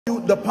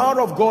The power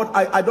of God,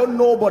 I don't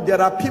know, but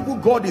there are people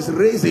God is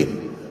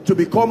raising to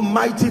become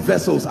mighty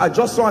vessels. I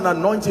just saw an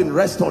anointing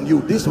rest on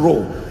you, this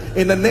role.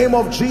 In the name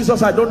of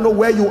Jesus, I don't know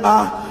where you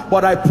are,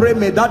 but I pray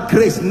may that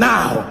grace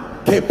now,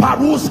 let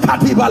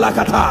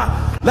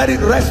it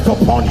rest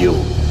upon you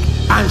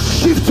and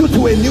shift you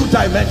to a new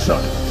dimension.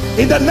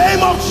 In the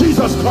name of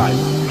Jesus Christ.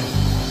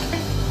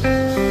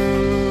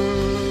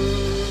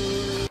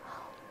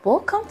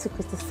 Welcome to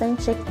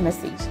Christocentric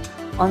Message.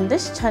 On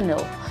this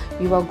channel,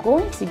 you are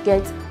going to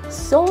get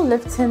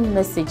soul-lifting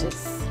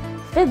messages,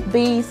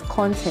 faith-based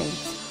content,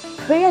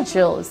 prayer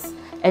drills,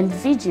 and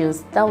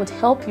videos that would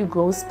help you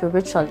grow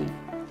spiritually.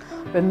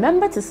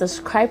 Remember to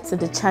subscribe to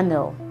the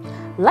channel,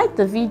 like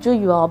the video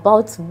you are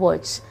about to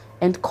watch,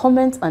 and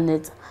comment on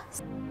it.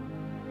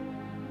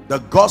 The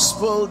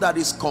gospel that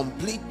is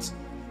complete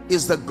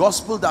is the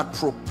gospel that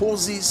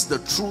proposes the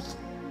truth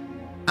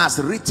as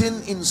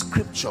written in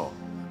scripture,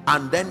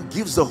 and then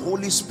gives the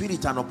Holy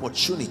Spirit an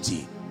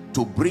opportunity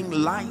to bring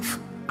life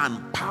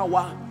and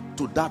power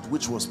to that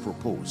which was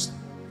proposed.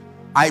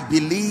 I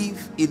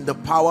believe in the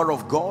power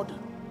of God.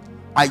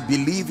 I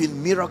believe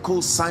in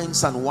miracles,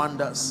 signs and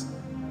wonders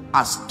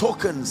as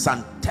tokens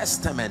and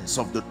testaments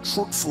of the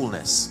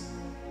truthfulness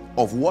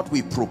of what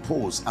we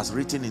propose as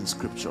written in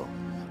scripture.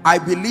 I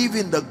believe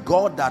in the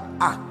God that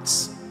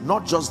acts,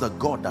 not just the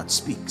God that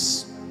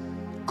speaks.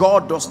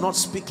 God does not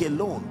speak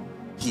alone,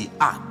 he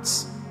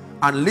acts.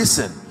 And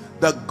listen,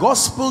 the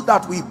gospel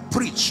that we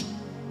preach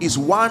is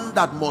one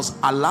that must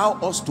allow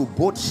us to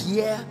both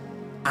hear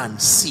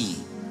and see.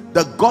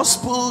 The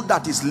gospel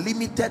that is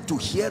limited to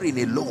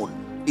hearing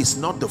alone is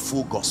not the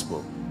full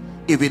gospel.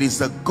 If it is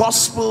the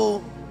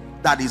gospel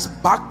that is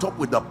backed up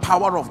with the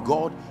power of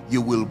God,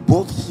 you will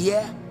both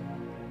hear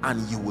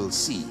and you will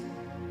see.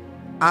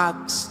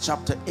 Acts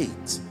chapter 8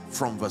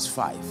 from verse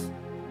 5.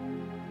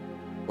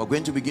 We're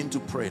going to begin to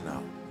pray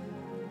now.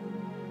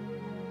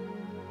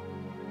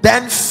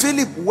 Then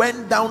Philip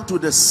went down to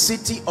the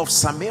city of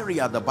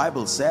Samaria, the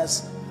Bible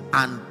says,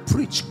 and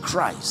preached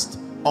Christ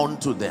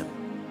unto them.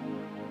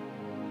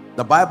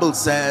 The Bible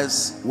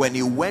says when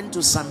he went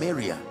to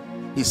Samaria,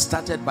 he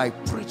started by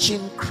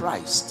preaching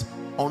Christ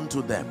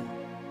unto them.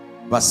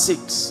 Verse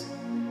 6.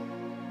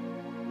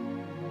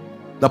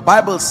 The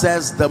Bible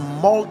says the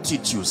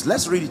multitudes,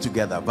 let's read it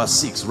together. Verse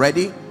 6,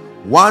 ready?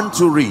 1,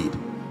 2, read.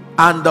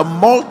 And the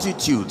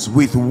multitudes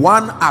with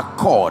one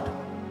accord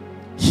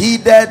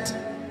heeded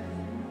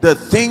the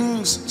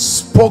things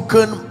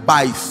spoken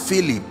by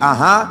Philip,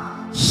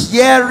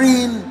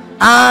 hearing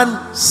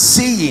and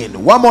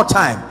seeing. One more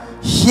time.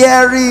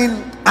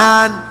 Hearing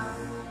and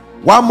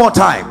one more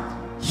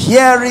time.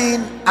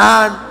 Hearing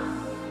and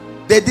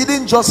they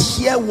didn't just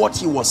hear what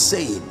he was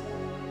saying.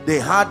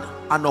 They had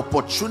an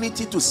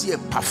opportunity to see a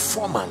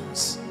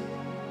performance.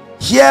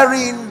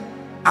 Hearing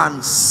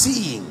and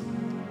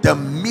seeing the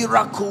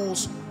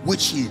miracles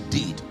which he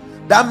did.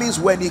 That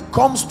means when it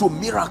comes to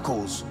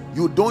miracles,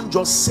 you don't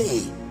just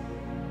say.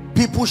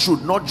 People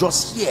should not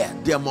just hear.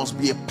 There must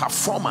be a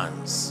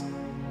performance.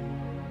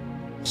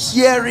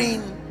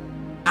 Hearing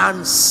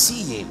and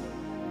seeing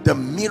the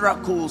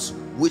miracles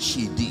which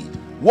he did.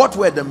 What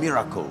were the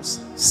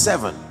miracles?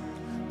 7.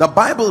 The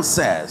Bible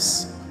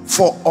says,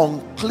 for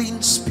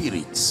unclean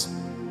spirits,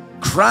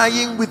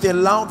 crying with a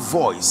loud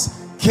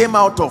voice, came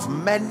out of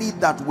many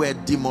that were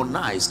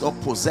demonized or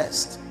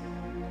possessed,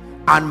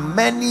 and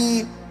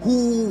many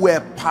who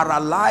were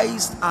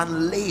paralyzed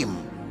and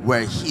lame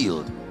were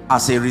healed.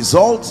 As a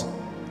result,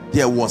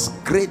 there was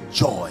great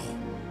joy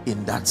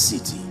in that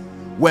city.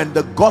 When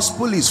the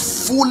gospel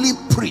is fully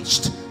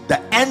preached,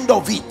 the end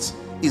of it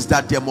is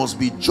that there must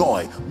be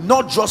joy,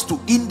 not just to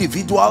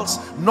individuals,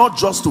 not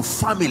just to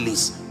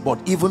families, but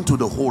even to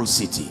the whole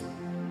city.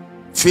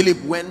 Philip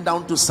went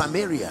down to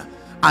Samaria,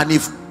 and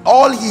if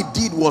all he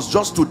did was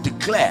just to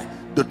declare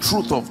the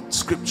truth of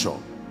scripture,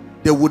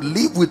 they would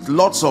live with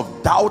lots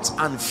of doubts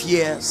and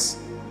fears.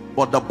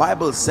 But the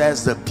Bible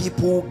says the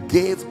people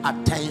gave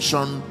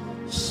attention,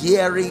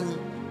 hearing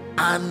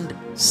and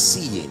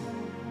seeing.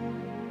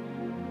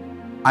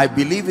 I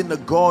believe in the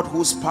God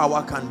whose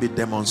power can be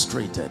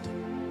demonstrated.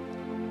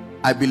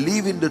 I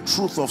believe in the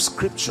truth of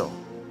scripture.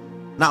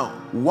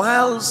 Now,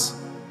 whilst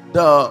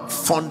the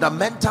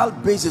fundamental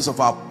basis of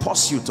our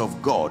pursuit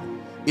of God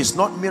is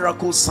not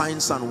miracles,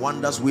 signs and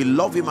wonders, we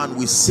love him and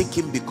we seek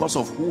him because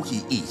of who he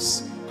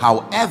is.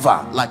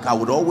 However, like I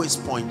would always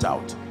point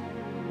out,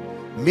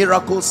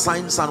 miracles,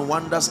 signs and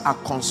wonders are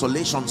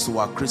consolations to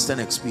our Christian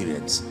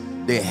experience.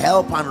 They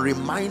help and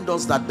remind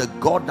us that the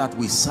God that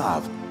we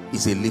serve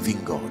is a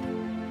living God.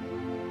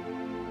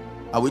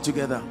 Are we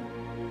together?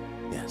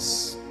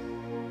 Yes.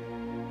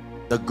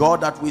 The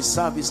God that we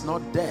serve is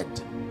not dead.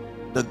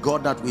 The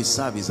God that we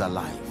serve is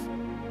alive.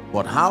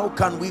 But how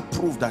can we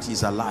prove that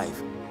he's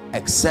alive?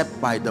 Except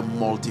by the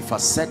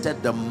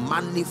multifaceted, the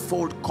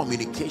manifold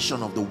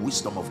communication of the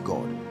wisdom of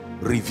God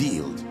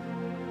revealed.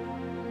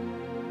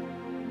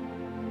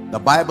 The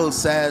Bible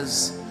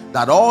says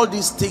that all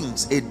these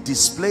things, a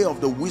display of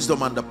the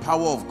wisdom and the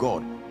power of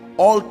God,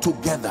 all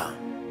together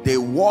they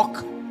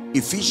walk.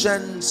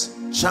 Ephesians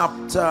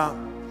chapter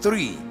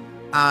 3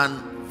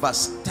 And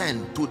verse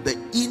 10, to the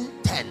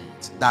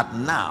intent that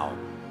now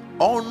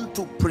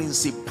unto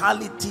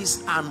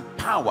principalities and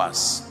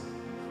powers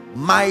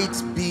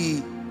might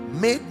be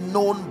made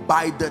known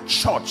by the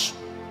church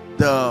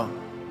the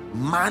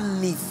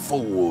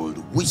manifold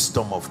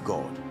wisdom of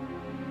God.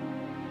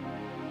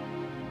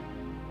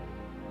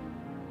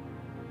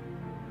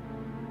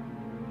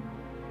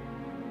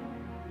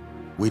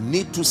 We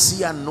need to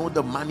see and know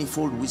the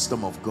manifold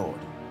wisdom of God.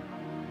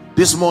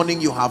 This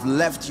morning you have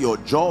left your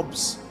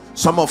jobs.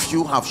 Some of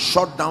you have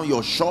shut down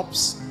your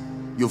shops.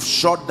 You've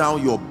shut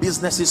down your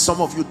businesses.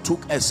 Some of you took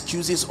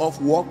excuses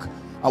off work.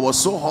 I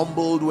was so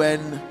humbled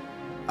when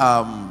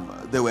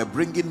they were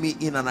bringing me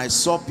in and I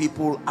saw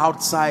people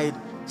outside,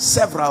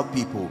 several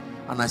people,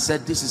 and I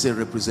said, this is a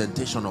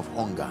representation of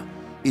hunger.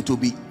 It will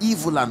be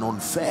evil and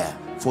unfair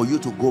for you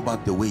to go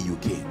back the way you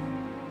came.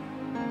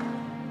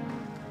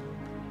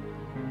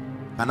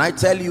 Can I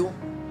tell you,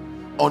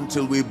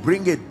 until we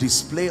bring a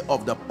display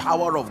of the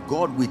power of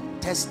God with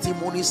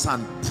testimonies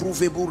and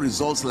provable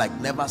results like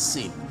never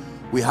seen,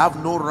 we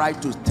have no right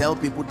to tell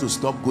people to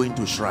stop going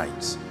to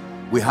shrines.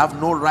 We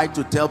have no right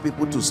to tell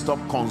people to stop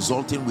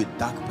consulting with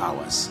dark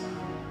powers.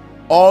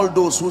 All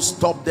those who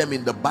stopped them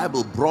in the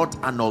Bible brought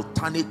an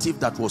alternative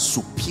that was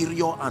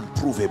superior and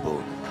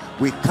provable.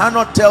 We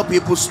cannot tell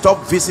people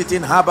stop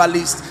visiting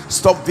herbalists,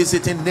 stop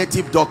visiting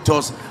native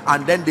doctors,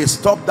 and then they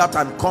stop that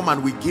and come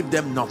and we give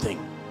them nothing.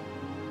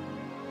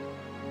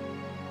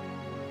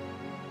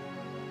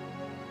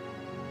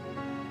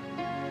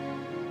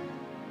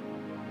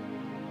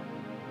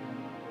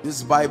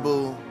 This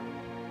Bible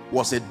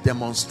was a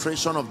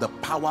demonstration of the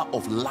power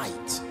of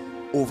light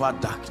over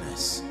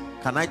darkness.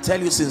 Can I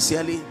tell you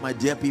sincerely, my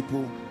dear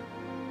people,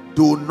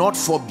 do not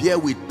forbear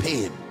with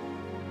pain.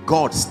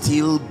 God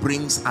still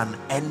brings an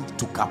end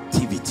to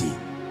captivity.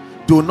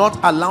 Do not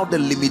allow the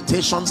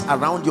limitations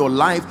around your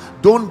life.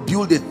 Don't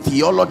build a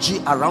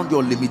theology around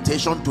your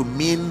limitation to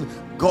mean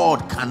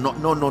God cannot.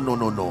 No, no, no,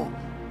 no, no.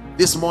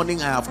 This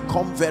morning I have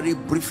come very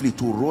briefly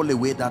to roll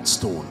away that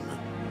stone.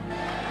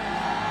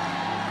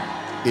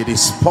 It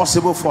is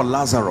possible for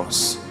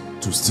Lazarus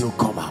to still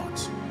come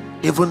out.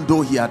 Even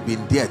though he had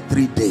been there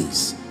 3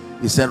 days,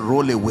 he said,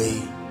 roll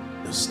away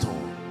the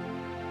stone.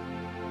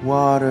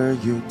 Water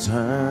you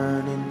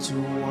turn into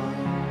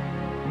wine.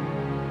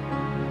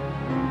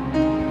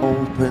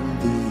 Open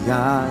the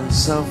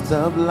eyes of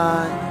the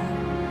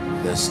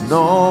blind. There's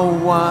no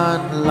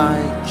one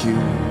like you.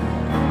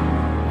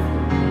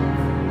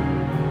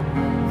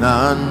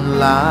 None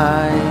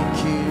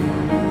like you.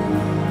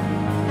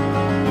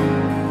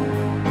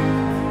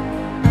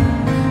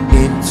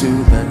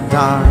 Into the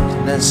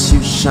darkness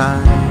you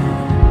shine.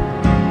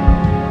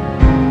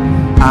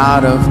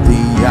 Out of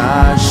the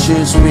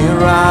ashes we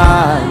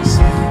rise.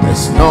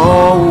 There's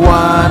no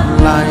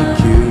one like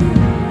you.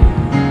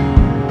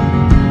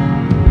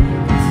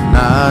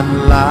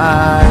 None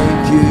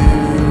like you.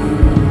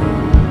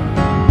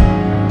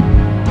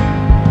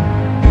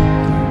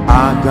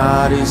 Our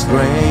God is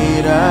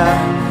greater.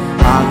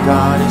 Our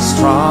God is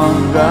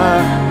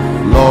stronger.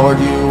 Lord,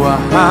 you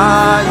are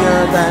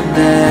higher than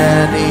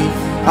any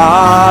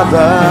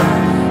other.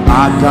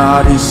 Our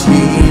God is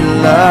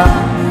healer,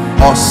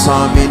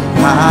 awesome in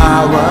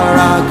power.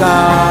 Our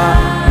God.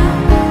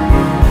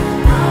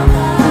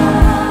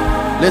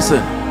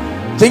 Listen,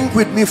 think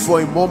with me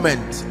for a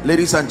moment,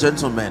 ladies and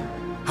gentlemen,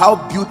 how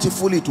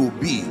beautiful it will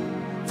be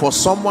for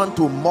someone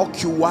to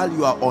mock you while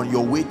you are on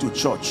your way to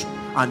church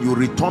and you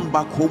return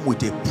back home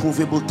with a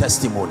provable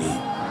testimony.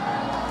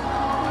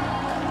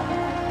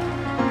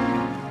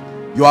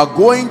 You are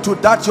going to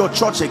that your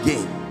church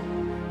again,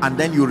 and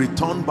then you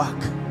return back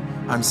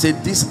and say,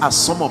 these are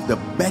some of the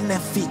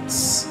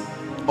benefits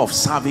of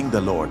serving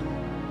the Lord.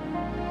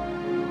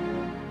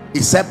 He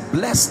said,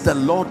 bless the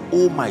Lord,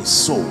 O my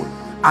soul,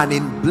 and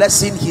in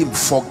blessing him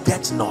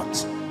forget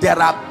not. There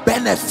are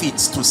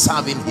benefits to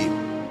serving him.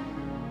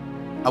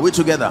 Are we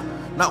together?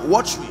 Now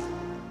watch me.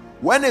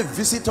 When a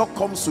visitor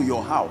comes to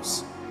your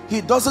house,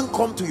 he doesn't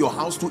come to your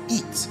house to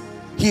eat.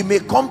 He may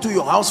come to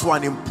your house for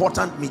an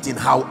important meeting.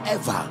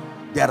 However,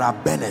 there are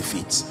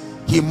benefits.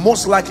 He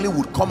most likely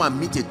would come and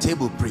meet a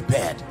table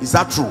prepared. Is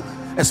that true?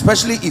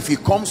 Especially if he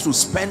comes to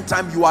spend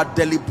time. You are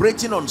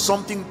deliberating on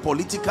something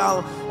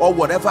political or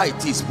whatever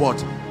it is,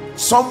 but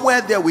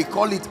somewhere there we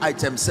call it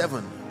item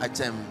 7.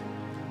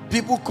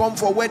 People come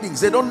for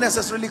weddings. They don't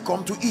necessarily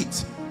come to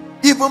eat.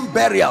 Even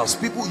burials,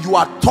 people, you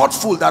are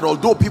thoughtful that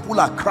although people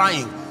are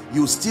crying,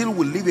 you still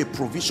will leave a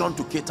provision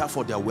to cater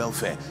for their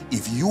welfare.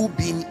 If you,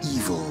 being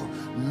evil,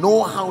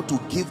 know how to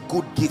give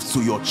good gifts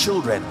to your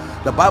children,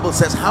 the Bible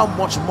says, how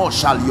much more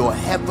shall your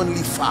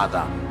heavenly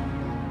Father?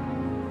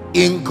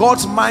 In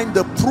God's mind,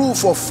 the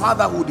proof of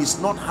fatherhood is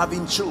not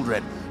having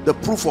children. The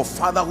proof of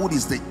fatherhood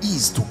is the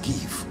ease to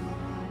give.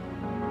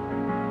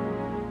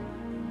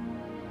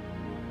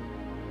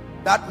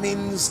 That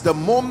means the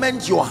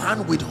moment your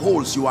hand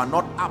withholds, you are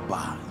not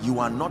Abba, you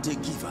are not a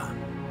giver.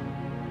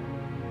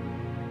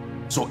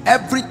 So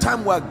every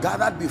time we are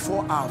gathered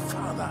before our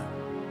Father,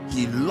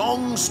 he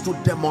longs to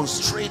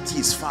demonstrate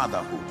his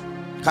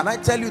fatherhood. Can I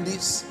tell you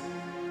this?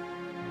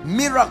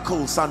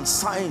 Miracles and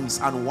signs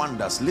and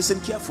wonders. Listen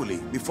carefully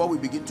before we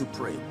begin to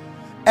pray.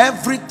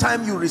 Every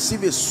time you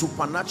receive a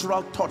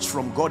supernatural touch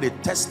from God, a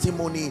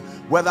testimony,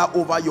 whether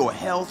over your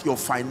health, your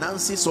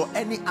finances, or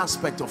any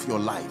aspect of your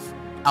life,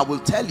 I will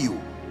tell you,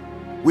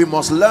 we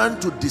must learn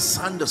to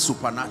discern the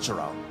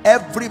supernatural.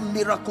 Every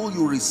miracle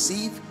you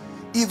receive,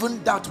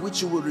 even that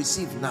which you will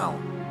receive now,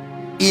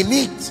 in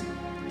it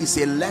is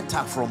a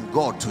letter from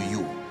God to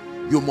you.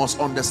 You must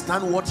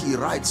understand what he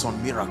writes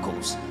on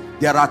miracles.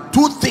 There are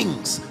two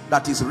things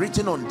that is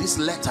written on this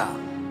letter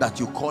that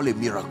you call a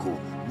miracle.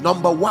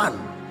 Number one,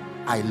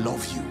 I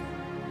love you.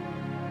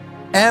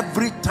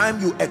 Every time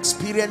you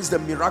experience the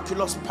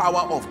miraculous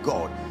power of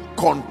God,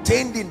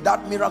 contained in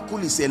that miracle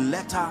is a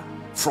letter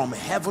from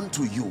heaven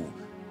to you,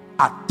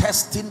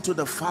 attesting to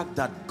the fact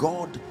that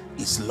God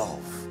is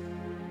love.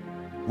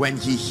 When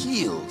he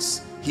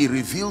heals, he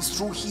reveals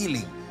through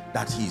healing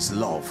that he is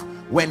love.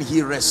 When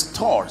he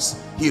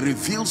restores, he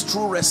reveals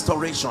through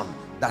restoration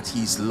that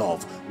he is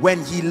love.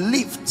 When he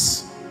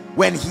lifts,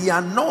 when he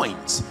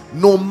anoints,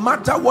 no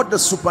matter what the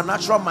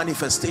supernatural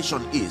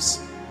manifestation is,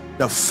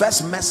 the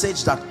first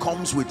message that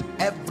comes with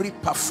every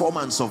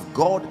performance of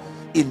God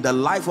in the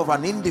life of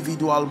an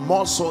individual,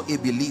 more so a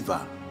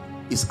believer,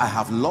 is I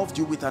have loved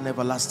you with an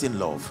everlasting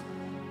love,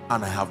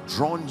 and I have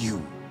drawn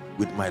you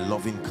with my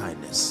loving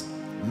kindness.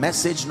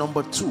 Message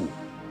number two,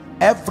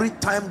 every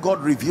time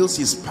God reveals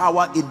his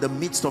power in the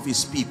midst of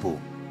his people,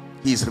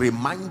 he is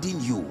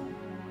reminding you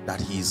that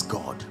he is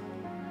God.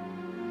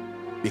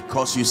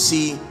 Because you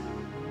see,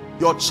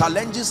 your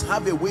challenges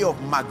have a way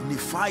of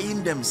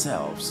magnifying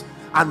themselves,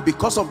 and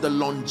because of the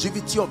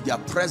longevity of their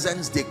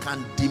presence, they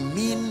can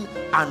demean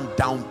and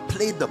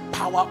downplay the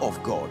power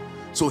of God.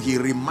 So he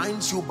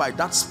reminds you by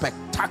that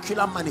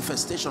spectacular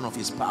manifestation of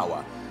his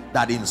power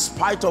that in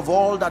spite of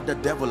all that the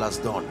devil has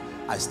done,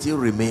 I still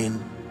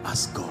remain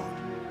as God.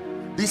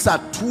 These are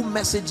two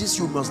messages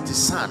you must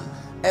discern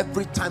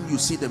every time you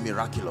see the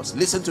miraculous.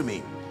 Listen to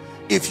me.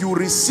 If you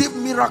receive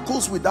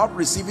miracles without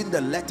receiving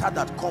the letter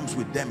that comes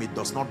with them, it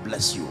does not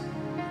bless you.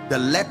 The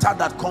letter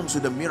that comes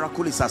with the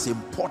miracle is as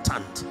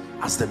important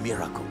as the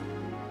miracle.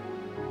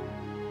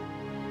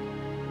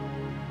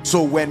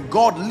 So when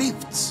God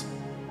lifts,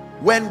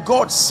 when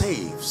God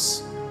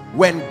saves,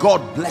 when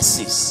God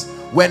blesses,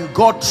 when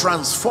God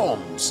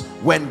transforms,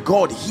 when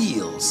God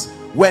heals,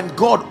 when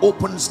God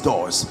opens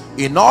doors,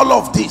 in all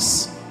of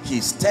this,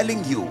 he's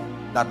telling you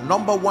that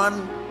number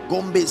one,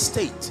 Gombe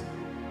State,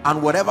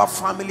 and whatever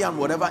family and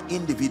whatever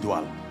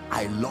individual,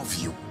 I love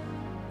you.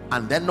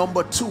 And then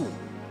number two,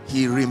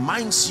 he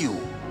reminds you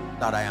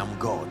that I am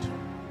God.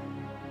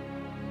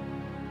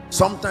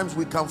 Sometimes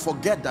we can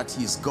forget that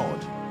he is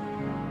God,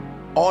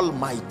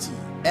 Almighty,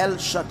 El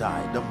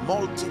Shaddai, the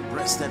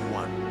multi-breasted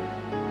one.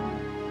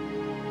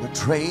 The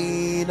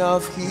train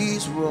of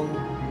his robe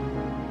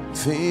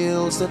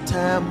fills the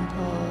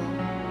temple.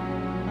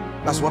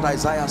 That's what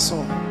Isaiah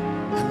saw.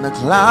 And the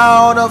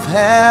cloud of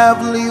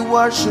heavenly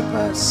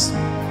worshipers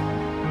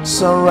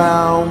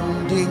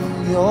surrounding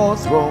your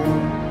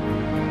throne.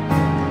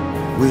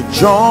 We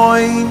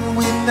join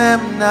with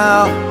them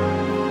now,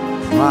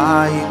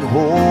 crying,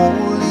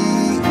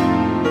 holy,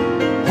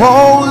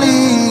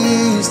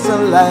 holy is the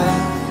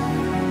Lamb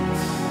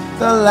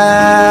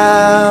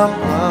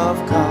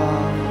of God.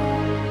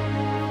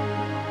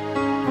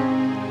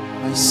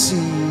 I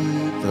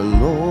see the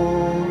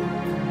Lord,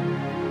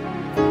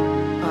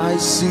 I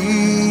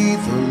see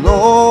the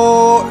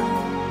Lord,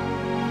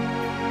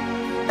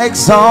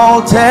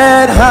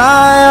 exalted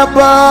high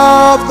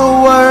above the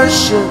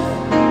worship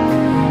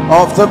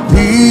of the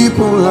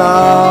people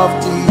of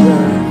the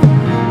earth.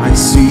 I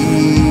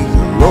see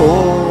the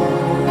Lord,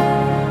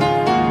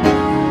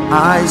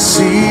 I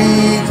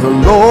see the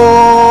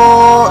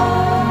Lord,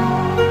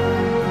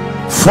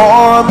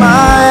 for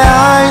my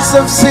eyes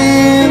have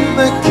seen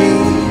the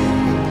King.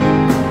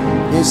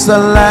 It's the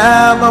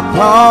Lamb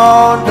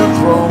upon the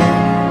throne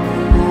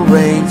who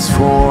reigns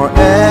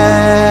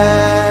forever.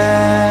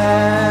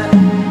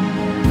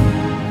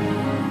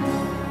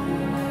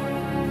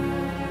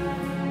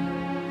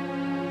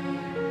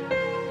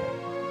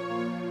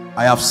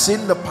 I have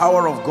seen the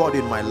power of God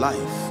in my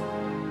life.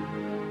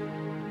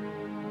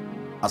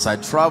 As I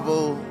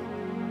travel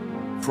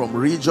from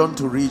region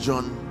to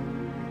region,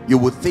 you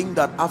would think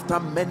that after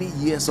many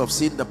years of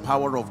seeing the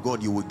power of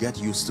God, you would get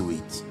used to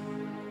it.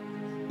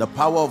 The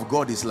power of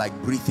God is like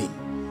breathing.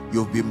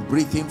 You've been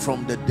breathing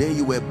from the day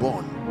you were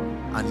born,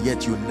 and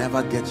yet you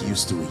never get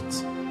used to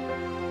it.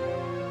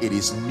 It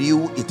is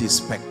new, it is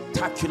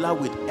spectacular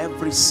with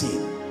every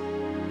scene.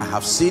 I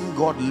have seen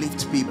God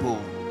lift people.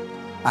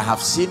 I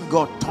have seen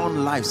God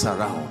turn lives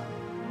around,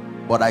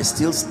 but I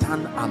still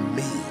stand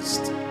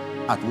amazed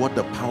at what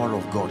the power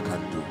of God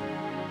can do.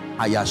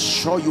 I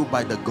assure you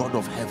by the God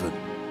of heaven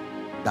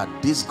that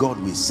this God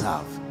we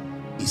serve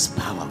is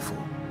powerful.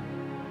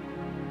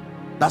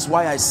 That's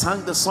why I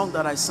sang the song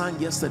that I sang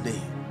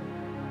yesterday,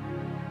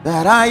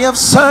 that I have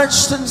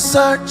searched and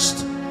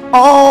searched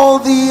all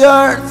the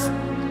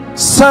earth,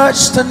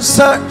 searched and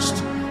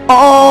searched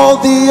all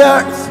the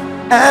earth,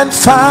 and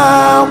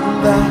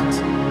found that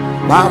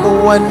I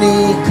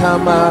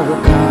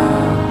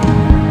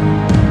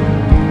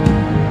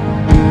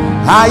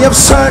have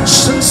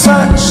searched and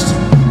searched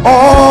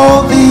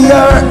all the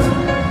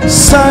earth,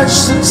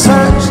 searched and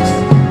searched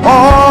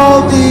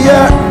all the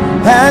earth,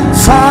 and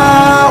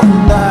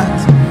found that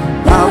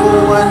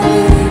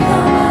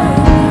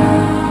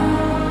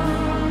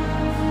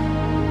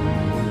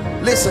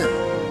Listen,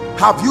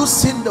 have you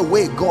seen the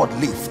way God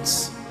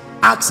lifts?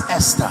 Ask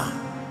Esther.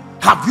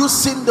 Have you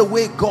seen the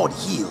way God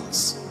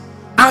heals?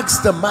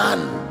 Ask the man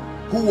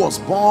who was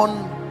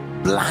born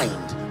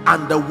blind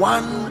and the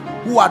one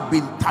who had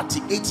been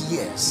 38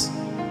 years.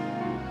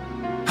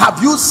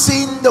 Have you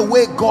seen the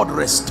way God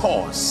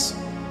restores?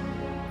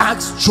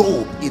 Ask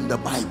Job in the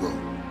Bible.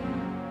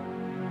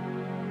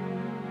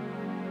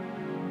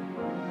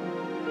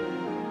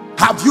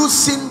 Have you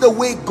seen the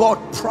way God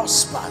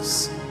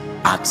prospers?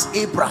 Ask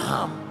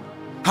Abraham.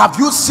 Have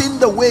you seen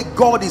the way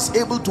God is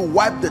able to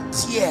wipe the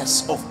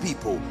tears of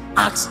people?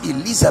 Ask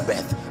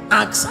Elizabeth.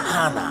 Ask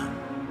Hannah.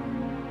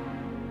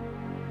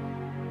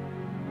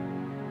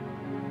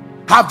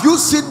 Have you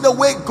seen the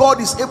way God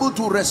is able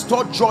to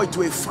restore joy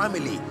to a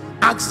family?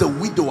 Ask the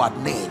widow at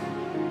Nain.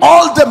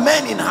 All the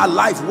men in her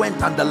life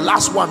went and the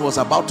last one was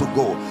about to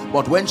go,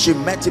 but when she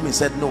met him, he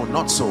said, no,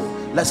 not so,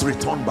 let's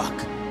return back,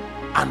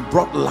 and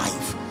brought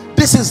life.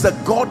 This is the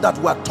God that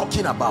we're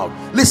talking about.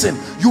 Listen,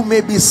 you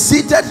may be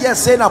seated here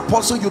saying,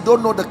 Apostle, you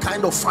don't know the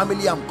kind of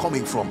family I'm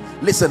coming from.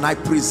 Listen, I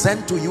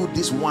present to you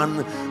this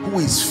one who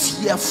is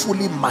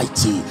fearfully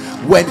mighty.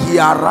 When he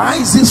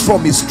arises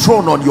from his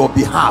throne on your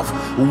behalf,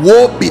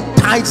 woe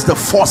betides the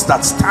force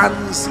that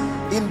stands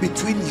in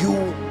between you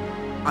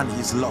and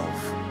his love.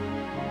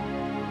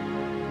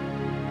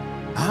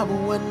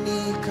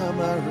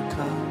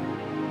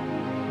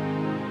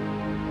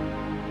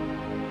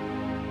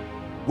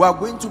 We are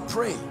going to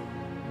pray.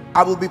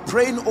 I will be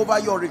praying over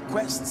your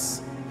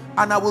requests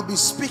and I will be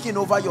speaking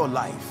over your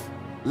life.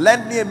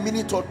 Lend me a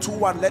minute or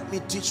two and let me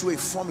teach you a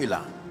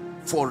formula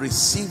for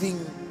receiving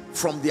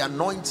from the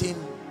anointing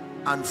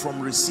and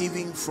from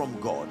receiving from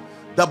God.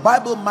 The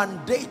Bible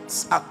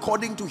mandates,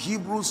 according to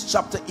Hebrews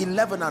chapter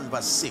 11 and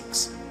verse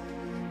 6,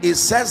 it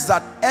says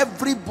that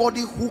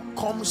everybody who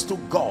comes to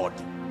God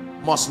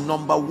must,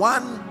 number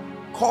one,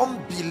 come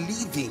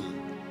believing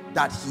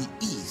that he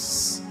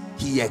is,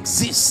 he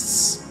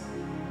exists.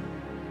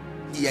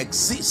 He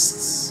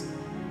exists.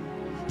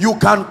 You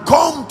can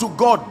come to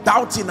God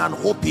doubting and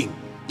hoping.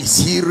 Is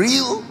he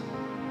real?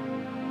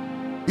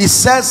 He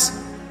says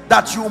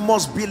that you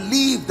must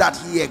believe that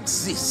he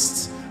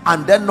exists.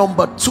 And then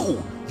number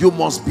two, you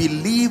must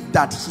believe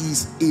that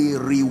he's a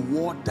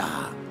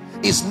rewarder.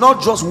 It's not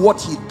just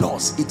what he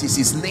does, it is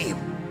his name.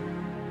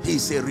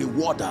 He's a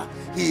rewarder.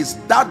 He is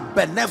that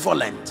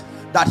benevolent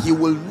that he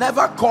will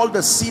never call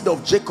the seed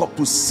of Jacob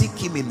to seek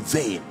him in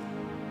vain.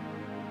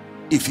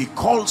 If he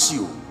calls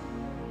you,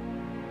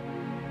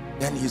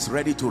 then he's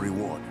ready to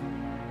reward.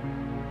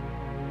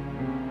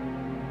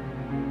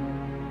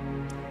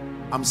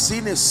 I'm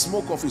seeing a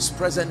smoke of his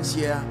presence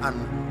here,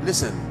 and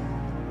listen,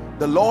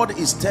 the Lord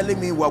is telling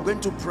me we're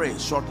going to pray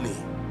shortly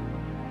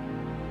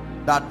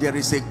that there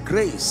is a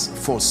grace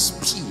for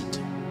speed.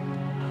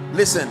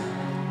 Listen,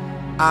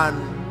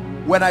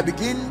 and when I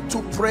begin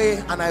to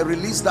pray and I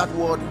release that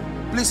word,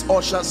 please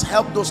ushers,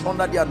 help those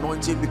under the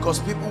anointing, because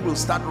people will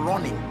start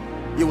running.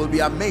 You will be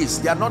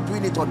amazed. They are not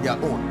doing it on their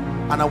own,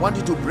 and I want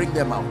you to bring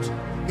them out.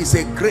 It's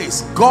a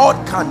grace. God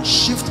can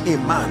shift a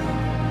man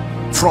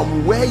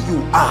from where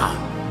you are.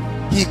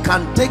 He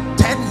can take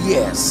 10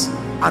 years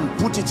and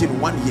put it in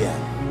 1 year.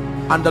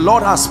 And the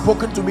Lord has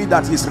spoken to me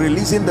that he's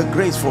releasing the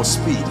grace for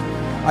speed.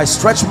 I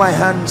stretch my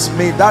hands.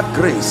 May that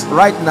grace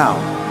right now,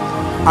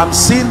 I'm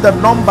seeing the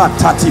number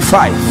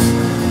 35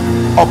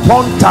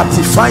 upon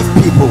 35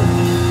 people.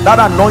 That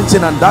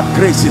anointing and that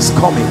grace is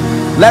coming.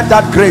 Let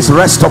that grace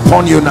rest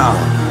upon you now.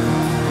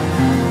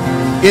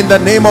 In the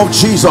name of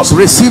Jesus,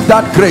 receive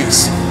that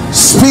grace.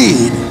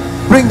 Speed.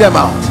 Bring them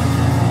out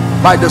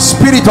by the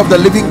Spirit of the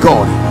living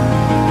God.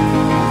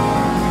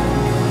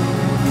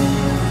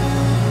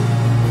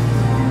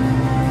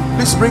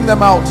 Please bring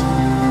them out.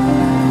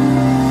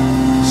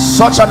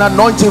 Such an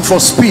anointing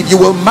for speed. You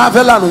will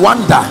marvel and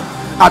wonder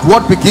at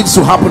what begins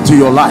to happen to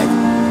your life.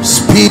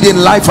 Speed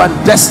in life and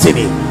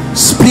destiny.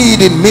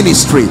 Speed in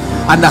ministry.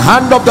 And the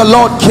hand of the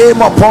Lord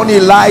came upon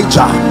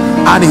Elijah,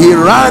 and he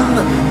ran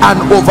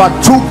and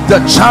overtook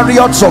the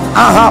chariots of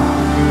Ahab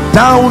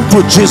down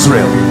to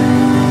Jezreel.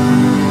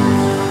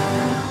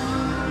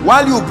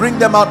 While you bring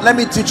them out, let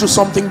me teach you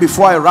something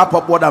before I wrap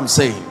up what I'm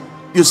saying.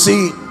 You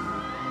see,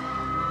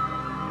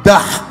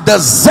 the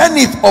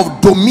zenith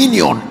of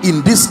dominion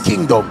in this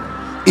kingdom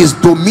is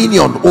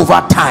dominion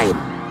over time.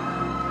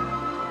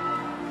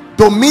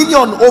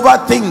 Dominion over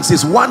things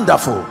is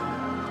wonderful,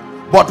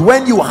 but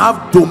when you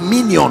have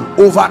dominion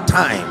over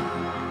time,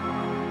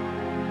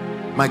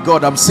 my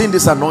God, I'm seeing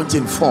this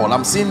anointing fall.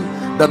 I'm seeing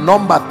the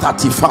number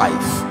 35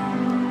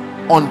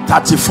 on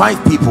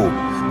 35 people.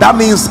 That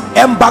means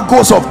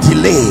embargoes of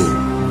delay.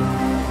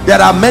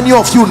 There are many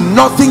of you,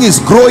 nothing is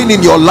growing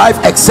in your life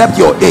except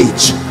your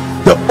age.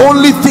 The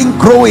only thing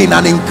growing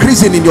and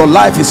increasing in your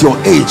life is your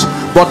age,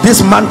 but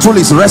this mantle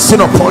is resting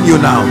upon you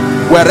now.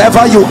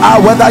 Wherever you are,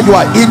 whether you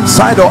are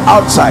inside or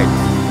outside,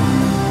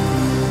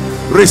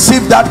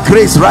 receive that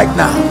grace right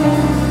now,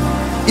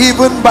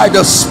 even by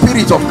the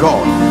Spirit of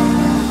God.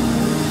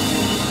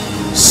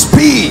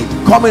 Speed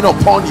coming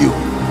upon you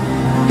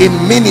in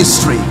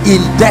ministry,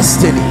 in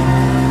destiny.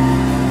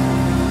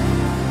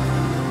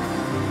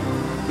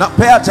 Now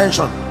pay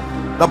attention.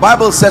 The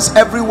Bible says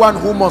everyone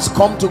who must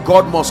come to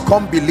God must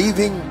come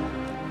believing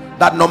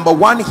that, number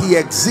one, he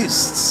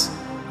exists,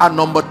 and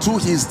number two,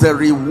 he is the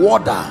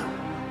rewarder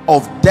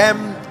of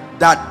them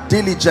that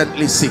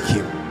diligently seek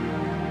him.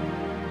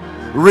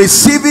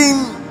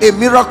 Receiving a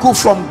miracle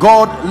from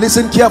God,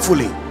 listen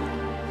carefully,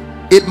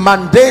 it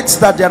mandates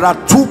that there are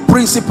two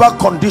principal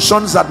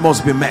conditions that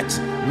must be met.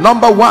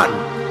 Number one,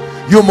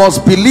 you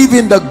must believe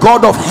in the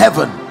God of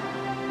heaven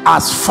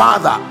as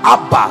Father,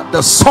 Abba,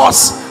 the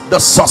source, the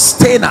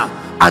sustainer,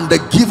 and the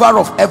giver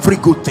of every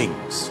good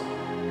things.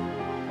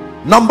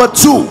 Number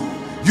two,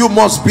 you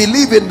must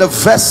believe in the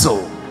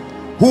vessel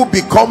who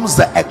becomes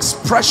the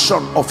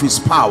expression of his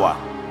power.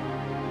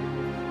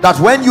 That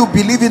when you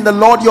believe in the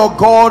Lord your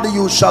God,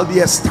 you shall be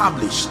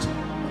established,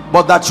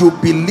 but that you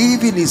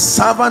believe in his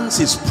servants,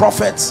 his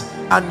prophets,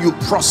 and you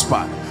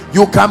prosper.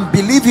 You can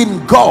believe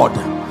in God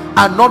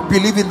and not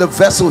believe in the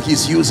vessel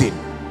he's using.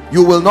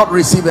 You will not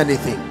receive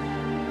anything.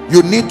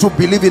 You need to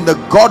believe in the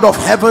God of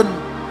heaven,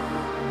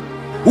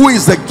 who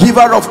is the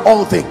giver of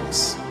all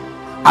things,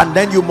 and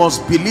then you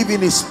must believe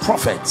in his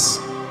prophets.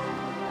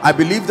 I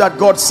believe that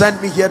God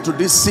sent me here to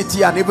this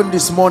city, and even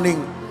this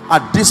morning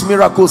at this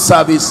miracle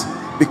service,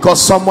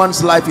 because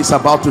someone's life is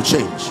about to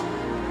change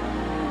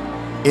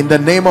in the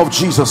name of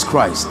Jesus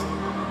Christ.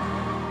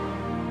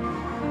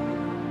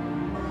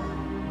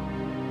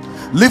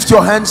 Lift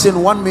your hands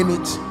in 1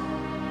 minute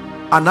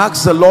and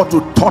ask the Lord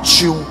to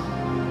touch you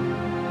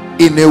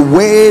in a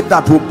way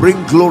that will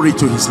bring glory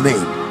to his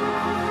name.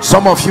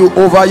 Some of you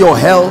over your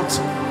health,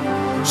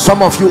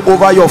 some of you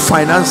over your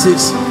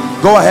finances.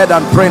 Go ahead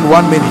and pray in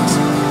 1 minute.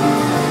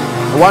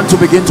 I want to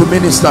begin to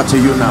minister to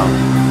you now.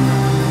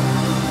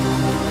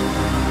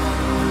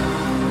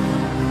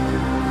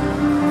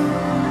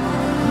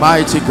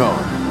 Mighty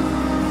God.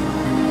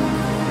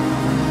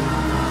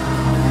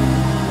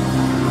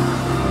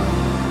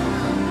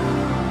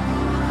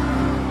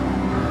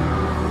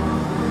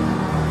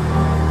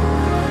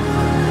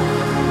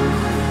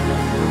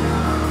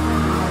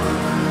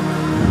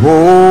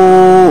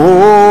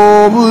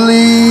 Holy,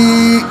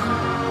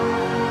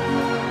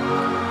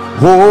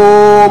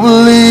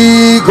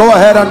 holy, go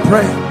ahead and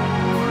pray.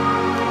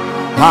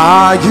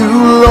 Are you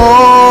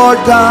Lord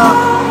God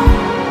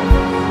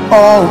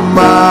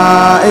Almighty?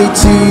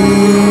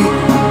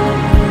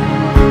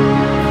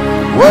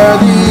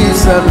 Worthy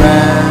is the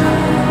Lamb.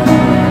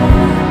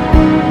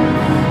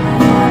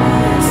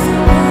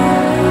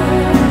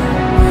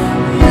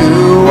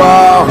 You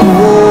are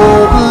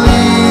holy.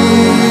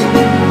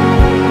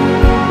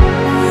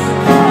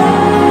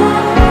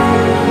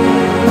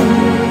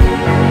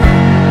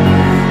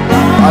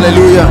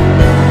 Hallelujah.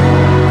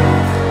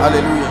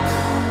 Hallelujah.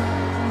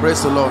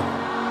 Praise the Lord.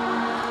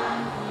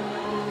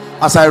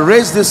 As I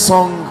raised this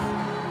song,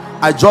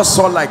 I just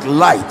saw like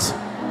light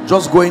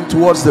just going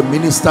towards the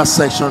minister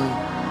section.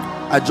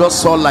 I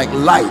just saw like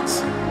light,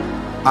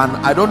 and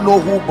I don't know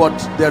who, but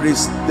there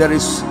is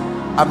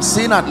I'm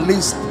seeing at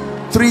least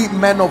 3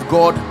 men of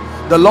God.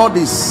 The Lord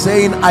is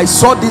saying, I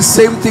saw this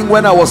same thing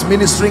when I was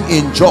ministering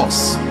in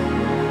Jos,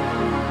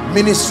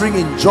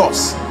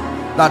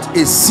 that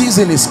a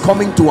season is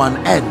coming to an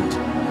end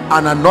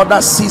and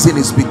another season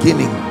is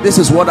beginning. This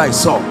is what I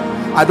saw.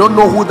 I don't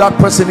know who that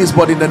person is,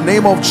 but in the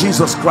name of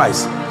Jesus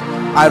Christ,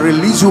 I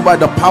release you by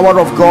the power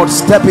of God.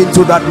 Step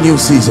into that new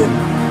season.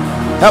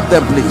 Help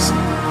them, please.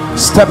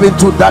 Step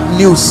into that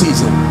new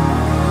season,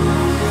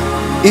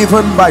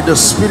 even by the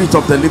Spirit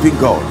of the living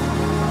God.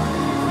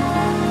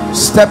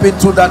 Step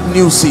into that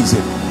new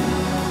season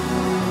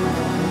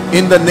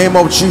in the name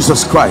of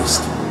Jesus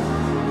Christ.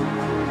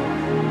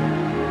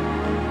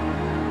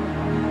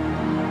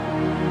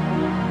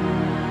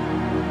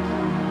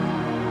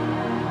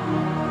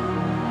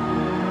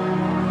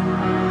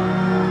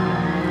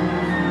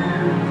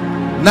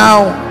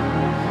 Now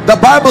the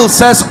Bible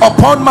says,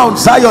 upon Mount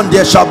Zion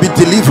there shall be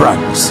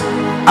deliverance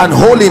and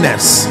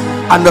holiness,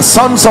 and the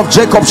sons of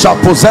Jacob shall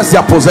possess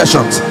their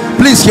possessions.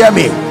 Please hear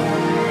me.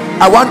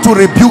 I want to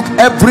rebuke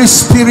every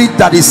spirit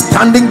that is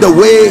standing the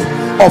way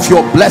of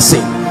your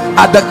blessing.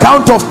 At the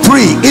count of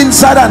 3,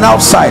 inside and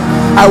outside,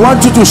 I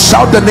want you to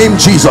shout the name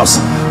Jesus,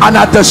 and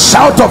at the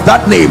shout of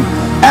that name,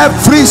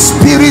 every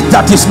spirit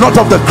that is not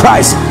of the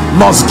Christ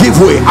must give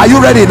way. Are you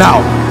ready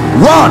now?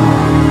 1,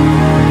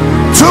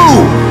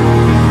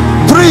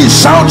 2, 3,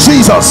 shout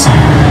Jesus.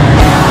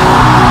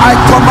 I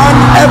command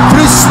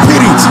every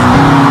spirit,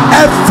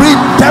 every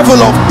devil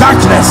of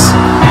darkness,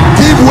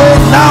 give way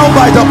now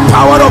by the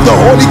power of the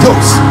Holy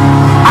Ghost.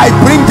 I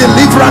bring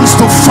deliverance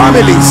to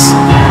families.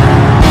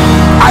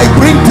 I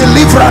bring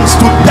deliverance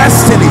to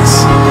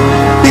destinies.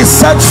 Be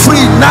set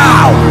free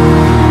now.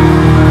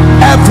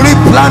 Every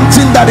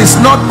planting that is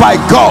not by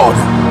God,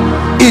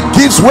 it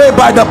gives way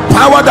by the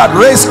power that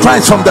raised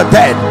Christ from the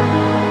dead.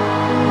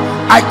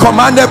 I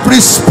command every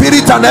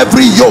spirit and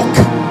every yoke,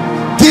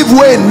 give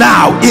way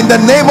now in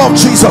the name of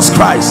Jesus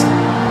Christ.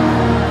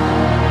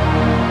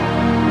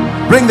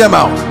 Bring them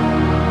out.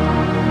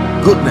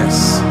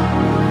 Goodness.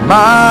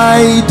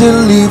 My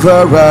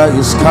deliverer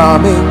is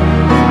coming.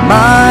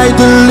 My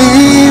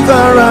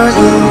deliverer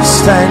is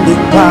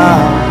standing by.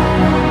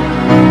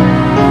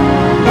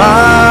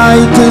 My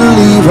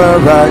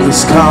deliverer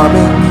is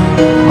coming.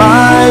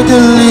 My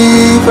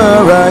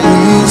deliverer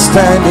is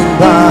standing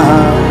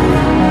by.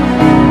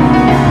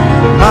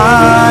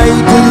 My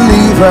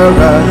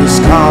deliverer is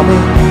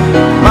coming.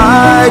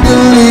 My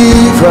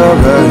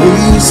deliverer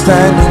is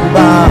standing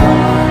by.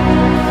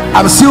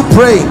 I'm still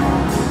praying.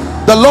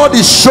 The Lord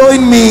is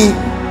showing me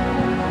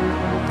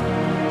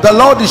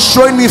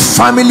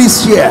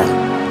families here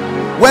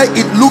where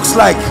it looks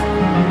like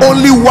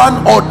only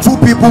one or two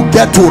people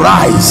get to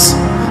rise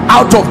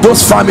out of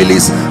those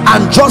families,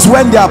 and just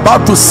when they're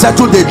about to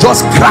settle, they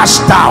just crash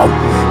down.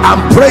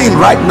 I'm praying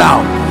right now.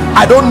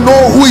 I don't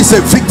know who is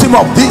a victim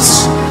of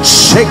this.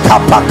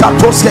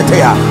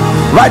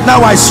 Right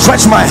now I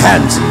stretch my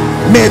hands.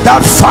 May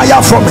that fire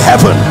from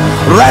heaven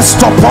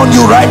rest upon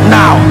you right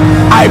now.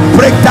 I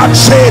break that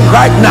chain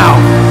right now.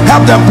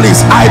 Help them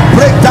please. I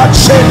break that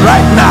chain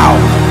right now.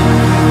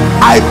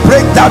 I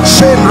break that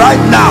chain right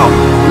now.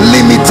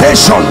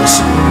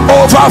 Limitations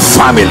over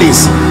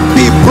families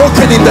be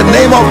broken in the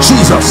name of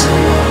Jesus.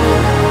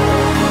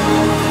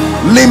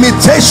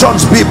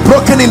 Limitations be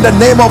broken in the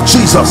name of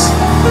Jesus.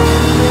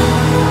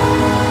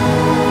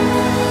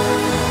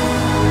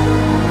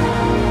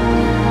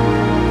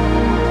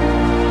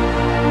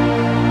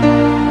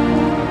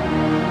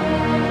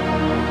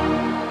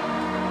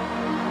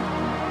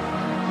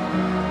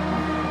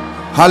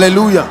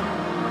 Hallelujah.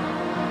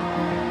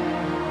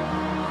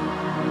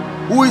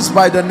 Who is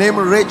by the name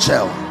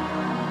Rachel?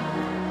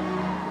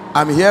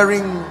 I'm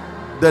hearing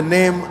the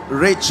name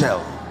Rachel.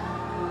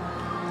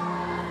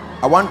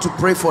 I want to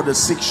pray for the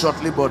sick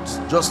shortly, but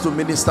just to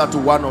minister to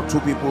one or two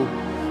people.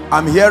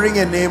 I'm hearing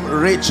a name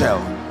Rachel.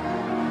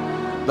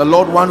 The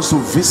Lord wants to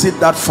visit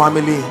that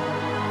family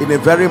in a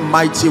very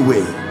mighty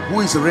way. Who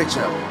is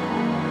Rachel?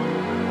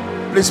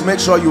 Please make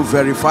sure you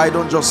verify.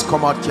 Don't just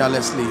come out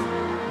carelessly.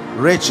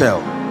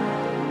 Rachel.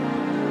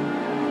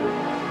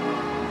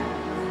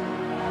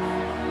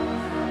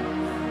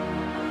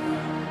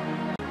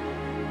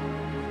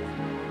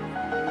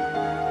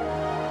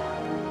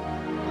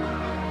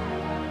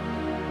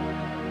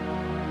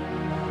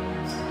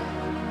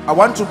 I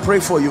want to pray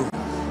for you.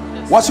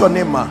 What's your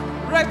name, ma?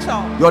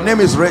 Rachel. Your name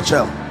is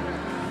Rachel.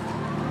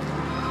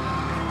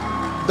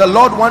 The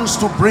Lord wants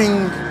to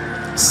bring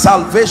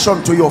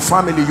salvation to your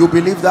family. You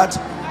believe that?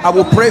 I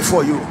will pray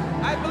for you.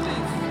 I believe.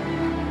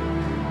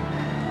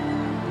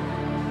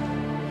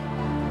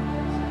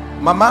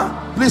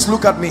 Mama, please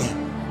look at me.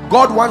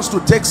 God wants to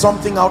take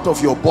something out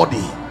of your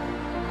body.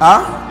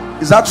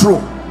 Is that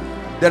true?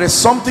 There is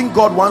something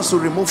God wants to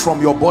remove from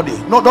your body.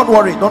 No, don't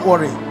worry, don't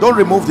worry. Don't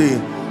remove the...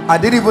 I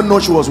didn't even know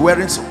she was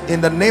wearing. In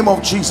the name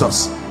of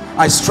Jesus,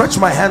 I stretch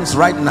my hands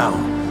right now.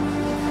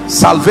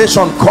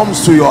 Salvation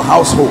comes to your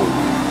household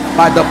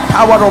by the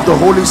power of the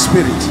Holy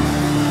Spirit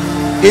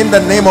in the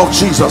name of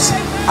Jesus.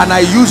 And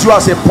I use you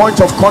as a point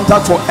of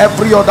contact for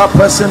every other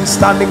person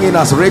standing in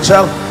as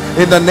Rachel.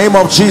 In the name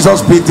of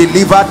Jesus, be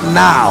delivered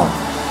now.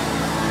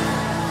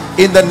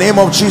 In the name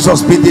of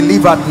Jesus, be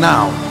delivered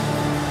now.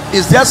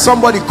 Is there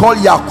somebody called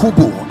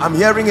Yakubu? I'm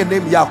hearing a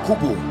name,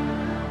 Yakubu.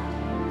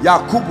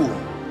 Yakubu.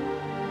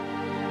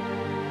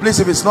 Please,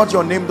 if it's not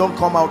your name, don't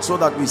come out so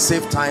that we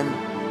save time.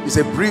 It's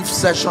a brief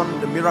session,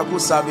 the miracle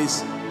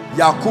service.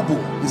 Yakubu,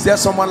 is there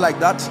someone like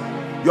that?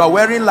 You are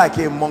wearing like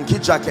a monkey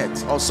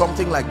jacket or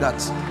something like that.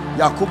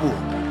 Yakubu.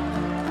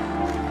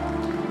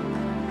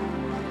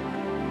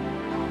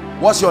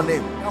 What's your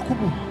name?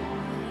 Yakubu.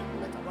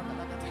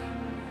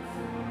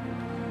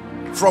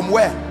 From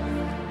where?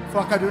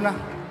 From Kaduna.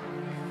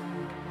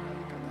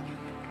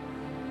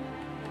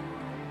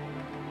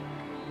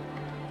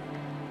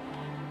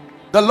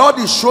 The Lord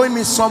is showing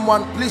me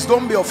someone. Please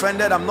don't be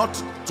offended. I'm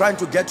not trying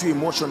to get you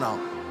emotional.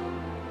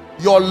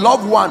 Your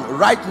loved one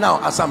right now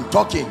as I'm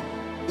talking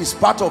is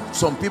part of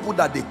some people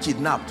that they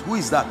kidnapped. Who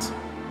is that?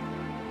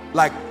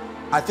 Like,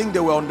 I think they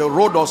were on the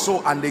road or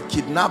so and they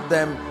kidnapped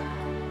them.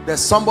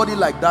 There's somebody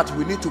like that.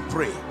 We need to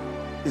pray.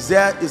 Is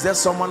there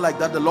someone like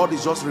that? The Lord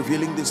is just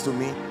revealing this to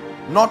me.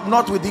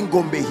 Not within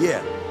Gombe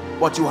here,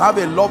 but you have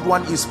a loved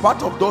one. Is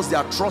part of those they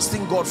are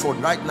trusting God for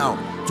right now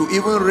to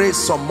even raise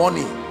some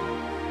money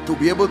to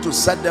be able to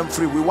set them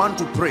free. We want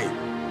to pray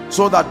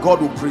so that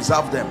God will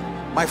preserve them.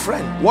 My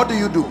friend, what do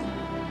you do?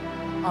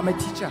 I'm a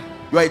teacher.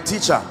 You are a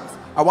teacher.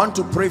 I want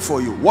to pray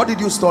for you. What did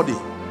you study?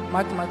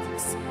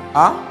 Mathematics.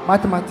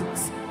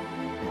 Mathematics.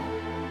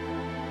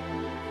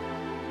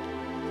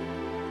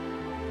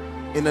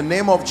 In the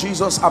name of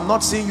Jesus, I'm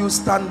not seeing you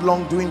stand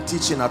long doing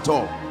teaching at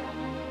all.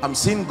 I'm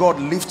seeing God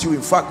lift you.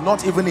 In fact,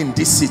 not even in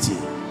this city.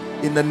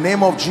 In the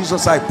name of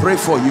Jesus, I pray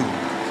for you.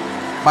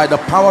 By the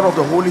power of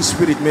the Holy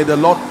Spirit, may the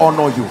Lord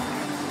honor you.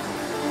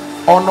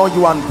 Honor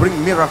you and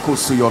bring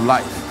miracles to your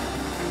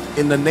life.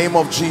 In the name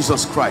of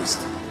Jesus Christ.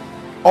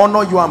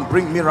 Honor you and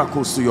bring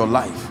miracles to your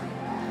life.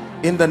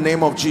 In the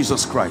name of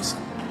Jesus Christ.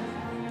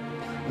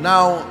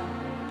 Now,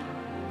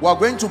 we are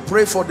going to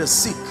pray for the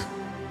sick.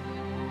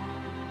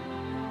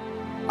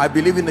 I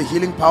believe in the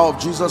healing power of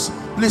Jesus.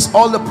 Please,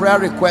 all the prayer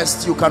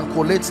requests, you can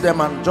collate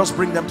them and just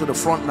bring them to the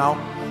front now.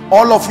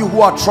 All of you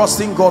who are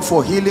trusting God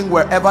for healing,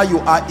 wherever you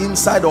are,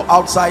 inside or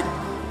outside,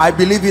 I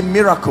believe in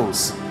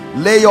miracles.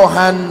 Lay your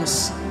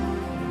hands,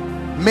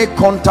 make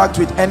contact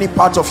with any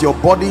part of your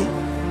body.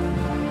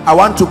 I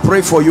want to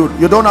pray for you.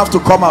 You don't have to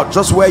come out,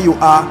 just where you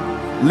are,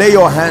 lay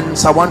your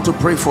hands. I want to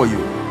pray for you.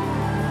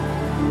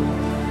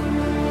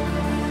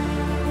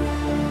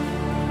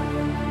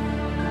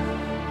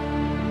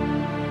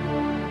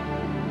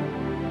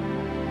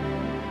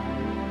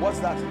 What's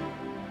that?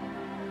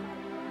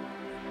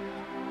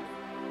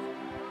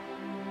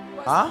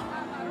 Huh?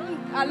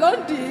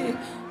 Along the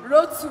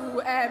road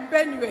to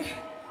Benue.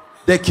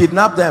 They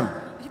kidnapped them.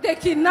 They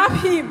kidnapped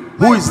him.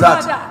 Who is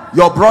that?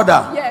 Your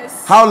brother?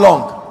 Yes. How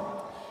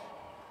long?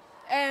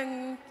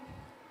 And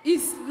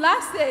it's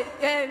last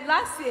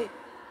year.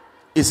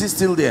 Is he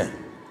still there?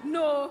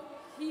 No,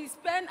 he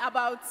spent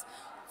about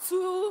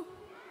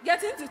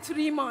getting to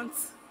 3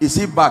 months. Is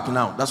he back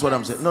now? That's what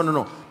I'm saying.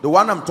 No. The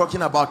one I'm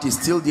talking about is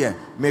still there.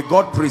 May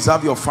God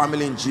preserve your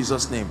family in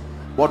Jesus' name.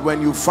 But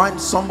when you find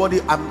somebody,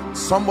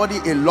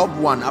 a loved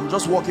one, I'm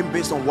just walking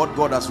based on what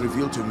God has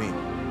revealed to me.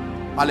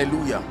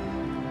 Hallelujah.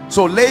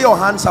 So lay your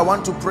hands. I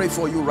want to pray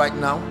for you right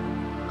now.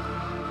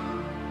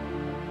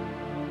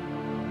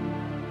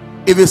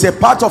 If it's a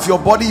part of your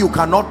body you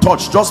cannot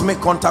touch, just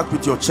make contact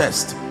with your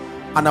chest.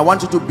 And I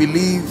want you to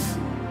believe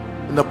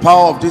in the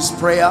power of this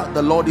prayer.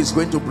 The Lord is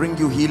going to bring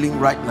you healing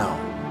right now.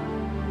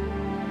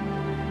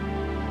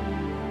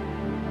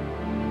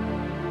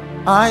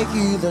 I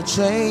hear the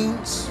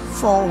chains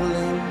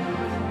falling.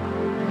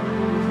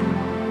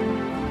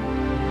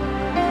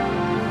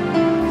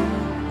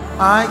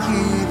 I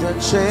hear the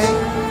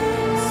chains.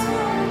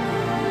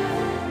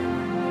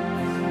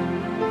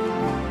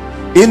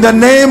 In the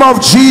name of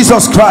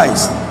Jesus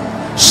Christ.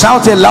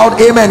 Shout a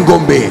loud amen,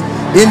 Gombe.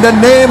 In the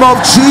name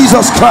of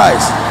Jesus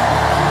Christ.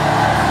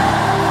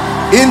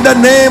 In the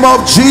name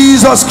of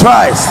Jesus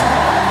Christ.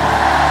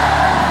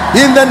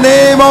 In the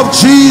name of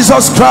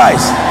Jesus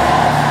Christ.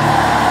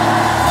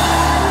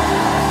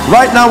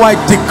 Right now I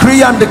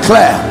decree and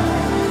declare,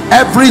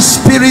 every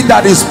spirit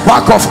that is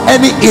back of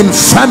any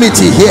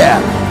infirmity here,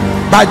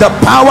 by the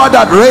power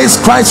that raised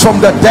Christ from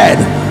the dead,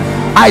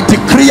 I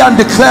decree and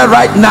declare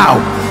right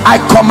now, I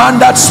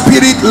command that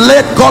spirit,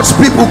 let God's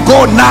people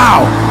go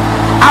now,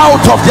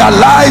 out of their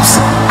lives,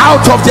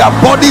 out of their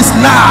bodies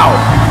now,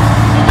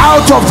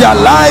 out of their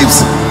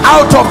lives,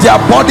 out of their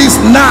bodies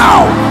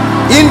now,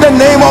 in the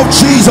name of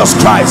Jesus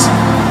Christ.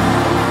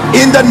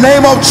 In the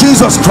name of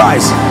Jesus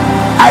Christ,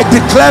 I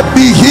declare,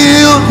 be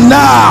healed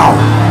now.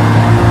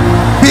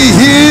 Be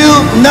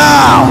healed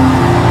now.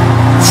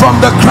 From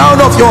the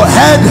crown of your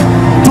head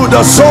to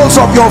the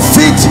soles of your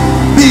feet,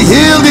 be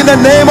healed in the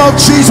name of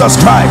Jesus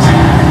Christ.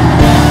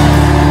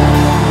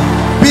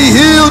 Be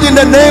healed in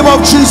the name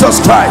of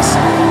Jesus Christ.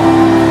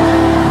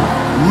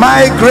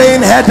 Migraine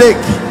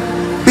headache,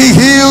 be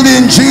healed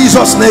in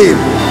Jesus' name.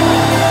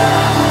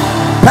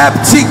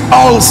 Peptic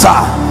ulcer,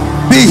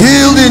 be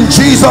healed in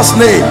Jesus'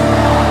 name.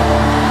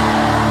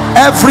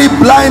 Every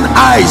blind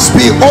eyes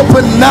be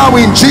open now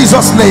in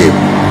Jesus' name.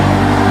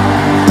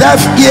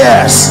 Deaf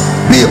ears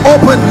be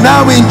open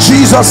now in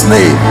Jesus'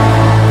 name.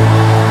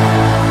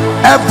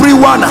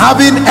 Everyone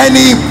having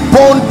any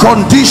bone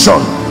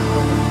condition,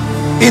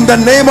 in the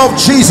name of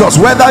Jesus,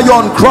 whether you're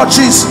on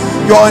crutches,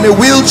 you're in a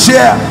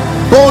wheelchair,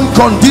 bone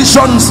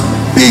conditions,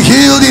 be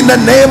healed in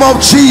the name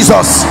of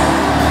Jesus.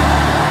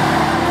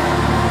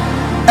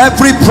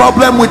 Every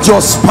problem with your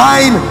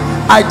spine,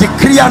 I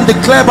decree and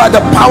declare by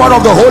the power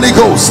of the Holy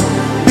Ghost,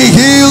 be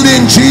healed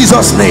in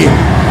Jesus' name.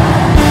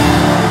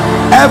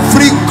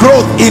 Every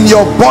growth in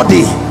your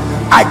body,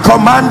 I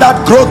command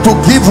that growth to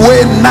give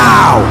way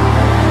now,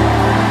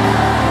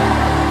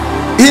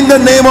 in the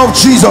name of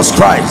Jesus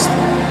Christ.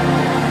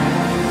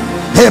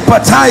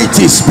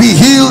 Hepatitis, be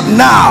healed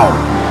now.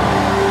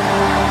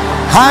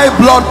 High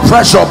blood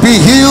pressure, be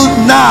healed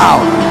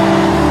now.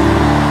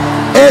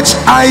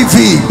 HIV,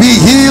 be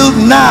healed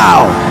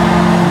now.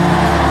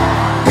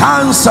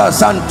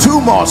 Cancers and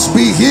tumors,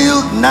 be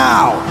healed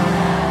now.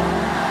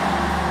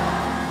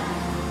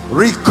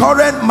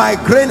 Recurrent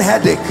migraine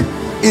headache,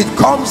 it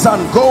comes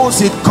and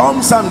goes, it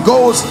comes and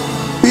goes,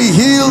 be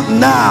healed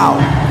now.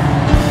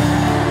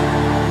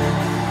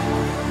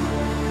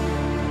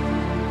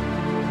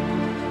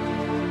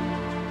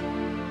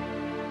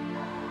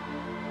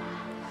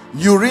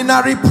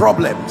 Urinary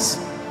problems,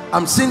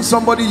 I'm seeing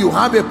somebody, you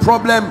have a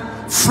problem,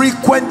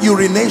 frequent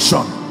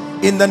urination.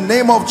 In the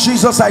name of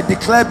Jesus, I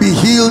declare, be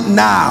healed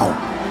now.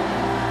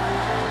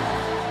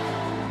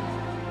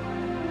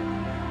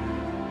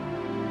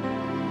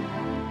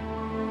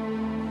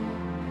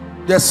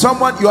 There's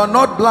someone, you are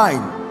not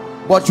blind,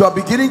 but you are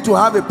beginning to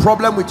have a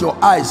problem with your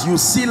eyes. You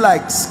see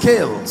like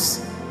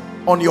scales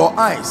on your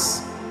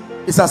eyes.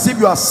 It's as if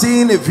you are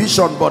seeing a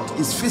vision, but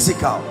it's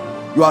physical.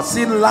 You are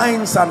seeing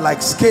lines and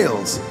like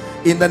scales.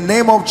 In the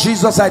name of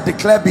Jesus, I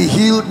declare, be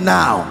healed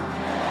now.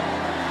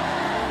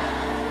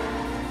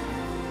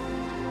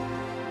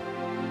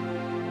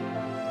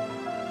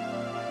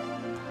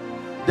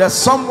 There's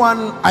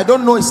someone, I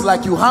don't know, it's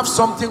like you have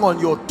something on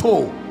your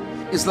toe.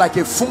 It's like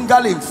a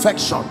fungal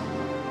infection,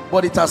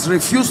 but it has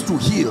refused to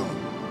heal.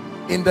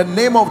 In the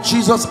name of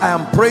Jesus, I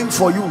am praying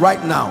for you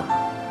right now.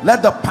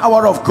 Let the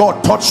power of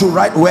God touch you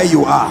right where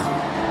you are.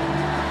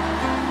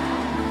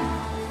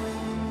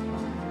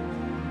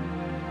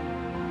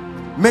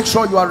 Make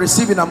sure you are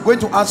receiving. I'm going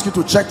to ask you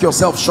to check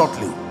yourself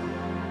shortly,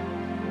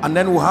 and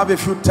then we'll have a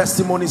few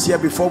testimonies here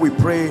before we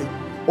pray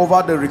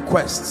over the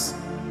requests.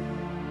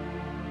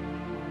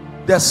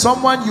 There's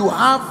someone you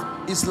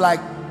have, is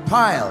like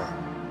pile,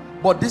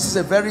 but this is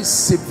a very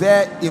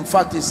severe, in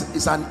fact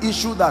it's an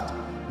issue that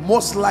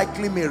most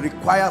likely may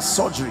require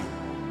surgery,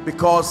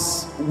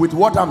 because with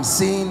what I'm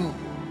seeing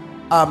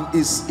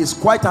is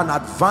quite an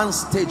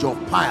advanced stage of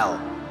pile.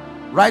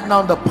 Right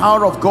now the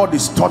power of God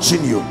is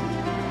touching you.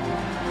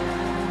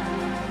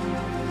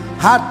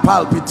 Heart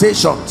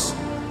palpitations,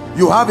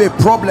 you have a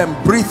problem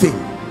breathing.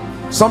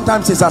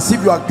 Sometimes it's as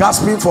if you are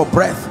gasping for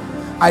breath.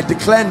 I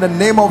declare in the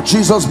name of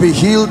Jesus, be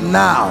healed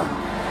now.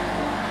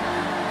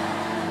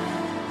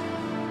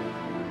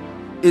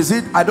 Is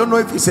it, I don't know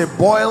if it's a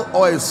boil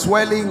or a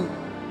swelling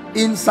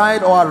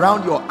inside or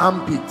around your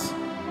armpit.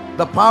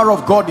 The power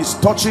of God is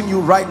touching you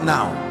right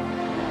now.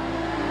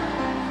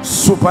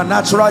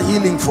 Supernatural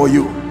healing for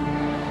you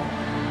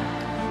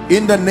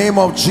in the name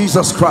of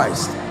Jesus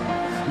Christ.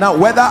 Now,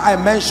 whether I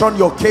mention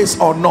your case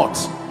or not,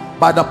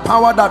 by the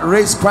power that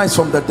raised Christ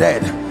from the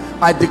dead,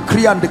 I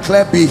decree and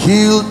declare, be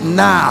healed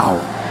now.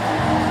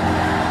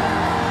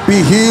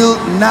 Be healed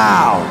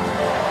now.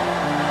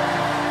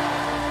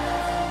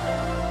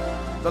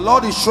 The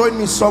Lord is showing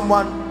me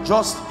someone,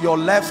 just your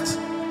left,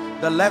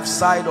 the left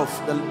side of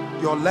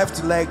your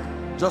left leg,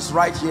 just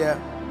right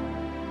here.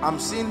 I'm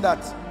seeing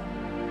that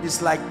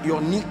it's like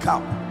your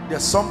kneecap.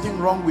 There's something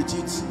wrong with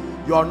it.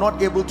 You are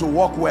not able to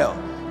walk well.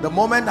 The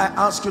moment I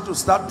ask you to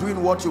start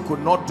doing what you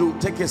could not do,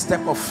 take a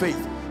step of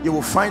faith, you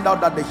will find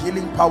out that the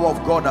healing power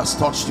of God has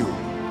touched you.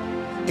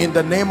 In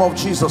the name of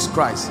Jesus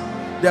Christ.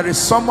 There is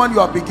someone, you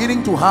are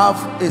beginning to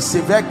have a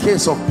severe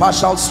case of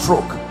partial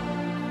stroke.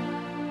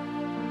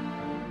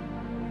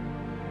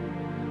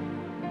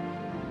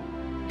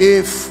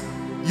 If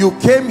you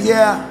came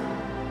here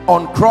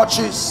on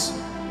crutches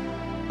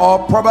or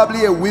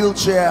probably a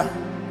wheelchair,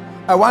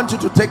 I want you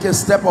to take a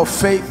step of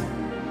faith,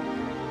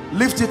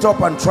 lift it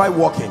up and try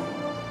walking,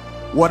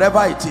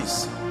 whatever it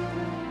is.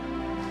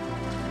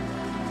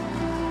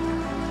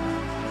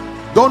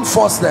 Don't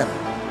force them.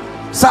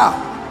 Sir,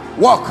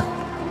 walk.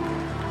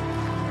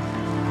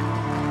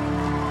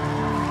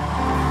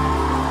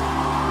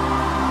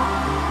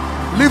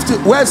 Lift it.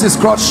 Where's his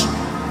crutch?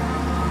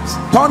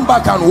 Turn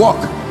back and walk.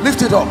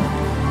 Lift it up.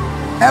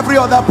 Every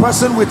other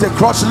person with a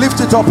crutch,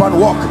 lift it up and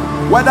walk.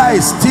 Whether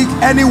a stick,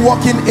 any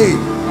walking aid,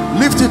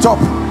 lift it up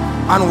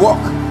and walk.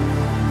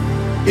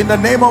 In the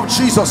name of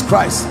Jesus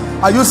Christ.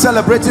 Are you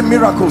celebrating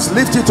miracles?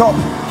 Lift it up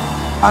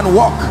and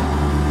walk.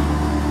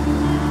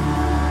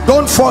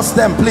 Don't force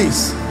them,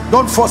 please.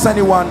 Don't force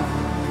anyone.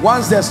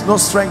 Once there's no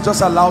strength,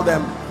 just allow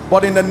them.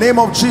 But in the name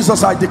of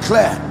Jesus, I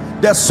declare,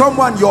 there's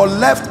someone, your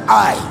left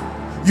eye,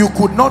 you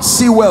could not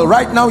see well.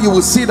 Right now you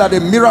will see that a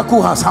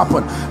miracle has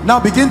happened. Now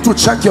begin to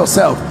check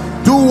yourself.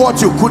 Do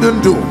what you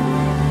couldn't do.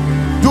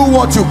 Do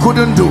what you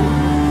couldn't do.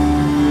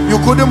 You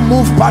couldn't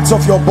move parts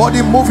of your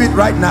body. Move it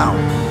right now.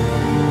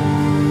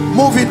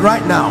 Move it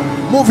right now.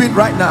 Move it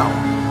right now.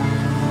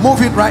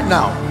 Move it right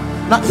now.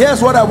 Now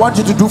here's what I want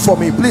you to do for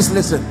me. Please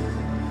listen.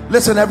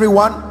 Listen,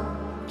 everyone.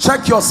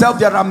 Check yourself.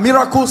 There are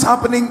miracles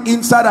happening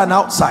inside and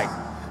outside.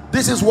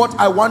 This is what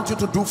I want you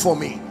to do for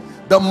me.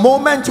 The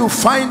moment you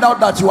find out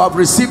that you have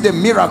received a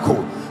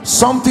miracle,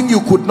 something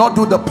you could not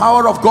do, the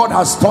power of God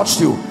has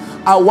touched you,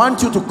 I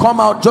want you to come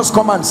out. Just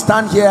come and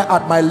stand here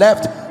at my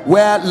left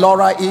where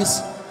Laura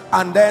is,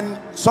 and then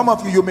some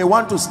of you may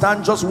want to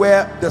stand just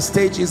where the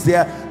stage is.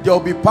 There will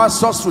be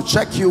pastors to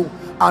check you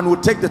and will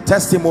take the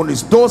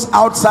testimonies. Those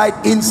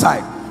outside,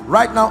 inside.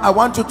 Right now I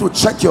want you to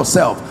check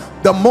yourself.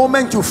 The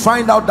moment you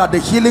find out that the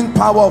healing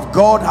power of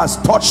God has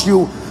touched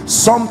you,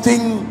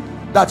 something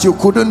that you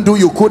couldn't do,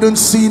 you couldn't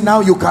see,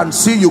 now you can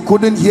see, you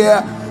couldn't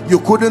hear, you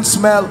couldn't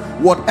smell,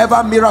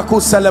 whatever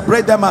miracle,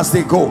 celebrate them as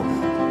they go.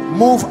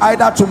 Move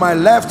either to my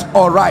left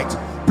or right.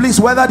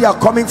 Please, whether they are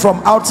coming from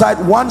outside,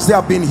 once they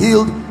have been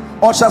healed,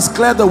 ushers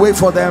clear the way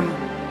for them.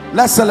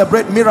 Let's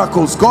celebrate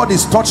miracles. God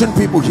is touching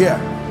people here.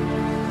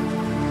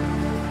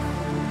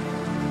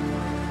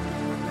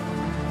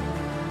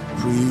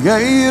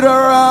 Creator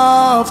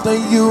of the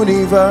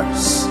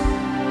universe,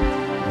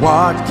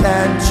 what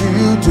can't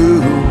you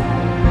do?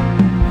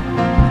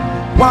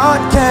 What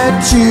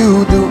can't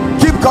you do?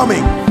 Keep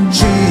coming.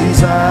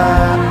 Jesus,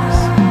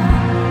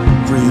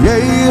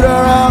 creator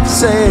of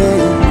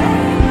sin,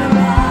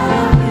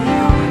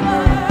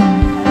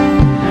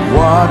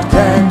 What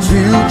can't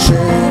you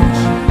change?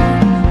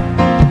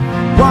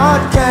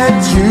 What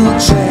can't you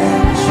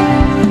change?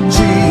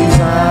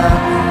 Jesus,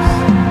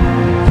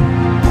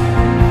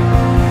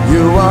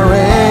 you are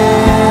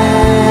able,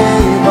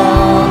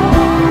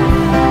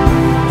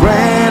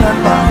 great and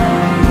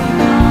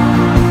mighty.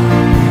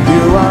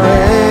 You are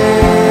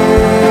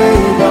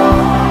able,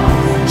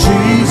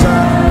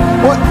 Jesus.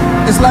 What?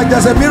 It's like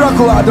there's a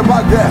miracle at the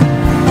back there.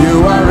 You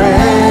are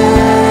able,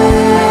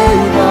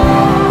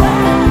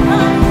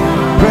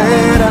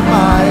 great and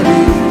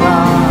mighty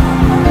God.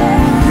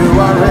 You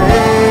are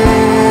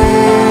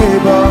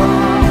able,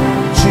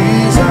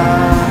 Jesus.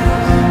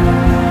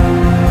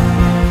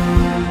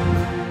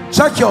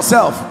 Check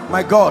yourself,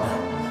 my God.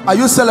 Are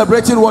you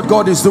celebrating what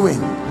God is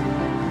doing?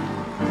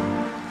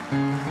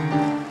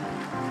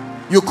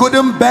 You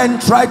couldn't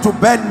bend, try to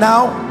bend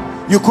now.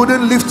 You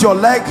couldn't lift your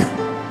leg.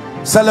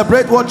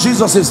 Celebrate what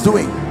Jesus is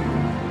doing.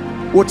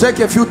 We'll take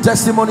a few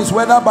testimonies,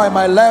 whether by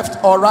my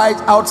left or right,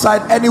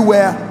 outside,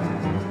 anywhere.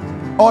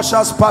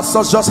 Ushers,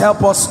 pastors, just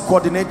help us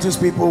coordinate these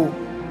people,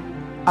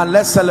 and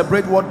let's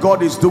celebrate what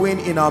God is doing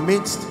in our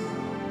midst.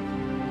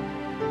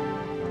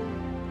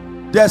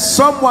 There's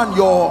someone,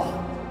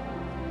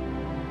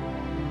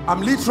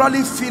 I'm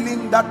literally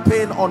feeling that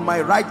pain on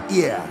my right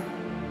ear.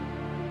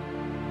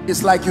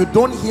 It's like you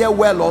don't hear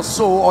well or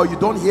so, or you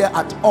don't hear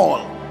at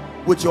all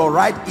with your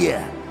right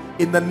ear.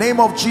 In the name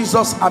of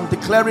Jesus, I'm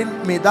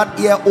declaring, may that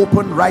ear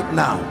open right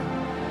now.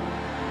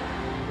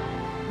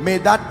 May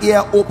that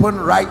ear open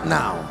right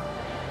now.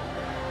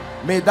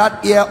 May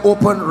that ear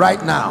open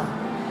right now.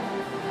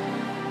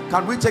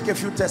 Can we take a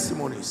few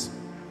testimonies?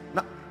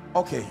 Now,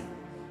 okay.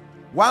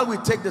 While we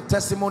take the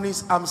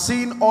testimonies, I'm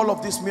seeing all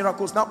of these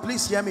miracles. Now,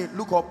 please hear me.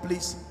 Look up,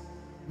 please.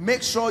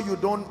 Make sure you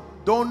don't,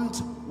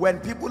 when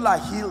people are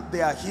healed,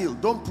 they are healed.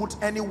 Don't put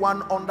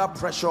anyone under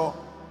pressure.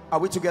 Are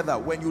we together?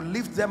 When you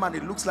lift them and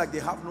it looks like they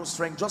have no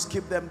strength, just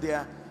keep them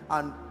there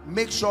and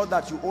make sure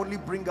that you only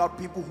bring out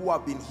people who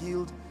have been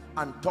healed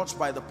and touched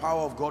by the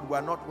power of God.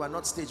 We're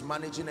not stage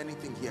managing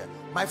anything here.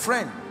 My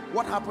friend,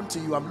 what happened to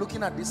you? I'm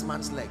looking at this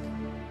man's leg.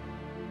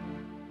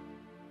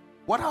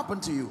 What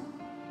happened to you?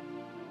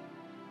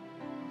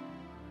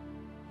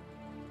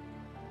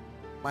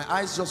 My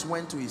eyes just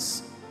went to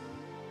his.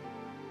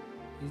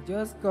 It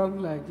just come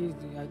like this.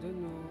 I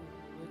don't know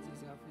what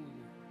is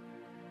happening.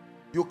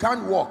 You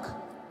can't walk.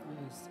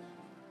 Yes.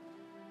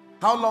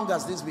 How long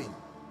has this been?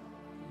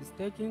 It's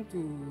taking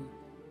to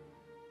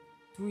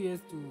 2 years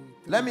to.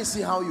 Let me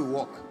see how you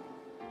walk.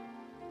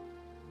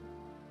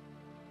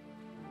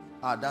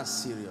 Ah, that's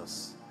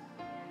serious.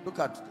 Look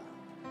at.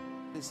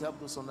 Please help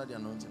those under the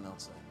anointing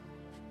outside.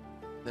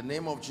 The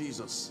name of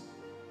Jesus.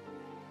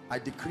 I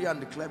decree and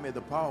declare, may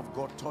the power of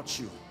God touch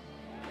you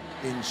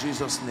in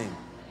Jesus' name.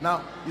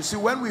 Now, you see,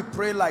 when we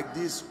pray like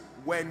this,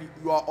 when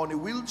you are on a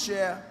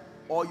wheelchair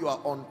or you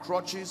are on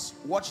crutches,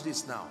 watch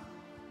this now.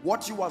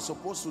 What you are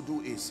supposed to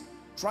do is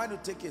try to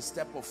take a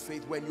step of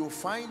faith. When you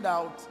find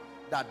out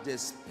that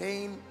there's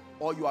pain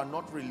or you are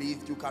not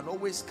relieved, you can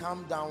always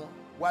calm down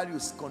while you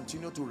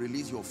continue to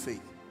release your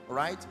faith,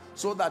 right?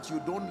 So that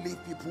you don't leave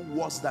people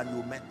worse than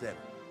you met them.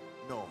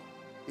 No.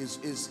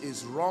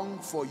 Is wrong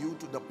for you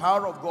to. The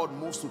power of God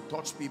moves to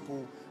touch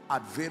people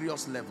at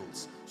various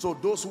levels. So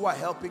those who are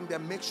helping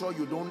them, make sure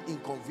you don't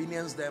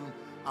inconvenience them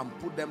and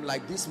put them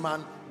like this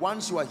man.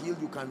 Once you are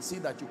healed, you can see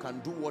that you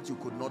can do what you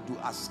could not do.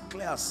 As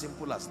clear, as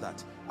simple as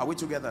that. Are we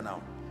together now?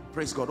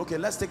 Praise God. Okay,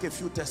 let's take a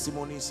few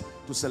testimonies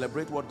to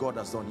celebrate what God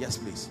has done. Yes,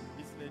 please.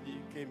 This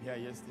lady came here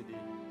yesterday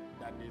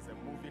that there's a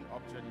moving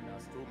object in her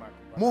stomach.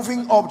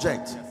 Moving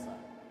object? Yes, sir.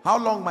 How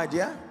long, my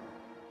dear?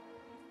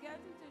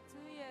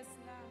 3 years.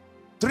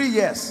 3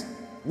 years.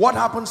 What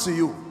happens to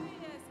you? 3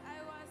 years.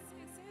 I was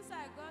sick. Since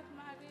I got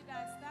married,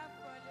 I started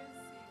falling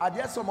sick. Are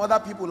there some other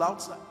people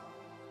outside?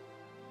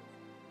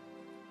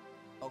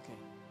 Okay.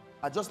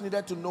 I just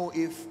needed to know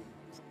if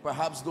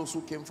perhaps those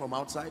who came from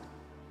outside,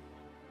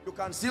 you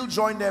can still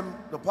join them.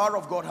 The power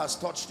of God has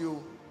touched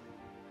you.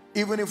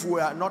 Even if we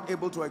are not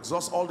able to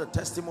exhaust all the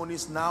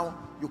testimonies now,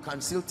 you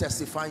can still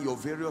testify in your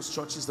various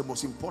churches. The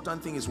most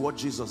important thing is what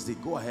Jesus did.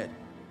 Go ahead.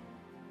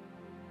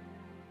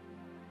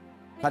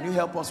 Can you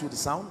help us with the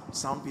sound?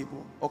 Sound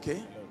people?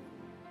 Okay.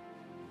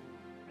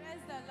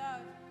 Praise the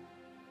Lord.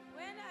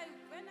 When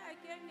I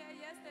came here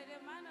yesterday,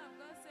 man of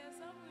God said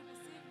some will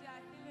receive their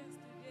healings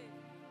today.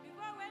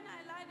 Before, when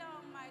I lie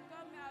down on my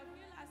tummy, I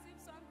feel as if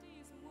something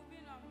is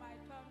moving on my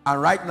tummy. And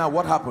right now,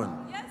 what happened?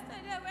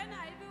 Yesterday, when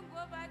I even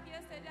go back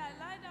yesterday, I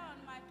lie down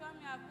on my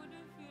tummy, I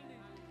couldn't feel it.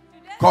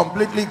 Today,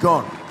 Completely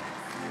gone.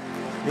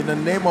 In the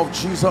name of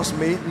Jesus,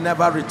 may it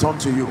never return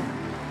to you.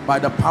 By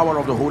the power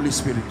of the Holy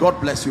Spirit. God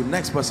bless you.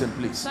 Next person,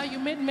 please. Sir, you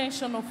made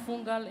mention of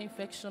fungal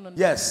infection.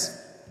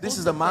 Yes. This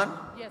is the man?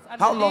 Yes.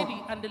 And How the long?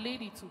 lady, and the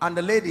lady too. And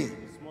the lady?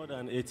 It's more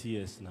than 8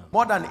 years now.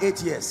 More than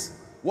 8 years.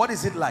 What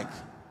is it like?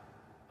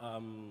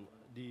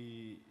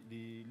 The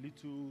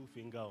little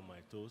finger on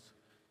my toes,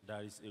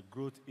 there is a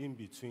growth in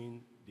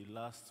between the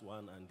last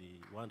one and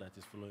the one that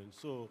is following.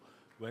 So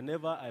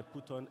whenever I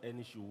put on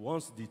any shoe,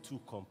 once the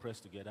two compress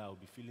together, I'll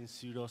be feeling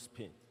serious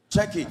pain.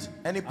 Check it.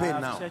 Any I pain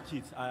have now? checked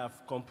it. I have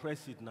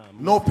compressed it now.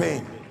 No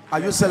pain. Are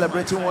you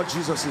celebrating what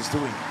Jesus is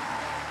doing?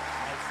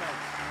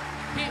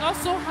 He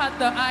also had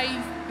the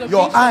eyes.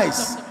 Your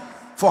eyes.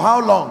 For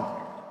how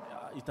long?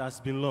 It has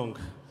been long.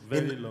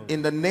 Very long.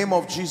 In the name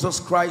of Jesus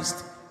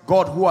Christ,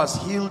 God who has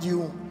healed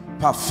you,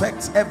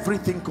 perfects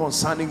everything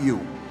concerning you.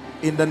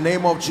 In the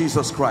name of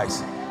Jesus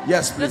Christ.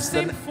 Yes, The please.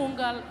 same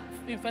fungal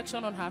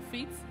infection on her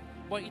feet,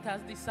 but it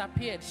has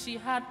disappeared. She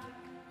had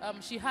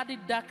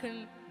it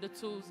darken the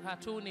toes, her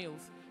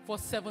toenails, for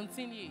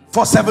 17 years.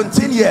 For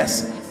 17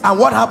 years. And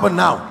what happened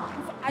now?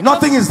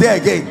 Nothing is there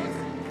again.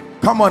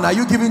 Come on, are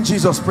you giving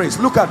Jesus praise?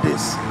 Look at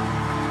this.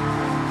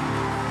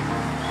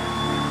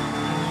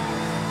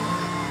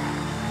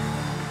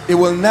 It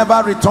will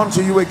never return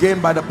to you again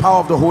by the power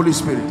of the Holy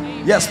Spirit.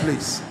 Amen. Yes,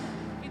 please.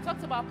 He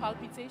talked about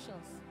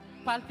palpitations.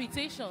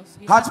 Palpitations.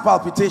 Heart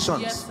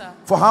palpitations. Yes, sir.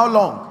 For how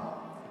long?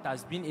 It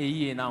has been a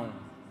year now.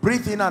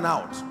 Breathe in and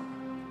out.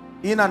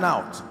 In and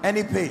out.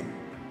 Any pain?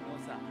 No,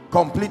 sir.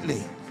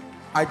 Completely.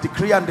 I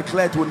decree and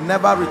declare it will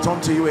never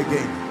return to you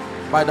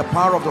again by the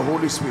power of the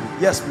Holy Spirit.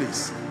 Yes,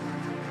 please.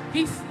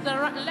 He's the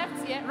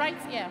left ear, right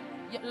ear.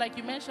 Like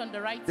you mentioned,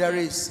 the right There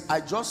ear. is, I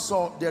just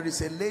saw, there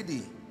is a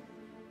lady.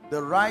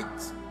 The right,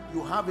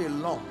 you have a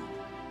lump.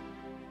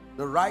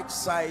 The right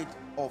side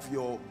of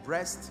your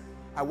breast.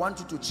 I want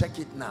you to check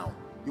it now.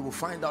 You will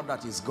find out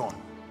that it's gone.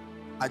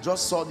 I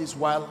just saw this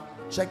while.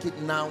 Check it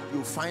now.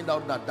 You'll find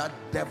out that that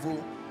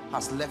devil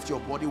has left your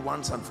body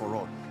once and for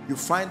all. You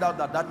find out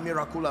that that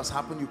miracle has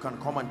happened. You can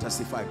come and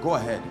testify. Go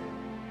ahead.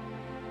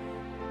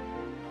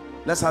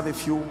 Let's have a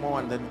few more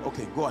and then,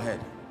 okay, go ahead.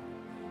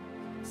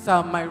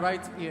 Sir, my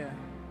right ear,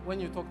 when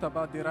you talked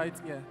about the right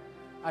ear,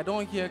 I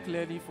don't hear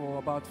clearly for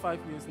about 5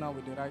 years now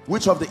with the right ear.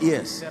 Which of the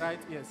ears? The right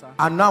ear, sir.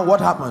 And now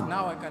what happened?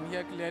 Now I can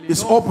hear clearly.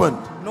 It's opened.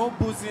 No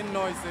buzzing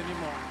noise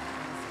anymore.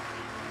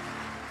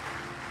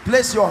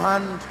 Place your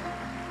hand,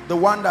 the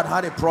one that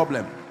had a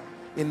problem.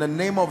 In the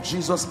name of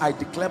Jesus, I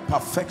declare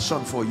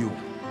perfection for you,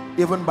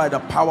 even by the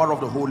power of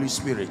the Holy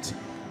Spirit.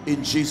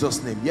 In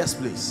Jesus' name. Yes,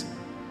 please.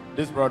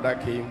 This brother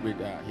came with,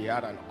 he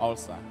had an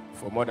ulcer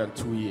for more than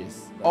 2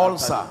 years. But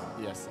Ulcer?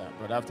 after, yes, sir.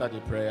 But after the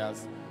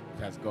prayers,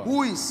 it has gone.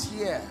 Who is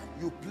here?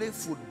 You play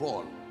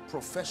football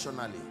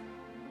professionally.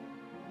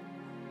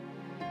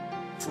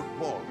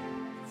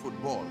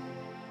 Football.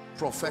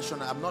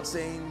 Professional. I'm not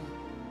saying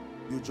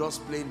you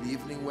just play in the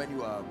evening when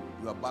you are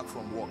back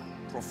from work.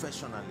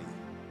 Professionally.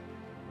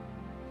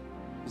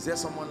 Is there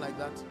someone like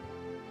that?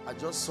 I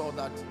just saw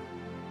that.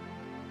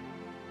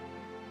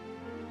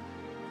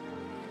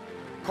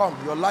 Come,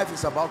 your life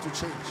is about to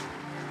change.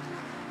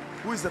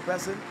 Who is the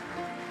person?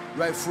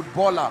 You are a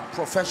footballer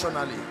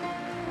professionally.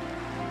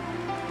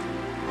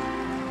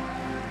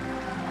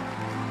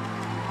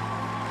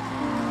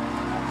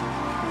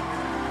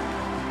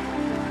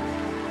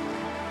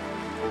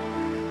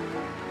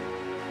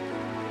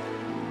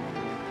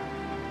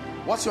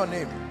 What's your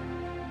name?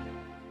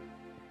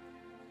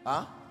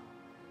 Huh?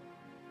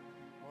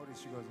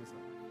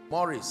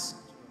 Morris.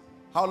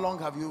 How long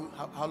have you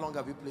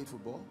played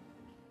football?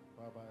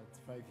 For about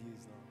 5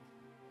 years now.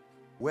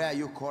 Where are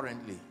you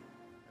currently?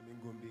 I'm in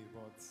Gombe,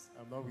 but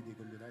I'm not with the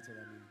Gombe United.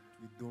 I'm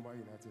with Doma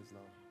United now.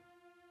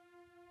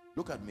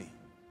 Look at me.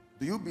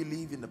 Do you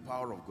believe in the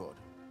power of God?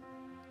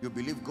 You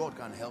believe God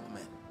can help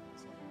men?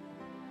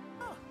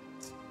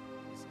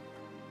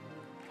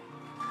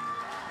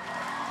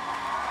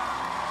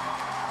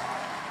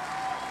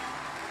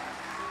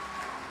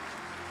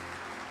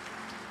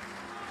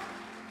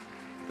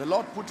 The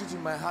Lord put it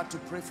in my heart to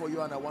pray for you,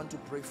 and I want to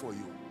pray for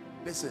you.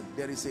 Listen,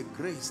 there is a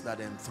grace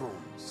that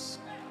enthrones.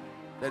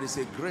 There is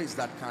a grace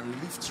that can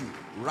lift you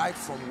right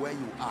from where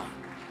you are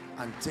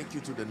and take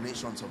you to the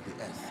nations of the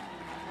earth.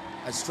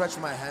 I stretch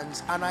my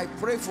hands and I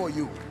pray for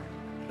you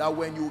that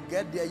when you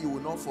get there, you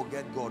will not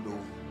forget God. Oh,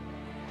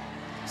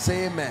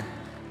 say amen.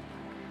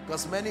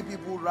 Because many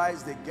people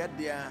rise, they get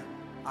there,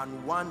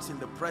 and once in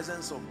the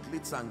presence of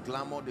glitz and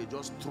glamour, they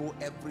just throw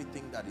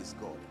everything that is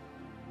God.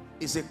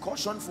 It's a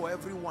caution for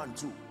everyone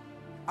too.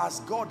 As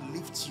God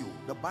lifts you,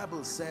 the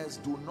Bible says,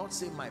 do not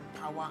say my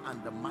power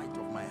and the might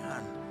of my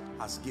hand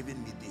has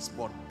given me this,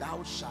 but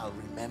thou shalt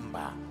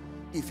remember.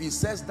 If he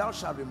says thou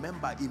shalt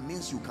remember, it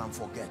means you can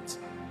forget.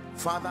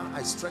 Father,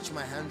 I stretch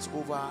my hands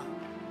over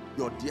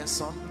your dear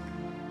son.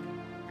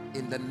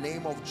 In the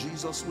name of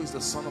Jesus, who is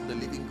the Son of the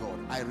living God,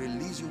 I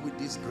release you with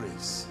this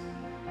grace.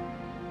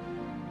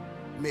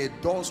 May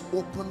doors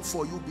open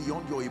for you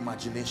beyond your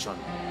imagination.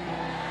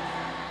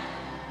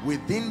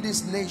 Within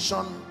this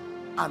nation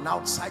and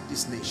outside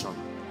this nation,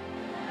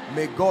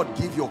 may God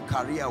give your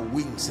career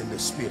wings in the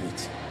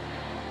spirit.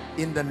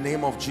 In the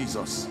name of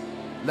Jesus,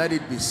 let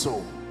it be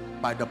so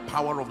by the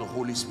power of the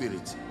Holy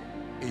Spirit.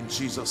 In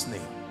Jesus'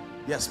 name.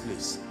 Yes,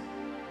 please.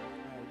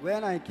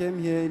 When I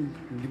came here in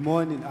the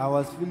morning, I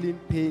was feeling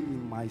pain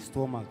in my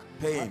stomach.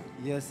 Pain?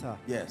 Yes, sir.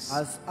 Yes.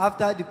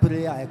 After the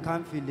prayer, I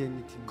can't feel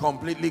anything.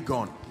 Completely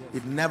gone.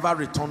 Yes. It never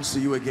returns to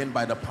you again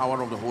by the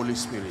power of the Holy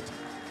Spirit.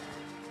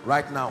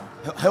 Right now.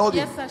 Hold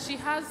Yes, it. sir. She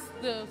has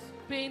the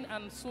pain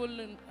and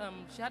swollen.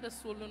 She had a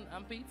swollen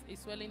armpit, a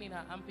swelling in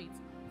her armpit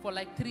for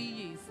like 3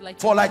 years.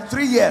 For like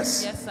 3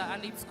 years? Yes, sir,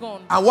 and it's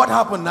gone. And what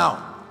happened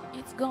now?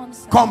 It's gone,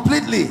 sir.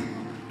 Completely.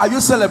 Are you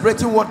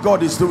celebrating what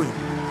God is doing?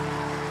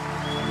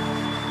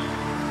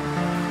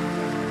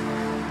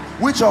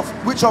 Which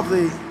of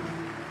the...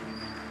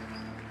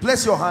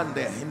 Place your hand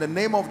there. In the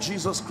name of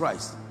Jesus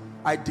Christ,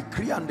 I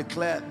decree and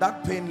declare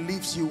that pain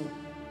leaves you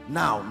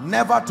now,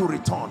 never to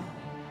return.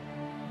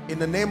 In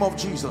the name of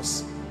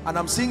Jesus. And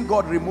I'm seeing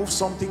God remove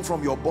something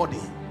from your body.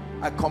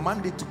 I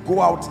command it to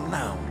go out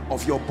now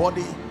of your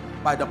body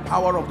by the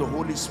power of the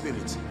Holy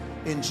Spirit.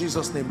 In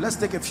Jesus' name. Let's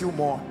take a few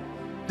more.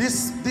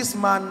 This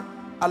man,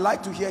 I'd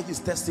like to hear his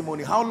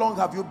testimony. How long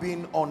have you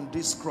been on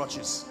these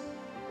crutches?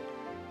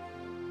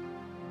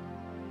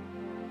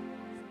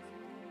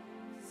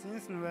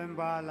 Since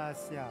November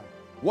last year.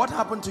 What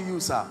happened to you,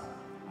 sir?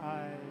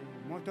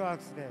 Motor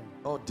accident.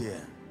 Oh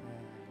dear.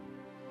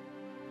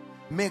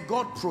 May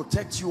God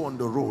protect you on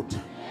the road.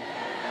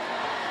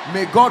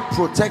 May God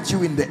protect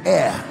you in the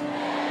air.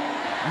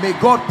 May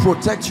God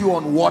protect you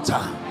on water.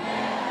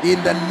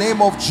 In the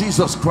name of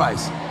Jesus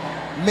Christ.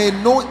 May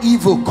no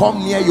evil come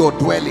near your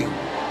dwelling.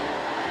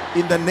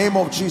 In the name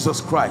of Jesus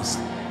Christ.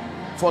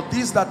 For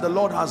this that the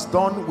Lord has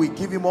done, we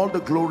give him all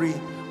the glory,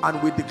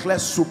 and we declare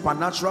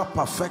supernatural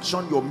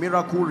perfection. Your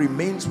miracle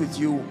remains with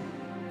you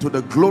to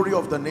the glory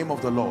of the name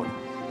of the Lord.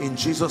 In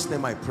Jesus'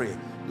 name I pray.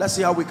 Let's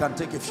see how we can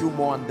take a few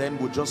more, and then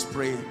we'll just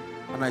pray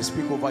and I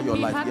speak over your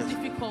life. He had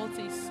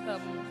difficulties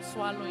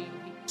swallowing.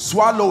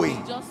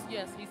 Swallowing?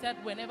 He said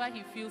whenever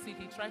he feels it,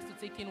 he tries to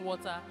take in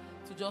water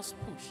to just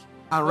push.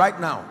 And right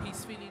now?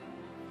 He's feeling...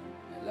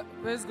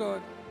 Praise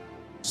God.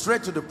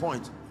 Straight to the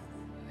point.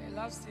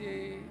 Last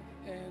year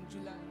in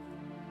July,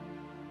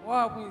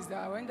 what happens is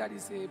that when that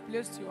is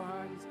placed your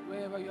hands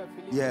wherever you are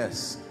feeling,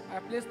 yes, I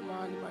placed my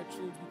hand in my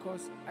throat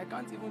because I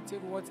can't even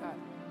take water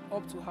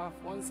up to half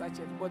one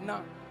sachet. But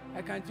now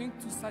I can drink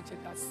 2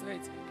 sachets as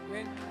straight.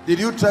 Did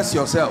you test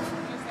yourself?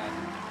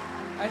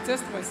 I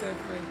test myself.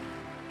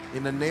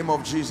 In the name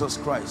of Jesus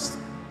Christ,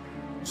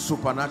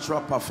 supernatural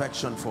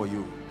perfection for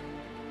you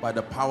by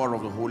the power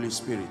of the Holy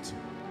Spirit.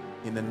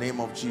 In the name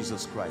of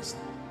Jesus Christ.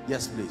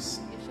 Yes, please.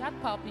 She had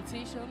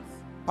palpitations.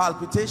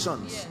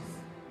 Palpitations? Yes.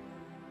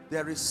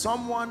 There is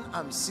someone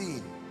I'm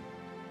seeing.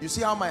 You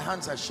see how my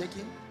hands are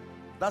shaking?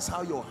 That's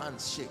how your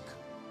hands shake.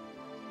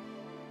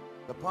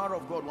 The power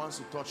of God wants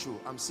to touch you.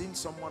 I'm seeing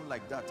someone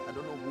like that. I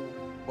don't know who,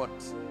 but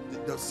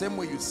the same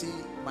way you see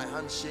my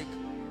hands shake,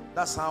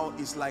 that's how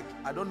it's like.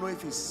 I don't know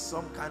if it's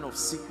some kind of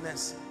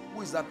sickness.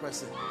 Who is that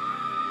person?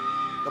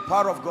 The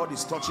power of God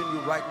is touching you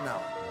right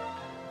now,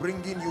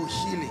 bringing you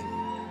healing.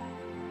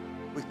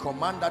 We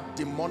command that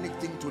demonic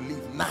thing to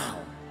leave now.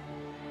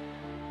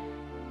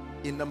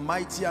 In the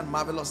mighty and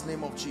marvelous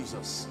name of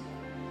Jesus.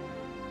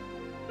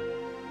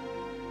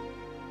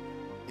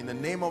 In the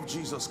name of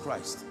Jesus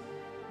Christ.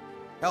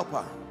 Help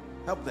her.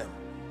 Help them.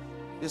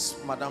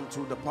 This madam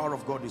too, the power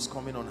of God is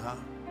coming on her.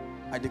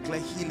 I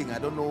declare healing. I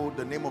don't know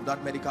the name of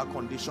that medical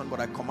condition, but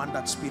I command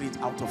that spirit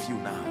out of you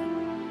now.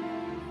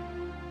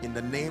 In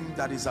the name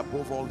that is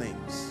above all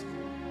names.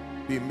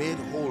 Be made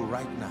whole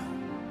right now.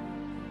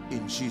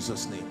 In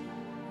Jesus' name.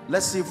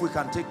 Let's see if we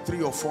can take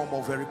 3 or 4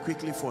 more very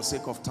quickly for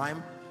sake of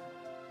time.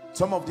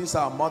 Some of these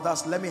are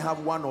mothers. Let me have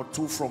 1 or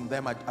 2 from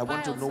them. I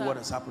want to know what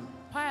has happened.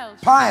 Pile.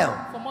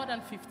 For more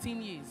than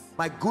 15 years.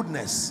 My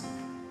goodness.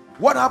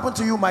 What happened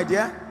to you, my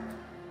dear?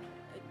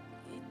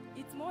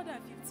 It's more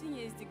than 15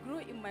 years. They grow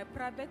in my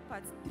private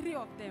parts, 3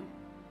 of them.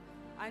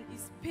 And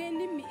it's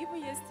paining me.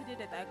 Even yesterday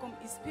that I come,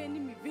 it's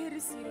paining me very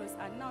serious.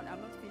 And now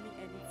I'm not feeling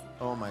anything.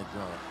 Oh my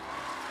God.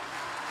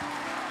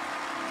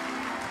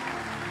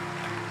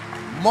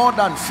 More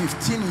than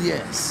 15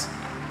 years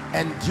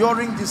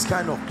enduring this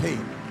kind of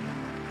pain.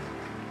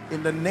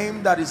 In the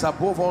name that is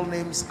above all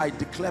names, I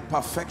declare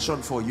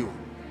perfection for you.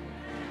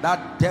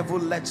 That devil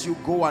lets you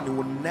go and he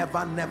will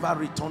never, never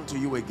return to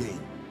you again.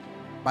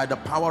 By the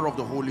power of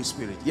the Holy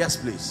Spirit. Yes,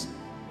 please.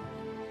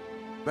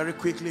 Very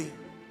quickly.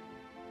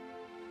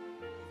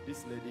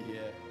 This lady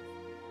here,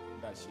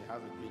 that she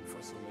has a pain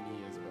for so many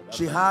years. But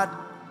she had?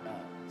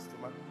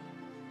 Stomach.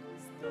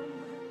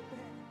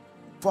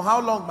 For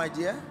how long, my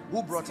dear?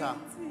 Who brought her?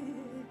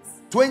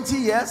 20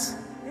 years?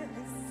 Yes.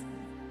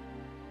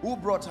 Who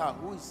brought her?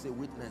 Who is the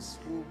witness?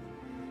 Who?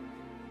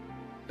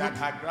 That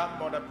her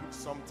grandmother put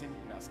something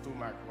in her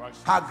stomach.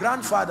 Her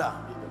grandfather?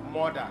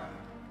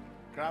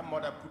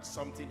 Grandmother put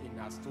something in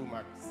her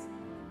stomach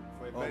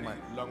for a very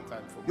long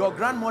time. Your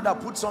grandmother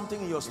put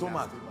something in your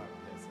stomach?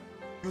 Yes, sir.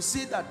 You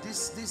see that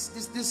this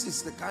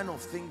is the kind of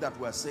thing that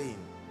we're saying.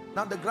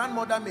 Now the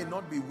grandmother may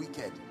not be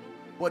wicked,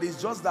 but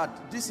it's just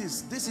that this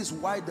is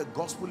why the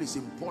gospel is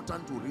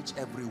important to reach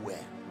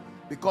everywhere.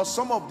 Because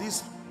some of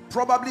these,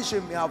 probably she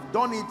may have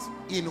done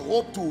it in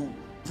hope to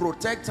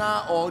protect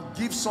her or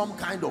give some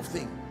kind of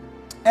thing.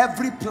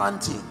 Every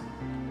planting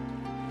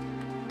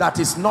that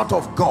is not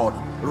of God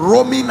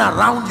roaming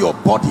around your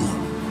body,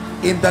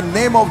 in the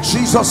name of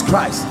Jesus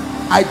Christ,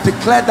 I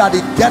declare that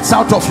it gets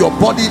out of your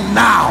body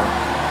now.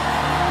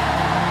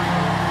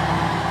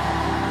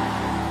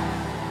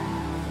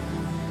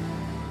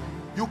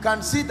 You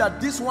can see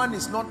that this one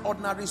is not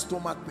ordinary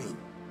stomach pain.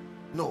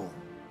 No.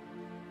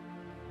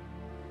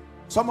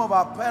 Some of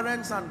our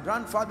parents and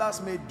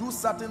grandfathers may do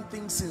certain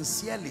things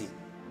sincerely,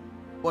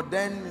 but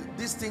then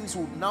these things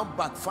would now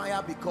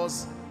backfire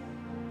because...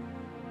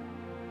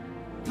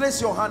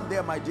 Place your hand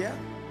there, my dear.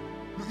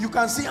 You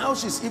can see how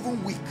she's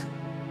even weak.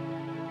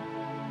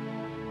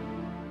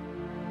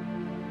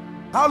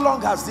 How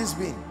long has this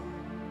been?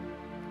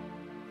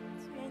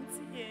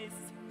 20 years.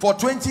 For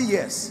 20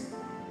 years.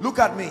 Look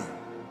at me.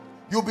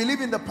 You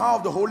believe in the power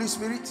of the Holy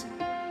Spirit?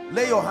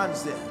 Lay your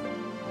hands there.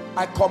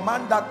 I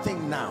command that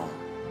thing now,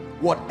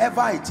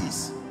 whatever it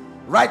is,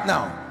 right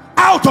now,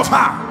 out of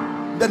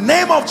her, in the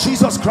name of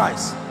Jesus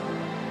Christ.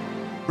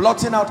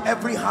 Blotting out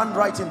every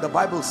handwriting, the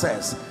Bible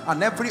says,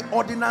 and every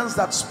ordinance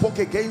that spoke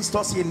against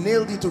us, he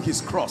nailed it to his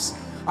cross.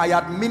 I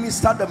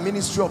administer the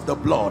ministry of the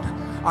blood,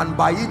 and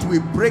by it we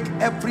break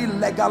every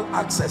legal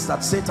access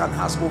that Satan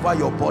has over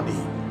your body.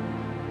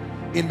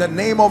 In the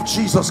name of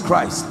Jesus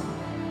Christ,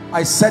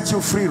 I set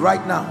you free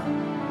right now.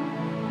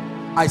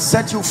 I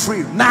set you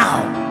free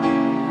now.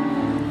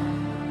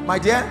 My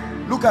dear,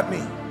 look at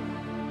me.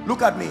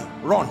 Look at me.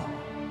 Run.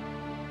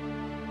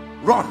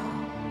 Run.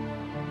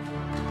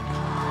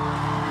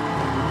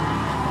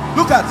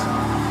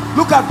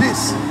 Look at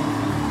this.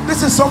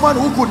 This is someone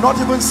who could not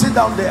even sit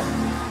down there.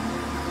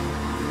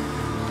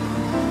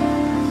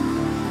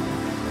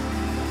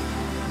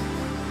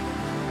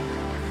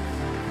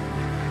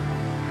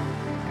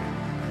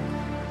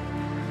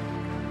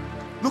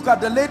 Look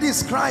at the lady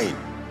is crying.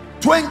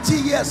 20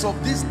 years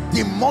of this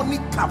demonic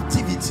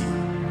captivity.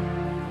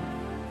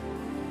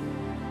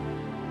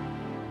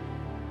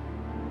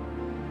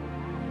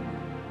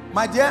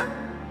 My dear,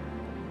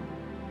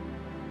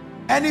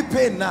 any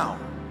pain now?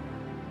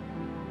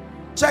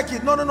 Check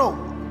it. No.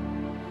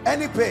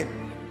 Any pain?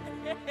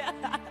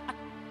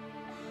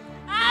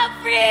 I'm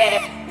free.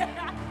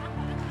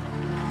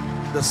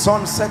 The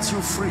Son sets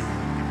you free.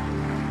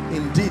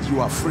 Indeed, you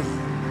are free.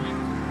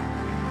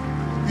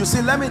 You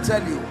see, let me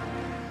tell you,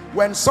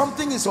 when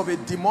something is of a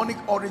demonic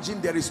origin,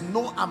 there is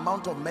no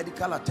amount of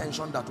medical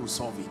attention that will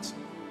solve it.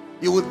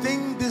 You would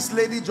think this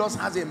lady just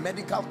has a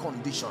medical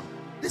condition.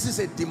 This is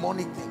a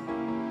demonic thing.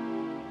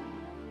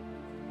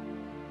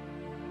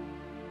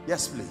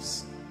 Yes,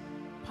 please.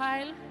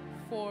 Pile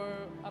for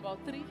about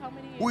 3, how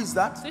many years? Who is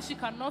that? Say she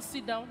cannot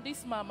sit down.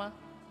 This mama.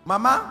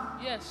 Mama?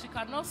 Yes, she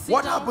cannot sit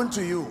What down. happened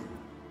to you?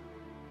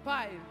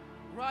 Pile,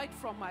 right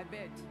from my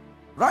bed.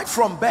 Right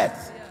from bed?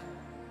 Yeah.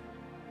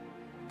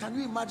 Can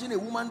you imagine a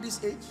woman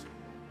this age?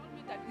 Told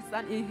me that it's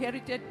an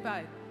inherited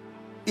pile.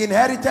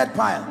 Inherited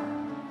pile.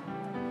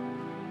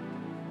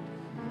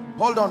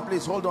 Hold on,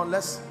 please. Hold on.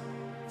 Let's.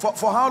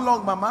 For how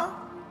long, Mama?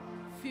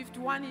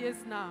 51 years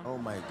now. Oh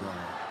my God.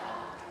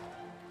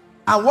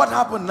 And what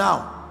happened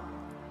now?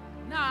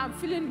 Now I'm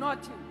feeling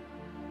nothing.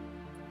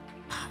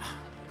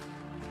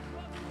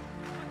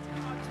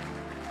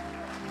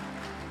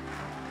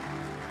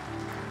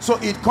 So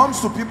it comes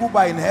to people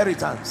by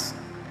inheritance.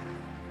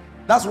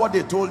 That's what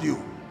they told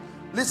you.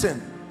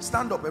 Listen,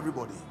 stand up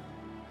everybody.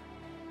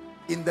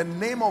 In the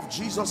name of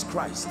Jesus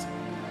Christ,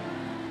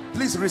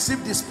 please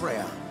receive this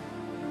prayer.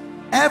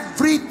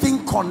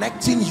 Everything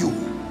connecting you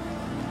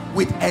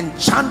with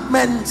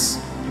enchantments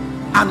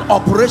and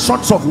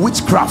operations of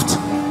witchcraft,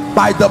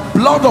 by the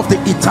blood of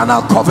the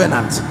eternal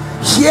covenant,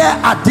 here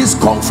at this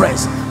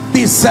conference,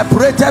 be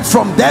separated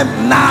from them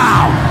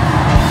now.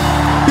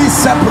 Be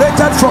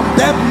separated from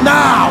them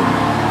now.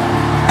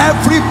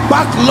 Every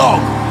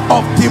backlog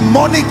of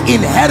demonic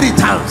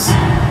inheritance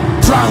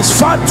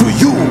transferred to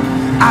you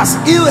as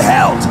ill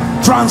health,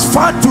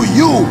 transferred to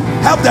you,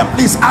 help them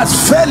please, as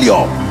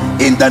failure,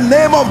 in the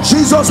name of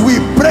Jesus, we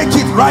break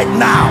it right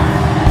now.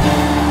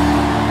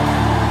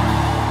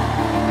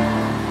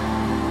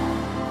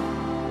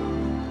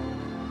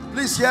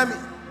 Please hear me.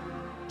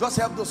 Just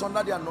help those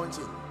under the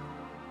anointing.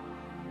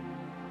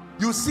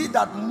 You see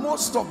that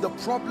most of the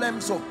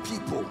problems of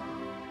people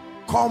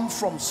come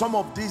from some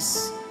of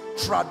these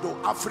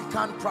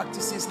trado-African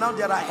practices. Now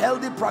there are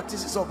healthy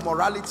practices of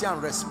morality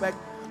and respect,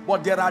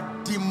 but there are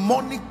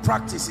demonic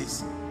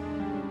practices.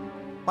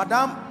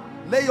 Madam,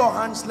 lay your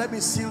hands. Let me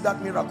seal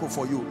that miracle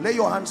for you. Lay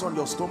your hands on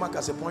your stomach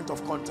as a point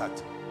of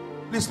contact.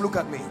 Please look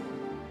at me.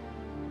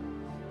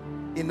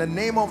 In the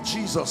name of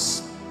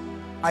Jesus,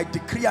 I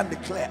decree and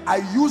declare, I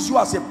use you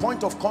as a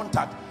point of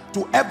contact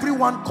to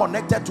everyone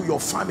connected to your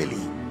family.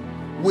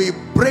 We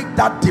break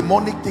that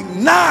demonic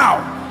thing now.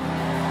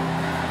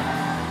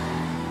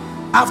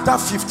 After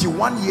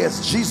 51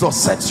 years, Jesus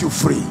sets you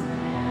free.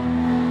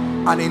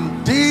 And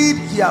indeed,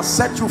 he has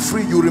set you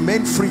free. You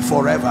remain free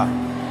forever.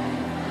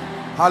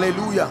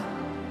 Hallelujah.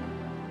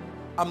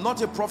 I'm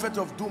not a prophet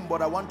of doom,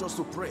 but I want us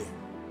to pray.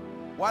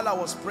 While I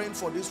was praying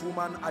for this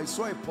woman, I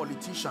saw a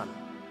politician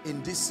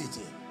in this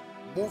city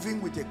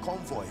moving with a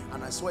convoy,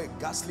 and I saw a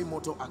ghastly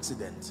motor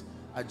accident.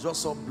 I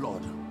just saw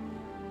blood.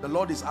 The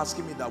Lord is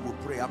asking me that we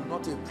pray. I'm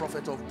not a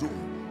prophet of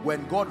doom.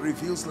 When God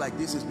reveals like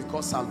this, is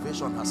because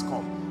salvation has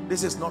come.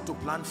 This is not to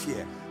plant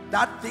fear.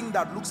 That thing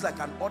that looks like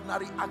an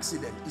ordinary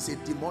accident is a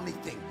demonic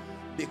thing.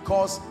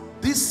 Because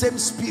this same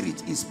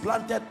spirit is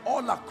planted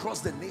all across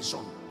the nation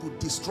to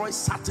destroy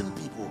certain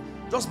people.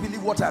 Just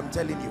believe what I'm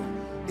telling you.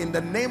 In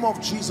the name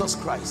of Jesus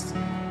Christ,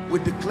 we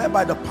declare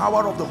by the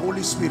power of the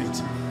Holy Spirit,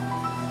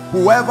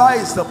 whoever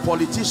is the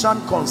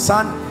politician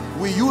concerned,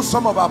 we use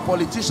some of our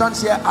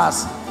politicians here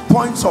as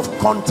points of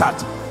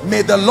contact.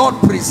 May the Lord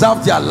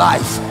preserve their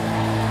life.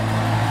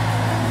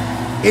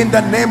 In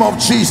the name of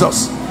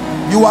Jesus,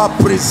 you are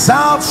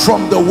preserved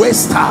from the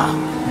waster,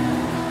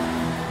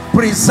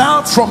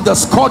 preserved from the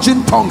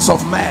scourging tongues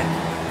of men.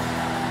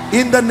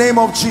 In the name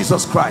of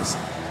Jesus Christ.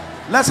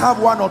 Let's have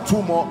one or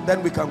two more,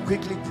 then we can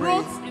quickly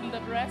pray. Growth in the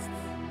breast.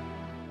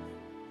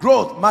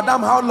 Growth.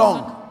 Madam, how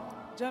long?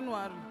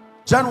 January.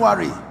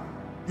 January.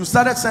 You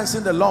started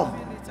sensing the lump.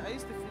 I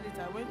used to feel it.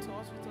 I went to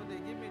hospital, they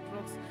gave me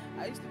drugs.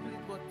 I used to feel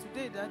it, but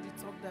today Daddy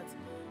talked that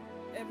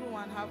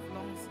everyone have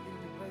lungs in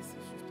the breast.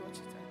 If you touch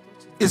it, I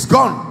touch it. It's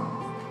gone.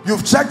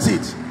 You've checked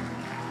it.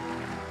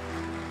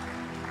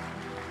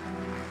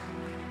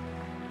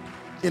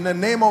 In the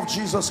name of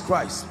Jesus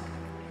Christ,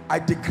 I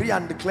decree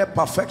and declare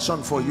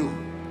perfection for you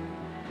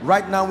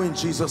right now in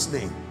Jesus'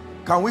 name.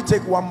 Can we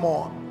take one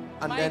more?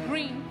 And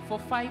Migraine for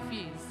 5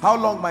 years. How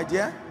long, my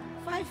dear?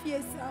 5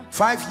 years, sir.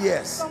 5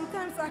 years.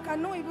 Sometimes I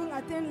cannot even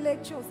attend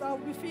lectures. I'll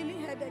be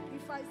feeling headache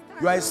if I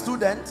stand. You are a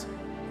student? Sir.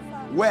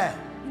 Where?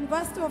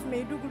 University of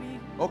Maiduguri.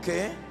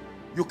 Okay.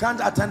 You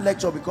can't attend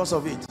lecture because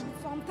of it.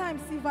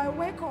 Sometimes if I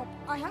wake up,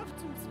 I have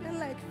to spend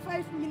like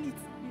 5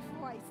 minutes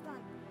before I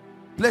stand.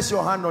 Place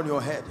your hand on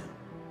your head.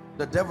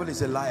 The devil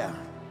is a liar.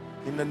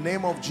 In the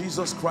name of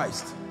Jesus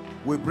Christ,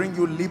 we bring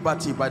you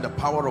liberty by the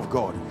power of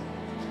God.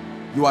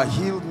 You are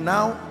healed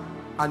now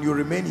and you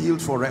remain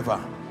healed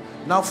forever.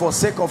 Now, for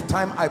sake of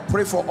time, I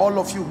pray for all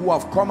of you who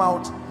have come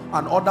out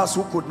and others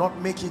who could not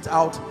make it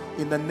out.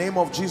 In the name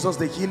of Jesus,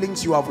 the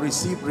healings you have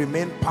received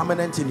remain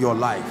permanent in your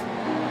life.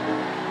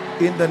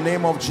 In the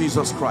name of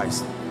Jesus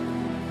Christ.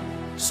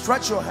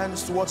 Stretch your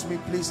hands towards me,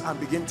 please, and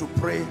begin to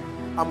pray.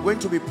 I'm going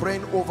to be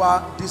praying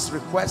over these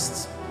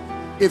requests.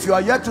 If you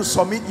are yet to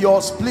submit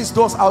yours, please,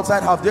 those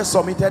outside, have they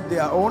submitted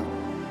their own?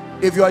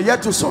 If you are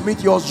yet to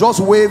submit yours, just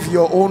wave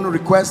your own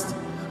request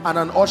and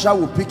an usher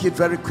will pick it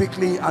very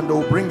quickly and they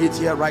will bring it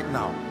here right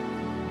now.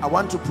 I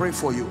want to pray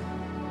for you.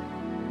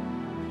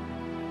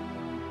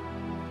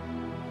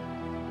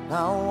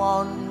 Now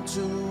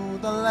unto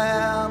the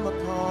Lamb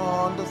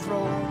upon the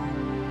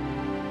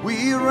throne,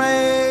 we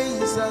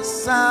raise a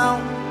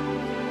sound,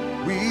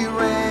 we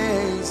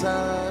raise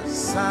a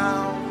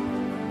sound.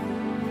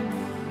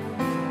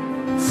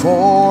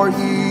 For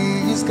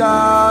he is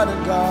God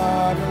and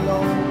God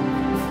alone.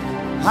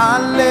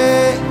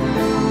 Hallelujah,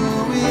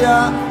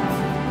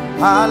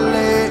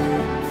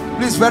 hallelujah.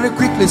 Please, very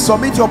quickly,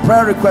 submit your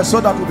prayer request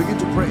so that we begin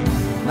to pray.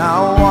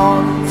 Now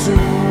unto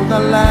the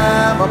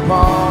Lamb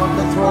upon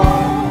the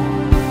throne,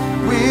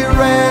 we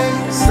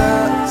raise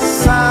a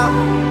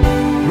sound,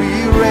 we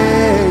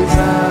raise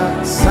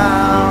a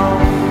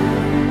sound.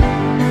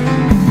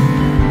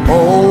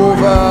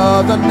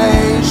 Over the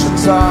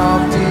nations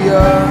of the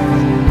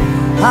earth,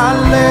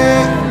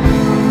 hallelujah.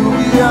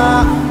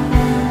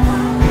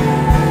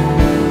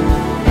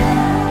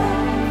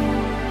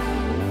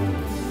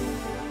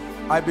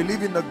 I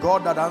believe in the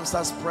God that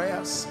answers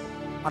prayers,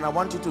 and I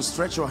want you to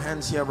stretch your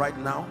hands here right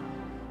now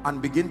and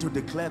begin to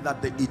declare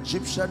that the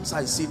Egyptians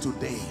I see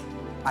today,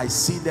 I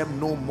see them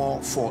no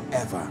more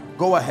forever.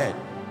 Go ahead.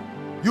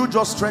 You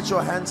just stretch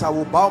your hands. I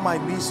will bow my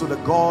knees to the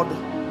God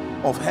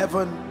of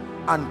heaven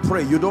and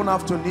pray. You don't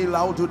have to kneel.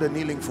 I'll do the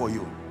kneeling for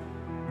you.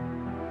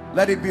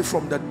 Let it be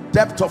from the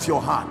depth of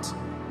your heart.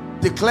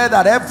 Declare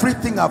that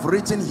everything I've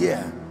written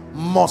here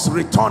must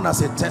return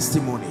as a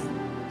testimony.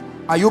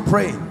 Are you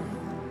praying?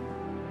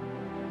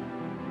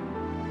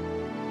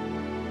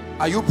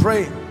 Are you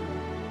praying?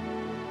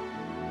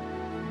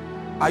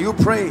 Are you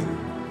praying?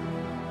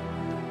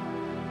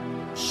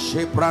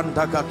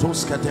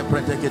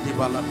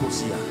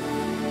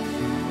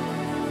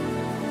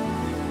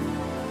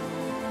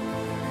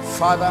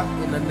 Father,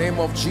 in the name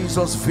of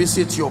Jesus,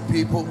 visit your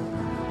people.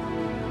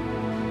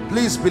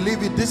 Please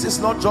believe it. This is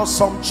not just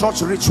some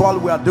church ritual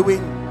we are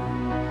doing.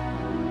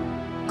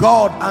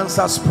 God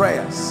answers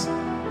prayers.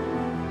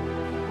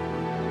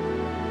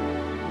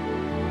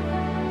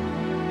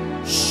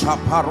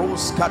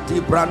 Shaparos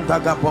kati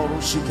brandaga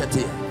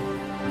borushikete.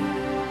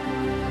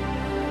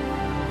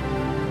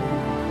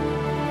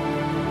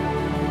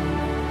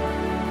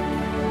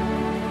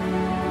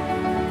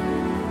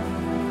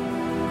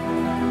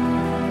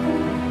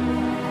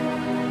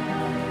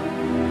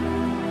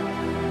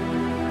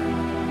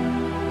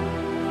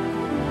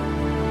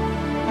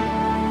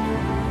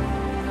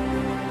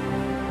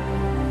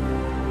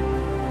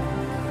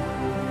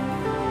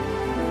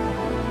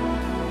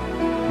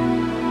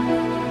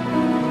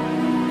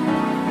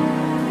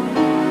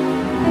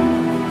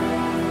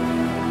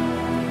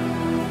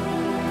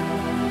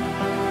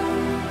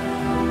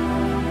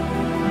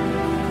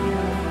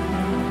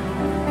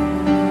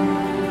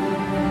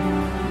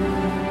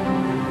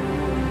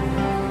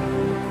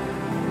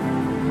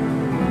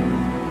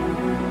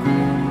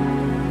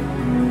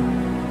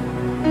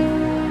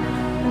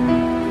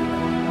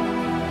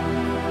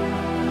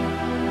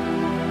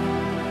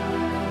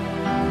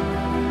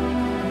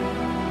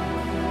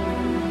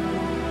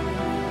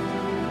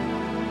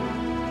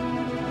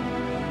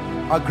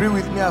 Agree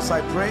with me as I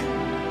pray.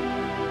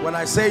 When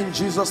I say in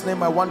Jesus'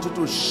 name, I want you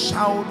to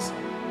shout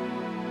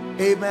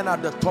amen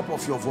at the top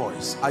of your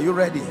voice. Are you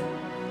ready?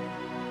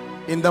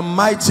 In the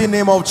mighty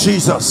name of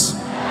Jesus.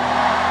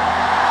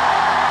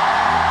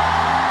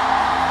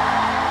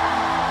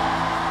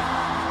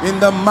 In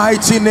the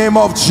mighty name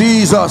of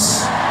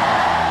Jesus.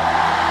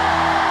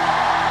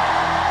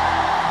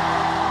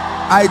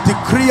 I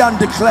decree and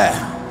declare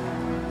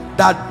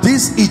that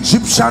these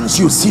Egyptians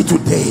you see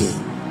today,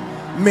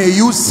 may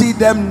you see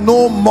them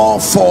no more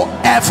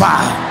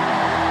forever.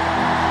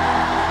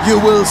 You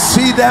will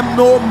see them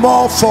no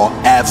more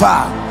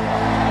forever.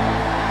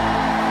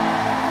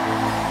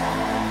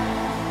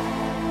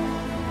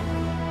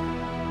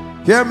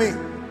 Hear me.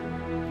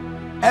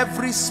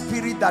 Every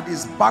spirit that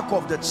is back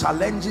of the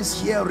challenges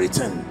here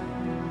written,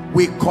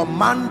 we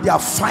command their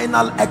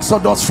final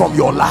exodus from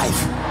your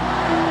life.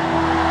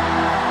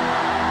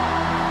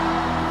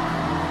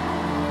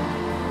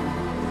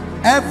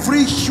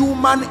 Every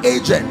human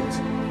agent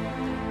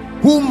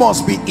who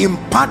must be in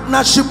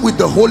partnership with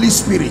the Holy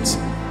Spirit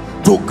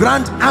to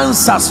grant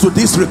answers to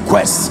these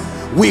requests,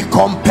 we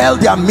compel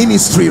their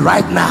ministry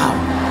right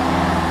now.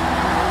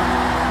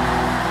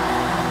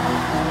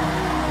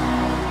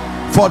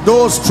 For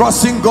those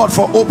trusting God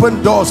for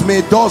open doors,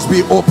 may doors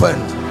be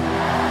opened.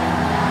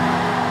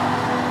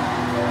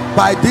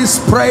 By this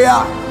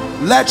prayer,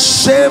 let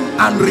shame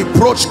and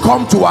reproach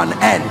come to an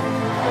end.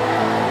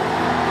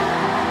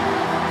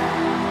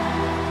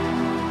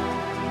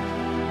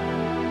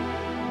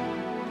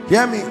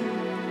 Hear me.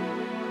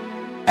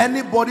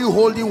 Anybody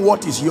holding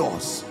what is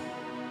yours,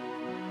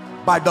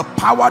 by the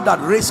power that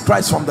raised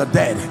Christ from the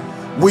dead,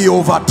 we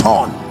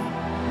overturn,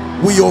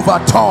 we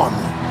overturn,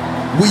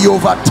 we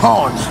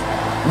overturn,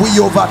 we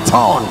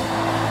overturn,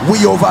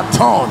 we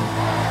overturn,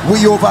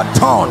 we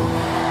overturn,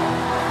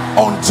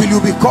 until you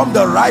become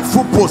the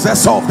rightful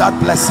possessor of that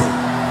blessing.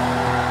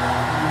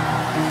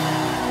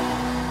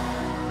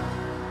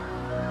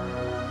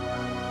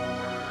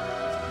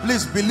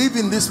 Please believe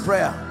in this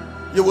prayer.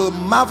 You will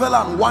marvel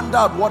and wonder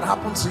at what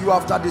happens to you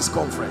after this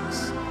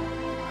conference.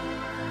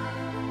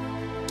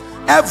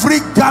 Every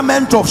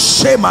garment of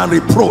shame and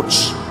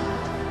reproach,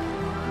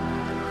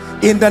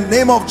 in the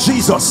name of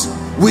Jesus,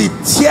 we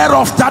tear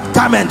off that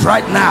garment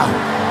right now.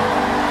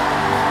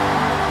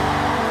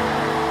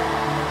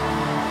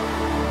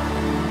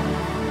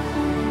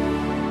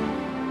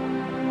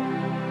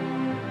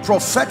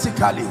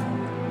 Prophetically,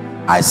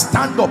 I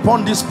stand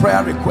upon this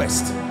prayer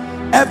request.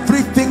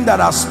 Everything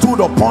that has stood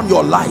upon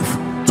your life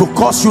to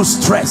cause you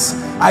stress,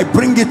 I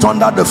bring it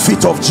under the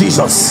feet of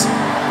Jesus.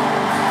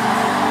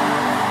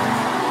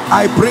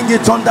 I bring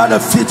it under the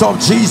feet of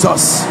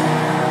Jesus.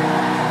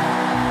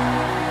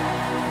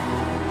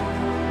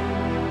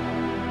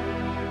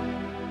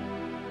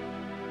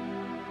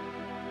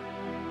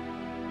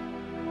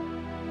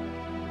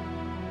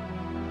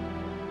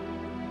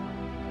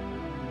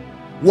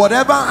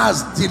 Whatever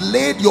has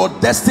delayed your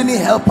destiny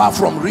helper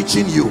from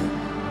reaching you,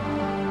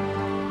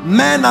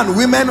 men and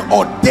women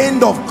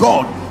ordained of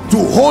God to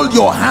hold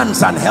your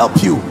hands and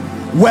help you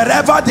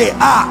wherever they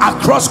are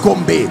across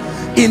Gombe,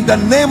 in the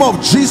name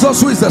of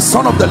Jesus, who is the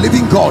Son of the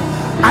living God,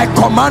 I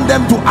command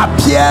them to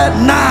appear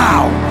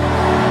now.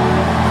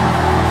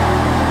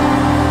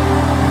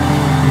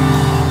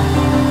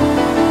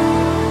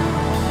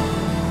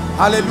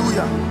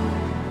 Hallelujah.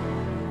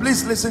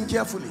 Please listen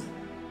carefully.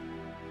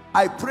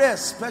 I pray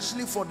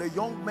especially for the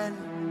young men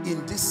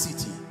in this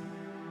city.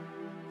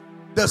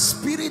 The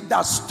spirit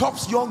that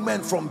stops young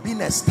men from being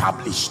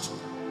established,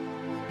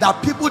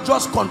 that people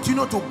just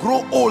continue to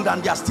grow old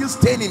and they are still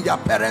staying in their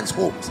parents'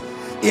 homes.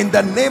 In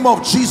the name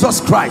of Jesus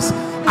Christ,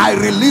 I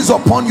release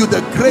upon you the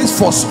grace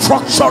for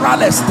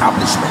structural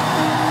establishment.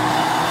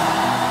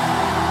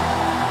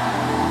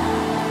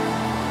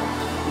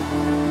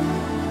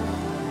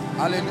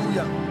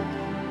 Hallelujah.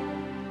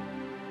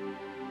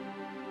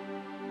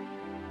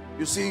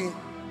 You see,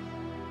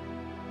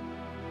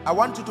 I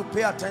want you to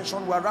pay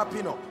attention. We're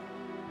wrapping up.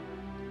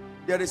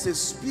 There is a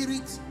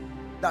spirit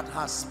that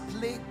has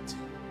plagued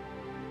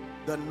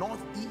the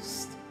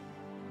northeast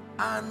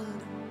and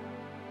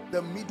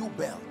the middle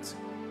belt,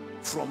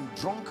 from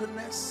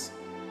drunkenness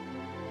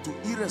to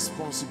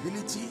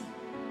irresponsibility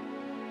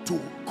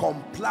to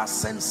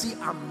complacency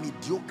and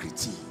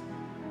mediocrity.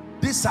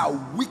 These are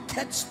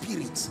wicked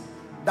spirits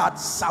that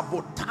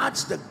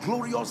sabotage the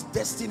glorious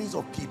destinies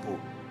of people.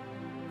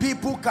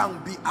 People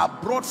can be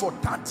abroad for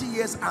 30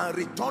 years and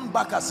return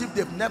back as if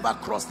they've never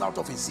crossed out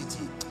of a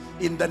city.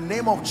 In the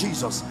name of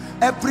Jesus,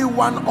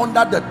 everyone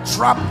under the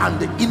trap and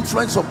the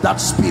influence of that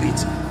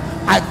spirit,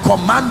 I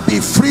command, be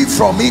free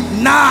from it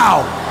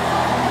now.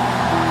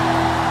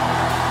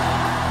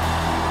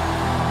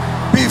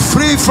 Be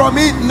free from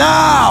it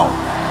now.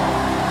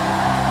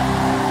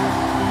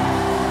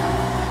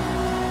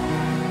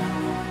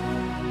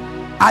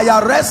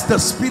 I arrest the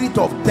spirit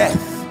of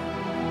death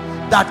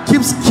that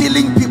keeps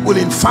killing people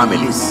in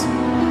families.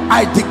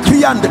 I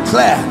decree and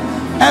declare,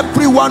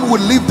 everyone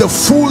will live the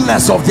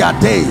fullness of their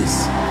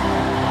days.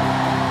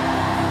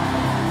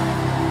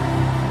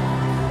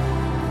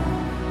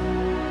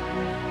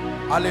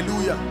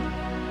 Hallelujah.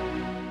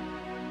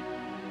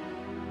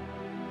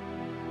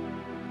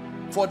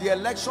 For the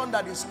election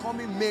that is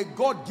coming, may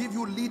God give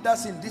you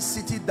leaders in this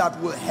city that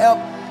will help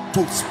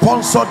to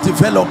sponsor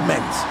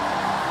development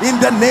in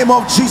the name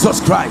of Jesus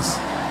Christ.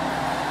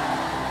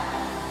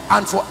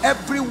 And for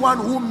everyone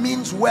who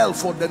means well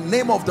for the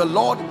name of the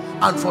Lord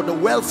and for the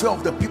welfare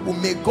of the people,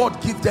 may God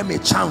give them a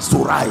chance to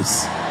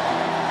rise.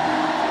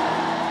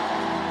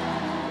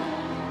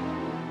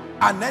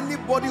 And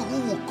anybody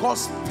who will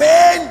cause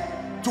pain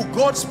to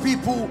God's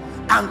people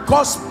and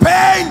cause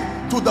pain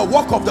to the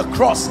work of the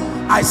cross,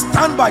 I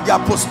stand by the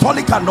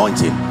apostolic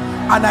anointing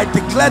and I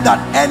declare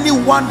that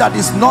anyone that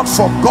is not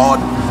from God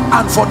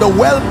and for the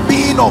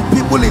well-being of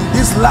people in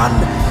this land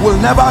will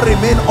never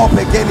remain up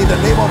again in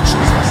the name of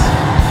Jesus.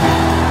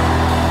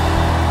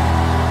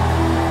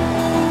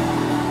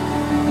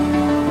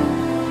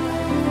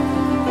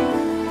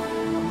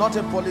 I'm not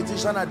a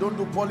politician, I don't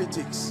do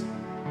politics.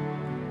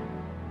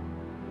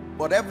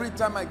 But every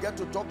time I get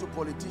to talk to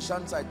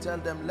politicians, I tell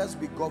them, let's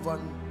be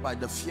governed by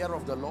the fear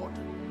of the Lord.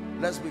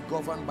 Let's be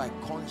governed by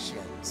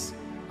conscience.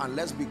 And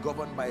let's be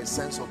governed by a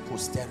sense of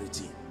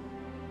posterity.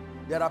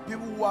 There are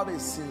people who have a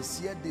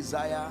sincere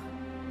desire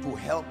to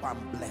help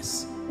and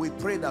bless. We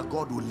pray that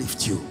God will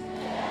lift you.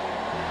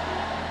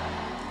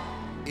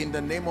 In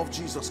the name of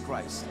Jesus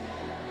Christ.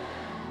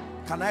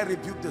 Can I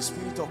rebuke the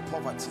spirit of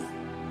poverty?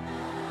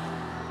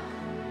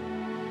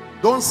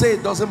 Don't say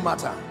it doesn't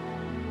matter.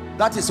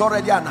 That is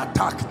already an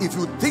attack. If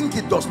you think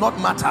it does not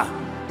matter,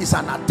 it's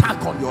an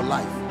attack on your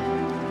life.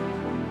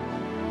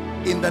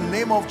 In the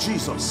name of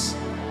Jesus,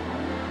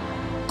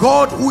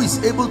 God, who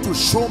is able to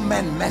show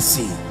men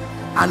mercy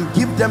and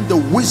give them the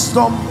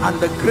wisdom and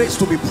the grace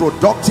to be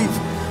productive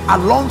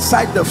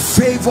alongside the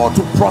favor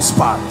to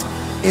prosper,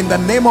 in the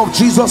name of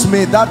Jesus,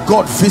 may that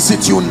God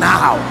visit you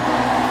now.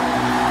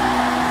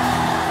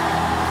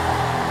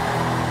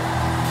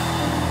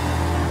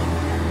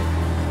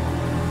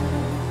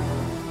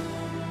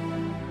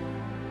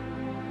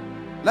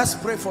 Let's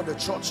pray for the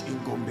church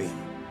in Gombe.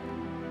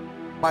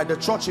 By the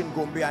church in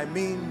Gombe, I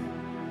mean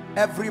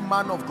every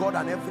man of God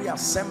and every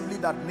assembly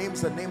that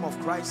names the name of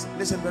Christ.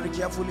 Listen very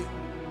carefully.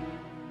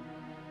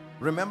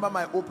 Remember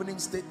my opening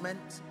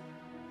statement.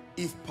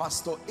 If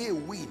Pastor A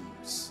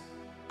wins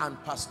and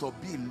Pastor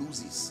B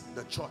loses,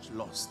 the church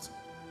lost.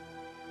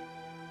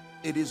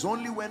 It is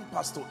only when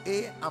Pastor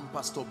A and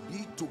Pastor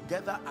B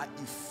together are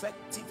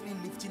effectively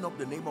lifting up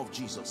the name of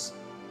Jesus.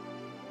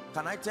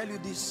 Can I tell you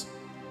this?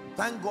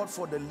 Thank God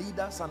for the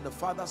leaders and the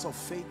fathers of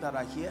faith that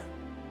are here.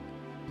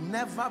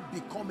 Never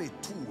become a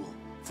tool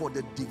for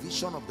the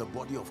division of the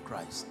body of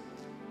Christ.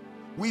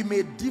 We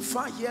may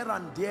differ here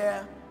and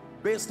there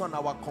based on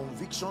our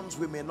convictions.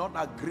 We may not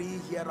agree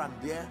here and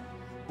there,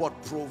 but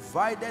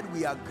provided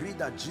we agree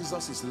that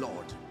Jesus is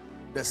Lord,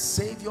 the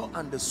Savior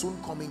and the soon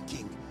coming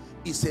King,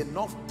 is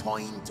enough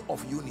point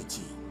of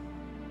unity.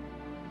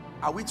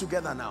 Are we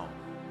together now?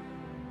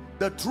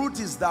 The truth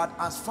is that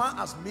as far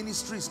as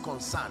ministry is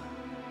concerned,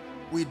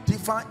 we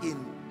differ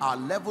in our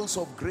levels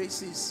of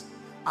graces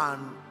and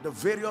the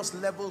various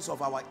levels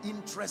of our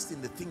interest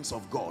in the things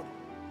of God,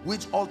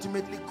 which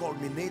ultimately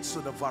culminates to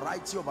the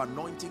variety of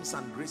anointings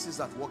and graces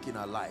that work in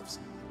our lives.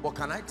 But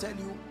can I tell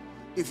you,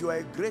 if you are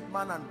a great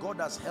man and God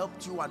has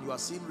helped you and you are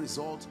seeing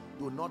results,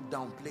 do not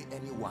downplay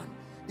anyone.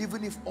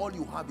 Even if all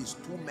you have is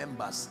 2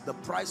 members, the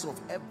price of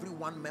every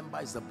 1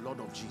 member is the blood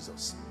of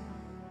Jesus.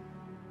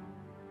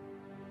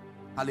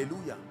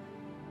 Hallelujah.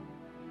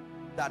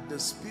 That the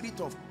spirit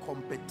of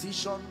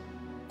competition,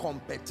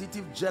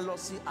 competitive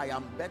jealousy, I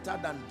am better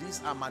than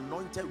this, I'm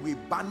anointed, we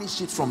banish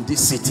it from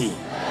this city.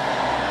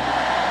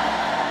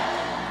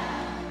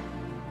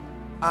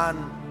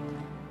 And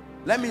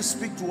let me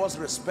speak to us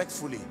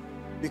respectfully,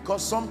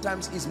 because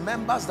sometimes it's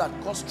members that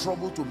cause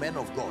trouble to men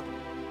of God.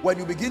 When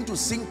you begin to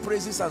sing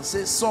praises and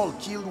say Saul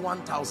killed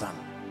 1,000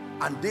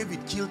 and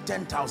David killed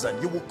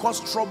 10,000, you will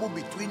cause trouble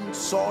between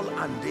Saul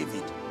and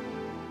David.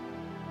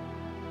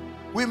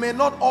 We may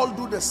not all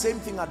do the same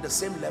thing at the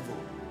same level,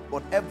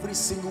 but every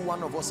single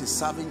one of us is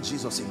serving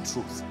Jesus in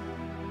truth.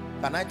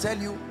 Can I tell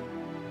you,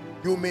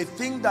 you may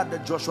think that the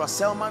Joshua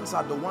Selmans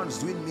are the ones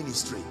doing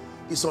ministry.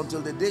 It's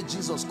until the day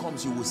Jesus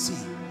comes you will see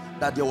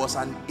that there was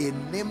a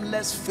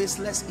nameless,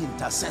 faceless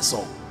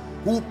intercessor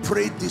who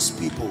prayed these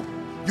people.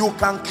 You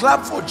can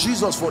clap for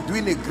Jesus for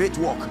doing a great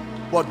work,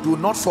 but do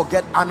not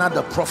forget Anna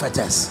the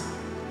prophetess.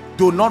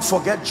 Do not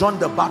forget John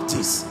the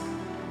Baptist.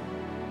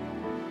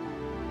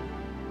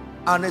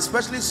 And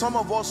especially some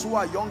of us who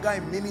are younger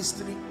in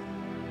ministry,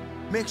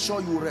 make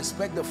sure you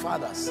respect the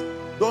fathers.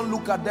 Don't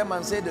look at them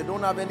and say they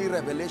don't have any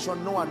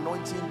revelation, no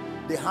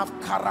anointing. They have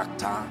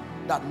character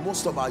that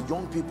most of our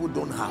young people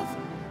don't have.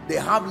 They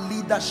have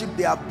leadership.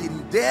 They have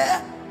been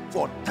there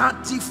for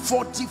 30,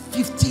 40,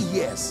 50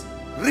 years,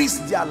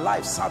 risked their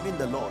life serving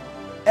the Lord.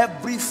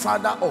 Every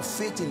father of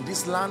faith in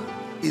this land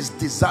is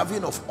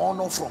deserving of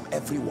honor from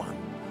everyone.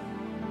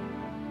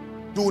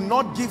 Do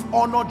not give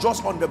honor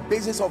just on the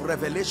basis of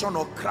revelation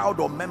or crowd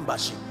or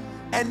membership.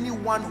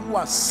 Anyone who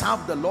has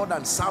served the Lord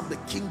and served the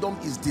kingdom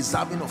is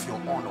deserving of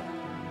your honor.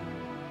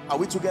 Are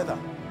we together?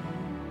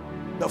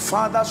 The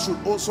fathers should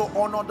also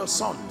honor the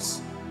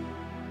sons.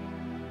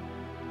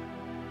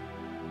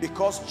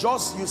 Because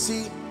just, you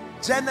see,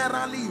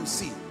 generally you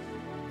see,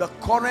 the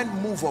current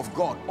move of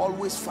God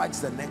always fights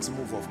the next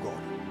move of God.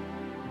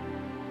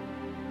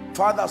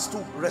 Fathers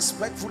too,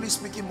 respectfully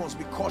speaking, must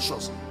be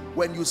cautious.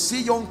 When you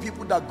see young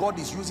people that God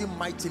is using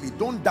mightily,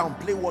 don't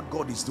downplay what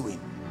God is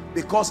doing.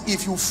 Because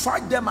if you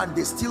fight them and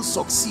they still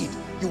succeed,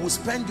 you will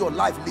spend your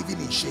life living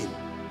in shame.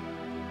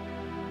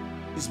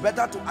 It's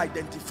better to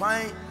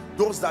identify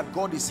those that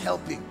God is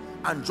helping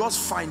and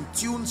just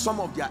fine-tune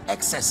some of their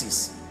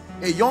excesses.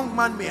 A young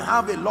man may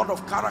have a lot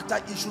of character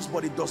issues,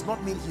 but it does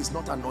not mean he's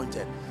not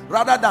anointed.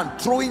 Rather than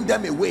throwing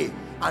them away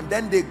and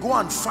then they go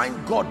and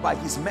find God by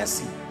his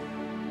mercy,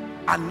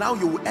 and now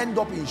you will end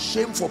up in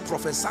shame for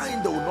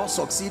prophesying they will not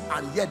succeed,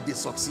 and yet they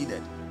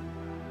succeeded.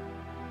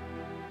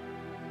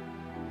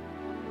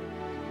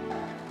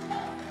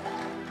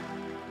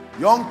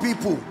 Young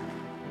people,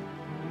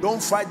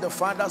 don't fight the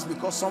fathers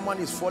because someone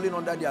is falling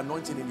under the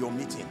anointing in your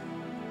meeting.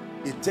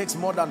 It takes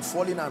more than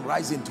falling and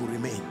rising to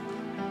remain.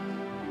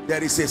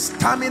 There is a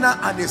stamina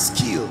and a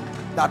skill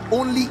that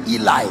only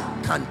Eli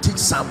can teach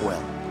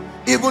Samuel.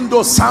 Even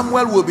though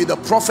Samuel will be the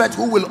prophet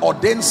who will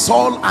ordain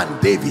Saul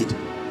and David,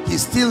 he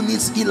still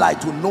needs Eli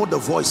to know the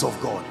voice of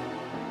God.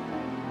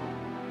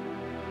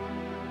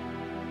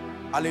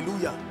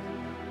 Hallelujah.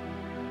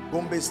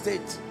 Gombe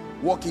State,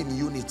 walk in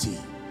unity.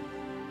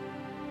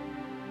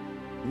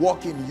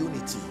 Walk in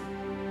unity.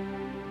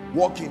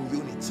 Walk in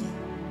unity.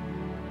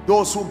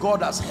 Those who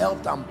God has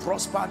helped and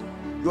prospered,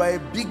 you are a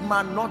big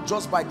man not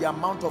just by the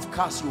amount of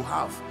cars you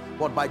have,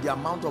 but by the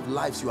amount of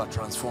lives you are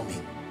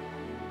transforming.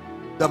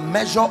 The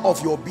measure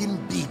of your being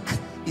big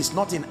is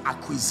not in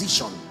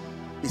acquisition,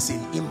 it's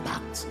in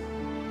impact.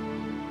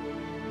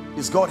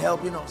 Is God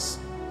helping us?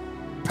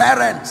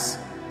 Parents,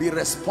 be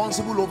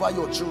responsible over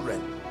your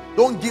children.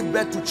 Don't give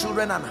birth to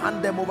children and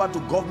hand them over to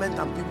government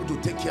and people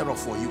to take care of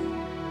for you.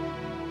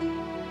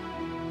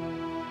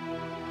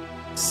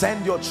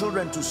 Send your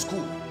children to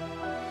school.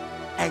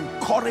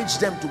 Encourage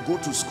them to go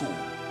to school.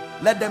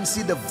 Let them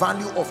see the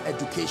value of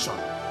education,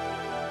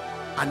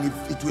 and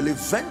it will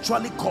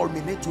eventually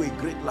culminate to a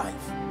great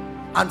life.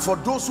 And for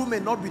those who may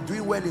not be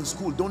doing well in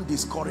school, don't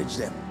discourage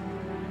them.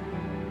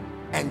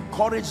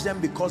 Encourage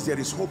them, because there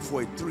is hope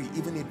for a tree,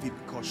 even if it be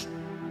caution.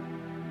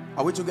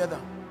 Are we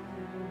together?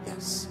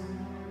 Yes.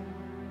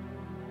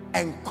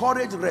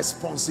 Encourage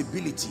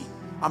responsibility.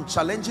 I'm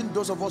challenging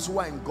those of us who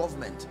are in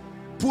government.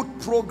 Put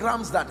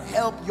programs that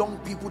help young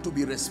people to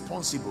be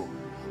responsible.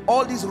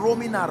 All this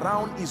roaming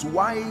around is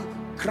why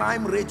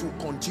crime rate will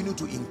continue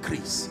to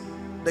increase.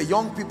 The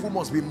young people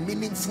must be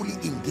meaningfully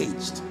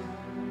engaged.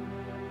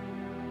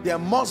 There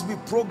must be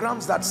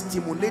programs that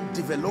stimulate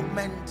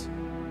development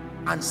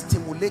and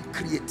stimulate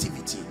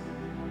creativity.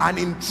 And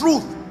in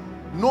truth,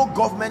 no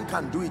government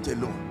can do it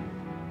alone.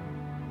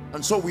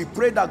 And so we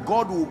pray that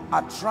God will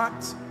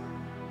attract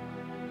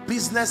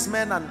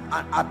businessmen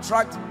and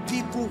attract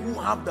people who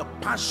have the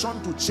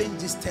passion to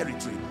change this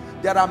territory.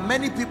 There are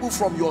many people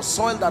from your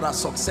soil that are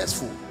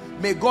successful.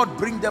 May God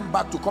bring them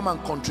back to come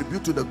and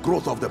contribute to the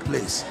growth of the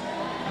place.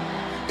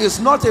 It's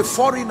not a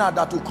foreigner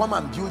that will come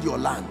and build your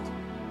land.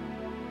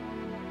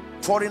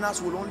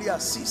 Foreigners will only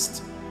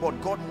assist, but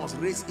God must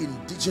raise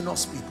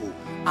indigenous people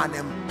and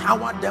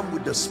empower them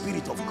with the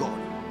Spirit of God.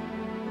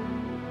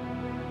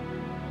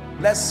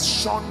 Let's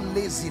shun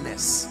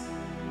laziness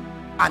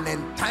and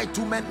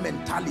entitlement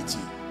mentality.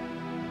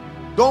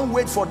 Don't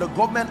wait for the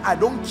government. I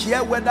don't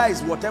care whether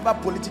it's whatever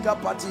political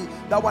party.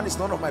 That one is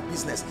none of my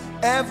business.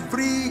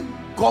 Every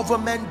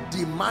government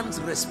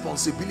demands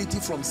responsibility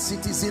from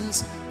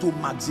citizens to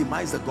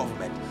maximize the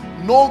government.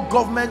 No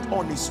government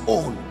on its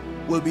own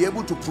will be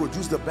able to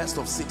produce the best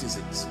of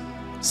citizens.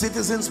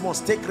 Citizens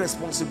must take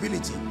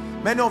responsibility.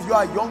 Many of you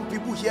are young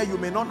people here. You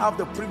may not have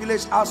the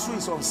privilege. ASU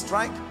is on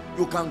strike.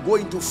 You can go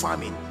into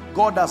farming.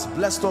 God has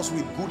blessed us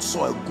with good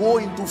soil. Go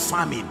into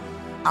farming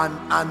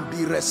and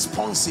be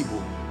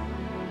responsible.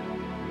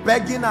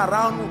 Begging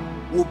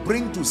around will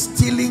bring to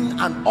stealing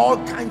and all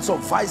kinds of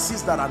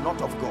vices that are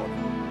not of God.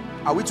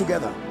 Are we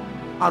together?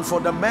 And for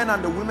the men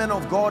and the women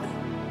of God,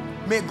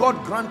 may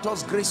God grant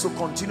us grace to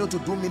continue to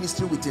do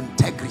ministry with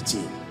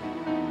integrity.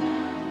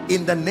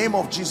 In the name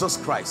of Jesus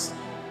Christ.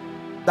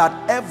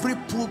 That every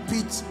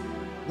pulpit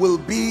will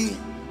be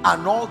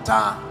an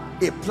altar,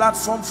 a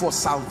platform for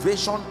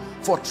salvation,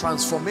 for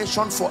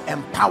transformation, for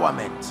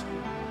empowerment.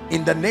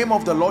 In the name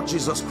of the Lord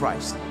Jesus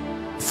Christ.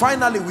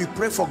 Finally, we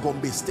pray for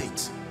Gombe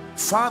State.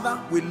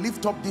 Father, we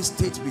lift up this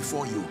state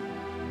before you.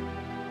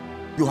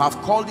 You have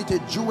called it a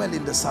jewel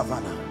in the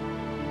savannah.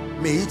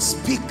 May it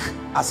speak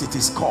as it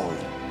is called.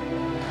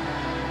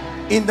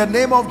 In the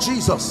name of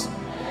Jesus,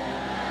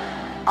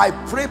 I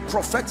pray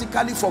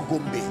prophetically for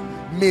Gombe.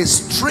 May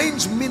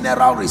strange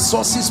mineral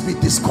resources be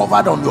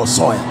discovered on your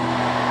soil.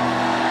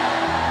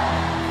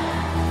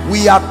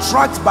 We are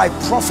tracked by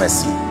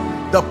prophecy,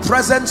 the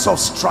presence of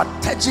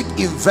strategic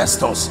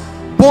investors,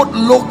 both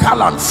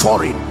local and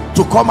foreign,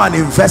 to come and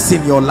invest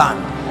in your land.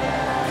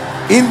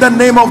 In the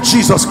name of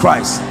Jesus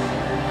Christ.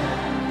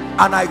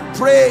 And I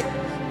pray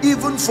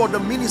even for the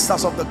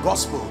ministers of the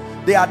gospel.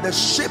 They are the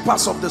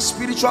shapers of the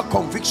spiritual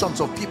convictions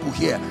of people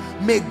here.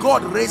 May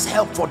God raise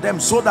help for them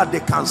so that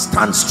they can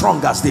stand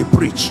strong as they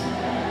preach.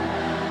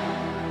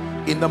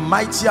 In the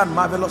mighty and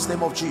marvelous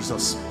name of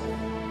Jesus.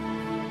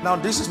 Now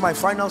this is my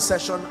final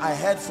session. I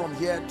head from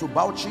here to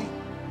Bauchi,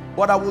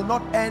 but I will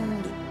not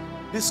end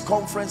this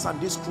conference and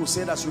this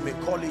crusade, as you may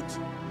call it,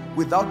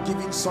 without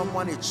giving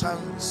someone a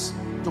chance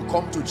to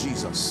come to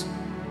Jesus.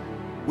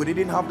 We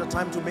didn't have the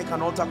time to make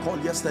an altar call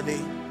yesterday,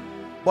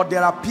 but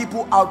there are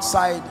people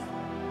outside,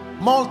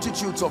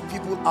 multitudes of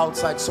people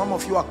outside. Some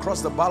of you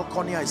across the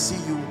balcony, I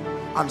see you,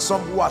 and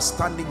some who are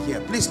standing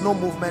here. Please, no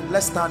movement.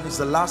 Let's stand. It's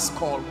the last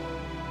call.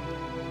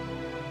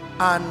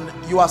 And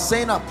you are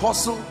saying,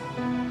 Apostle,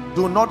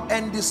 do not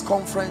end this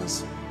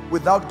conference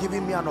without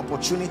giving me an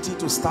opportunity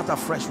to start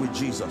afresh with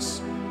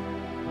Jesus.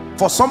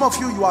 For some of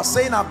you, you are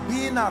saying, I've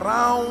been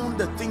around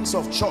the things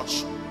of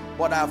church,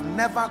 but I have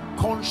never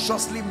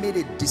consciously made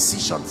a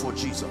decision for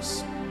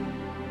Jesus.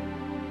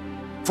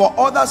 For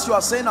others, you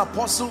are saying,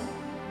 Apostle,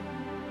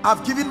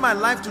 I've given my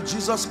life to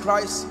Jesus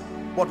Christ,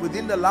 but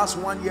within the last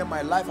 1 year,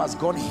 my life has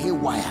gone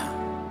haywire.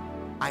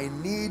 I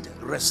need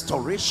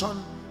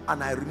restoration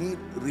and I need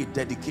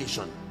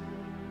rededication.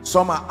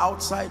 Some are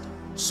outside,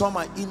 some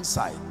are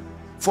inside.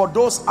 For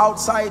those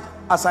outside,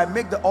 as I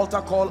make the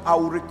altar call, I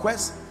will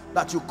request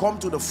that you come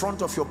to the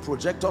front of your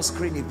projector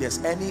screen if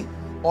there's any,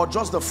 or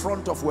just the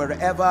front of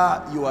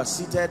wherever you are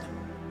seated,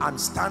 and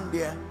stand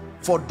there.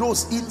 For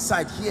those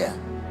inside here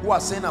who are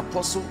saying,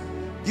 Apostle,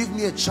 give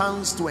me a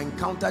chance to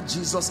encounter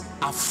Jesus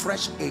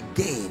afresh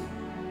again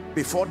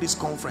before this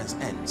conference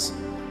ends.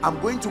 I'm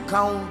going to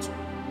count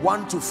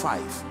 1 to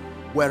 5.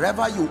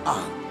 Wherever you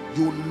are,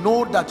 you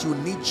know that you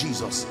need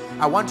Jesus.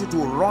 I want you to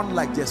run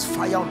like there's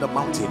fire on the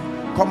mountain.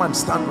 Come and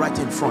stand right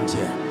in front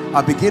here.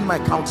 I begin my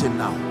counting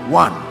now.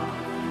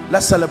 1.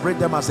 Let's celebrate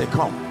them as they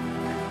come.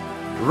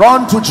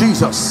 Run to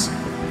Jesus.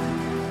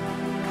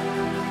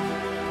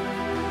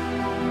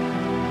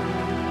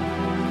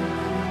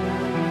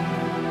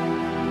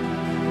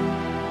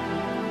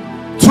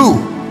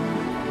 2.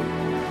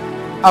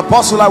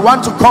 Apostle, I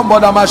want to come,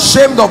 but I'm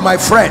ashamed of my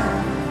friend.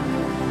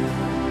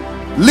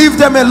 Leave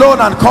them alone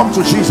and come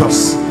to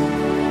Jesus.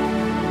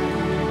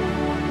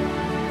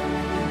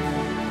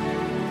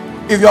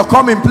 If you're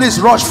coming, please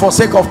rush for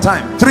sake of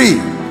time.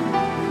 3.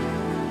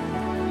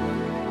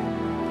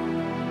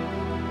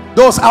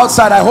 Those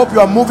outside, I hope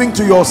you are moving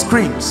to your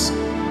screens.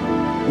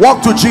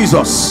 Walk to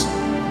Jesus.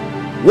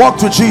 Walk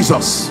to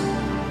Jesus.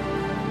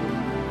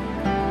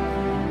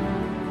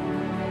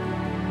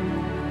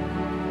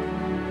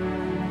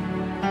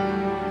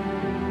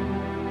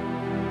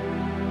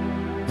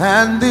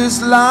 And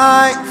this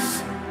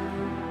life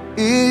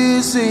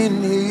is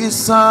in his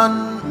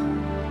Son,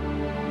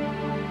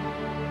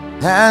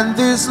 and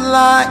this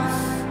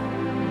life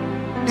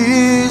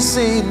is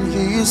in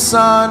his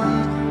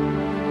Son.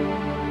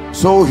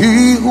 So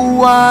he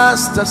who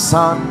has the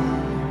Son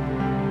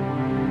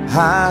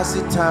has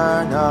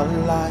eternal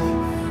life.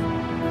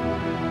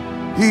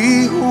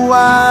 He who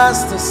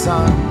has the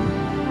Son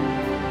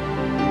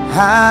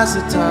has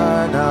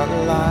eternal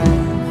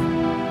life.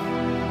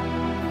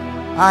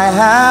 I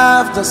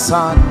have the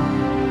Son,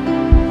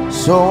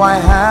 so I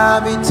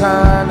have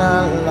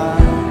eternal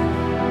life.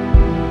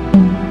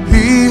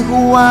 He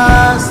who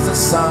has the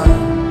Son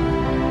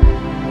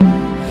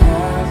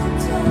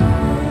has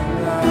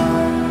eternal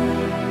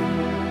life.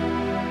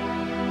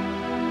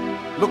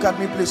 Look at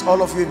me, please,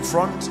 all of you in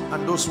front,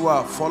 and those who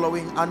are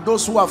following, and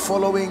those who are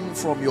following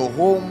from your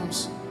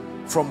homes,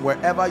 from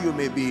wherever you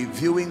may be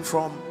viewing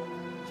from.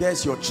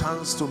 Here's your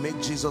chance to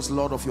make Jesus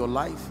Lord of your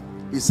life.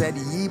 He said,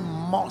 ye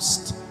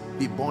must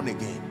be born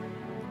again.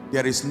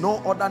 There is no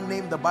other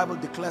name, the Bible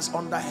declares,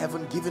 under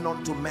heaven given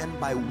unto men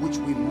by which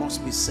we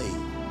must be saved.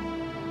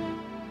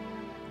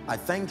 I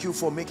thank you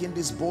for making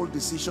this bold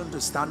decision to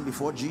stand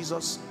before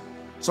Jesus.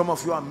 Some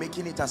of you are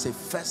making it as a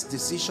first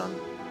decision.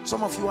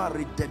 Some of you are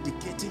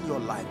rededicating your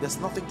life. There's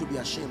nothing to be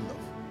ashamed of.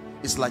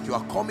 It's like you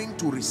are coming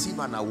to receive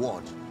an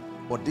award,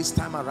 but this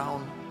time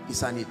around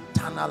it's an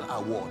eternal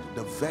award,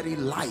 the very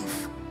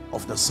life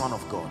of the Son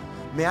of God.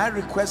 May I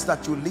request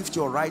that you lift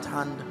your right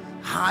hand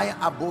high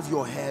above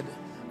your head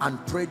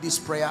and pray this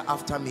prayer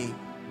after me,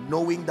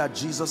 knowing that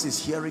Jesus is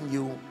hearing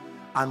you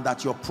and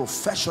that your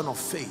profession of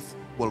faith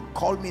will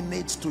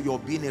culminate to your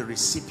being a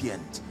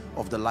recipient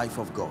of the life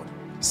of God.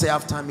 Say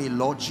after me,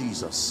 Lord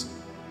Jesus,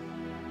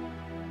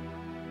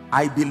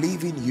 I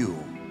believe in you,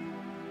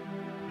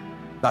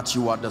 that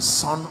you are the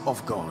Son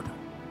of God.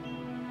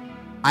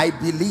 I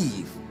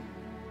believe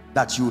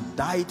that you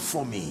died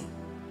for me.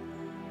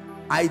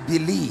 I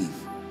believe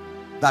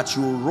that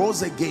you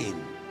rose again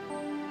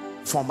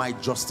for my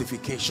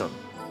justification.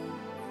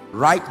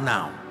 Right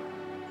now,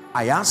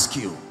 I ask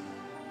you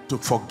to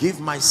forgive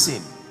my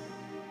sin.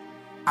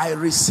 I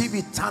receive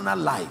eternal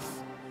life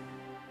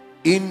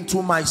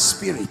into my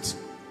spirit.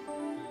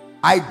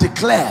 I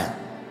declare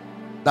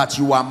that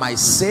you are my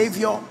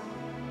Savior,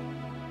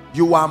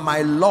 you are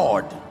my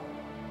Lord,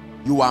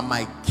 you are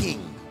my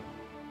King.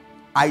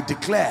 I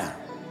declare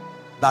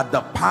that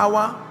the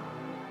power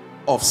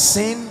of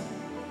sin,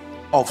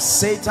 of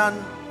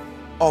Satan,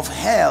 of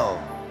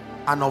hell,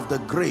 and of the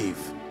grave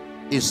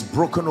is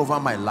broken over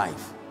my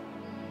life.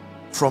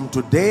 From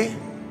today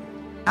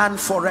and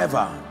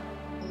forever,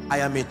 I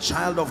am a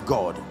child of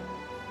God.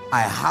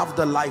 I have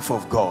the life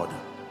of God.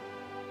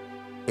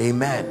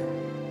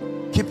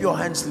 Amen. Keep your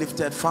hands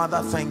lifted.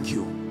 Father, thank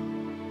you.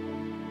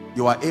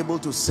 You are able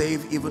to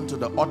save even to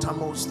the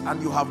uttermost,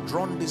 and you have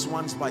drawn these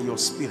ones by your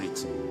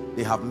Spirit.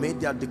 They have made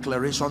their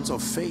declarations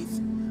of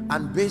faith,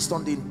 and based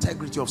on the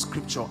integrity of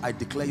Scripture, I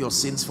declare your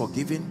sins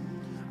forgiven.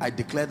 I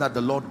declare that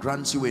the Lord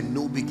grants you a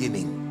new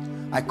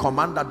beginning. I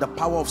command that the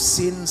power of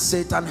sin,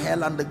 Satan,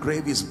 hell, and the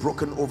grave is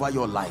broken over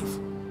your life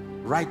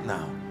right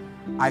now.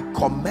 I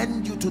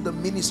commend you to the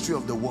ministry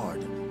of the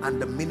Word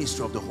and the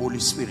ministry of the Holy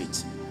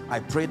Spirit. I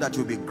pray that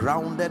you'll be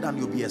grounded and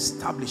you'll be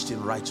established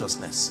in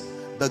righteousness.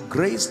 The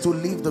grace to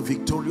live the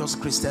victorious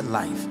Christian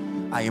life,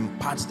 I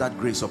impart that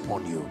grace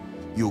upon you.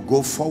 You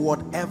go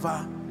forward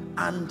ever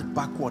and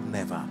backward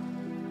never.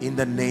 In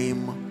the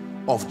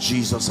name of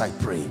Jesus I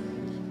pray.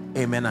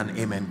 Amen and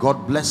amen.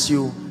 God bless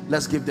you.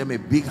 Let's give them a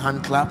big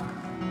hand clap.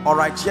 All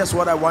right, here's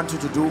what I want you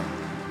to do.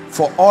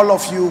 For all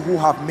of you who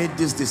have made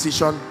this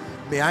decision,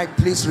 may I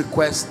please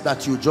request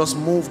that you just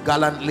move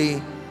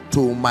gallantly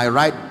to my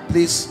right.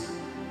 Please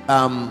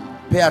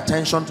pay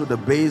attention to the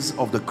base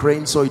of the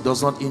crane so it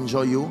does not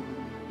injure you.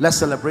 Let's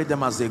celebrate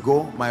them as they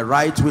go. My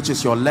right, which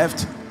is your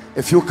left.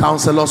 A few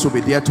counselors will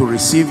be there to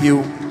receive you,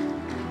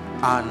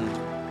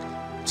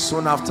 and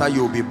soon after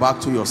you will be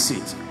back to your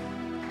seat.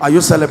 Are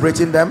you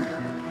celebrating them?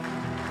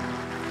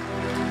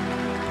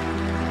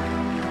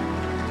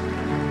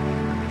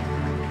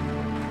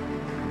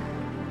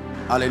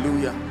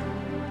 Hallelujah.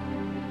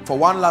 For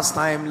one last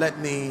time, let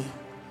me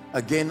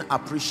again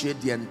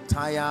appreciate the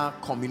entire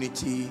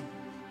community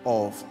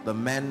of the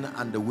men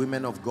and the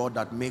women of God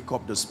that make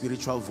up the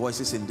spiritual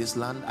voices in this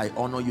land. I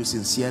honor you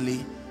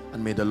sincerely,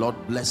 and may the Lord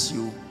bless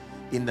you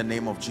in the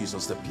name of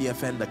Jesus. The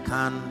PFN, the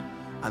CAN,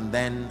 and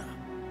then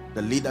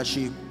the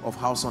leadership of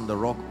House on the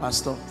Rock.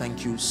 Pastor,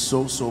 thank you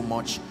so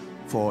much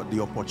for the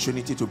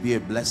opportunity to be a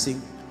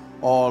blessing.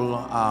 All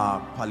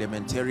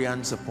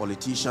parliamentarians, the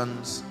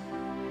politicians,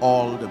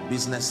 all the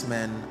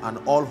businessmen, and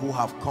all who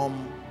have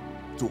come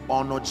to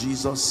honor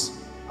Jesus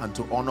and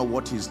to honor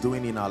what he's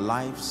doing in our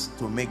lives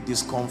to make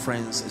this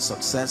conference a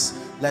success.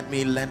 Let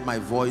me lend my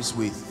voice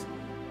with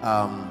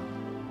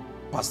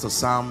Pastor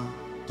Sam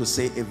to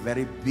say a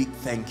very big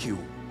thank you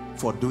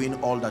for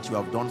doing all that you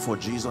have done for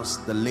Jesus,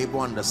 the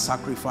labor and the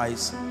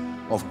sacrifice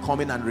of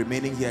coming and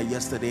remaining here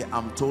yesterday.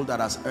 I'm told that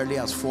as early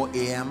as 4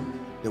 a.m.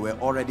 there were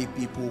already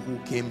people who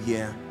came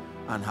here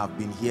and have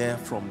been here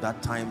from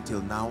that time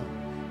till now.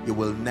 You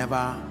will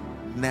never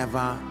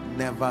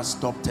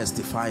stop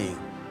testifying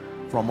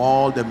from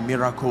all the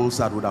miracles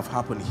that would have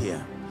happened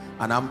here.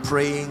 And I'm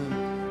praying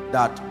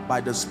that by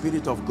the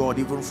Spirit of God,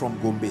 even from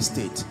Gombe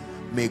State,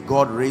 may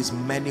God raise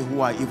many who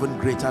are even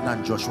greater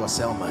than Joshua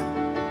Selman.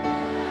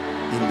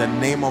 In the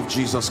name of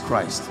Jesus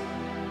Christ,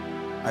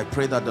 I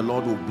pray that the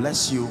Lord will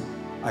bless you.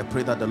 I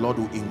pray that the Lord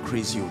will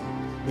increase you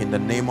in the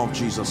name of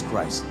Jesus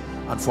Christ.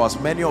 And for as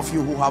many of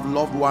you who have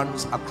loved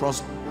ones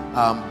across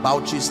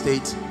Bauchi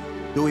State,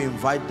 do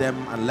invite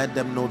them and let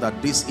them know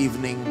that this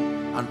evening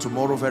and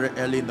tomorrow very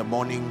early in the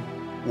morning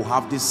we'll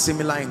have this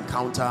similar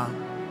encounter.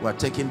 We're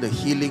taking the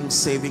healing,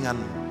 saving,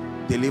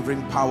 and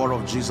delivering power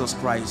of Jesus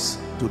Christ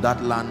to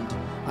that land,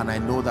 and I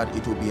know that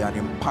it will be an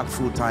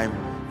impactful time.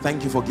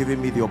 Thank you for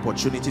giving me the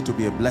opportunity to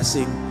be a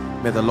blessing.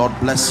 May the Lord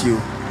bless you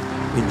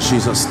in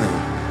Jesus'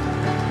 name.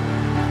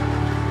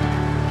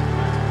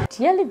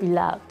 Dearly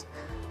beloved,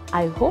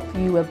 I hope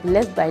you were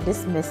blessed by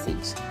this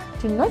message.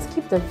 Do not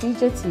keep the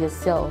video to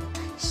yourself.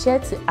 Share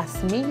to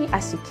as many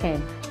as you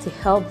can to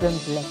help them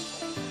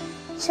bless.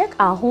 Check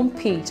our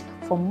homepage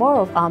for more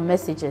of our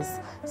messages.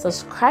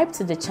 Subscribe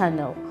to the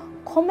channel,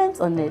 comment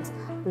on it,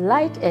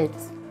 like it.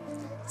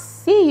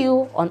 See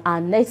you on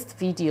our next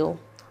video.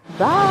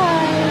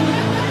 Bye.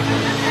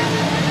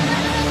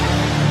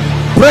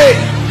 Pray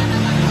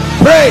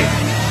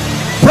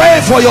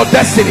for your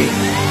destiny.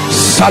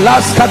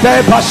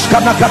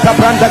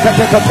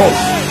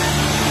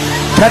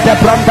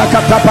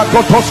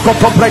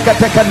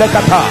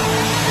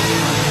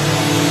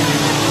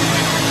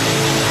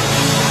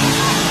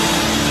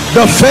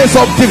 The phase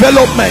of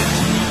development.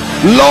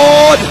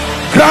 Lord,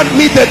 grant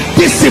me the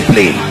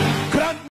discipline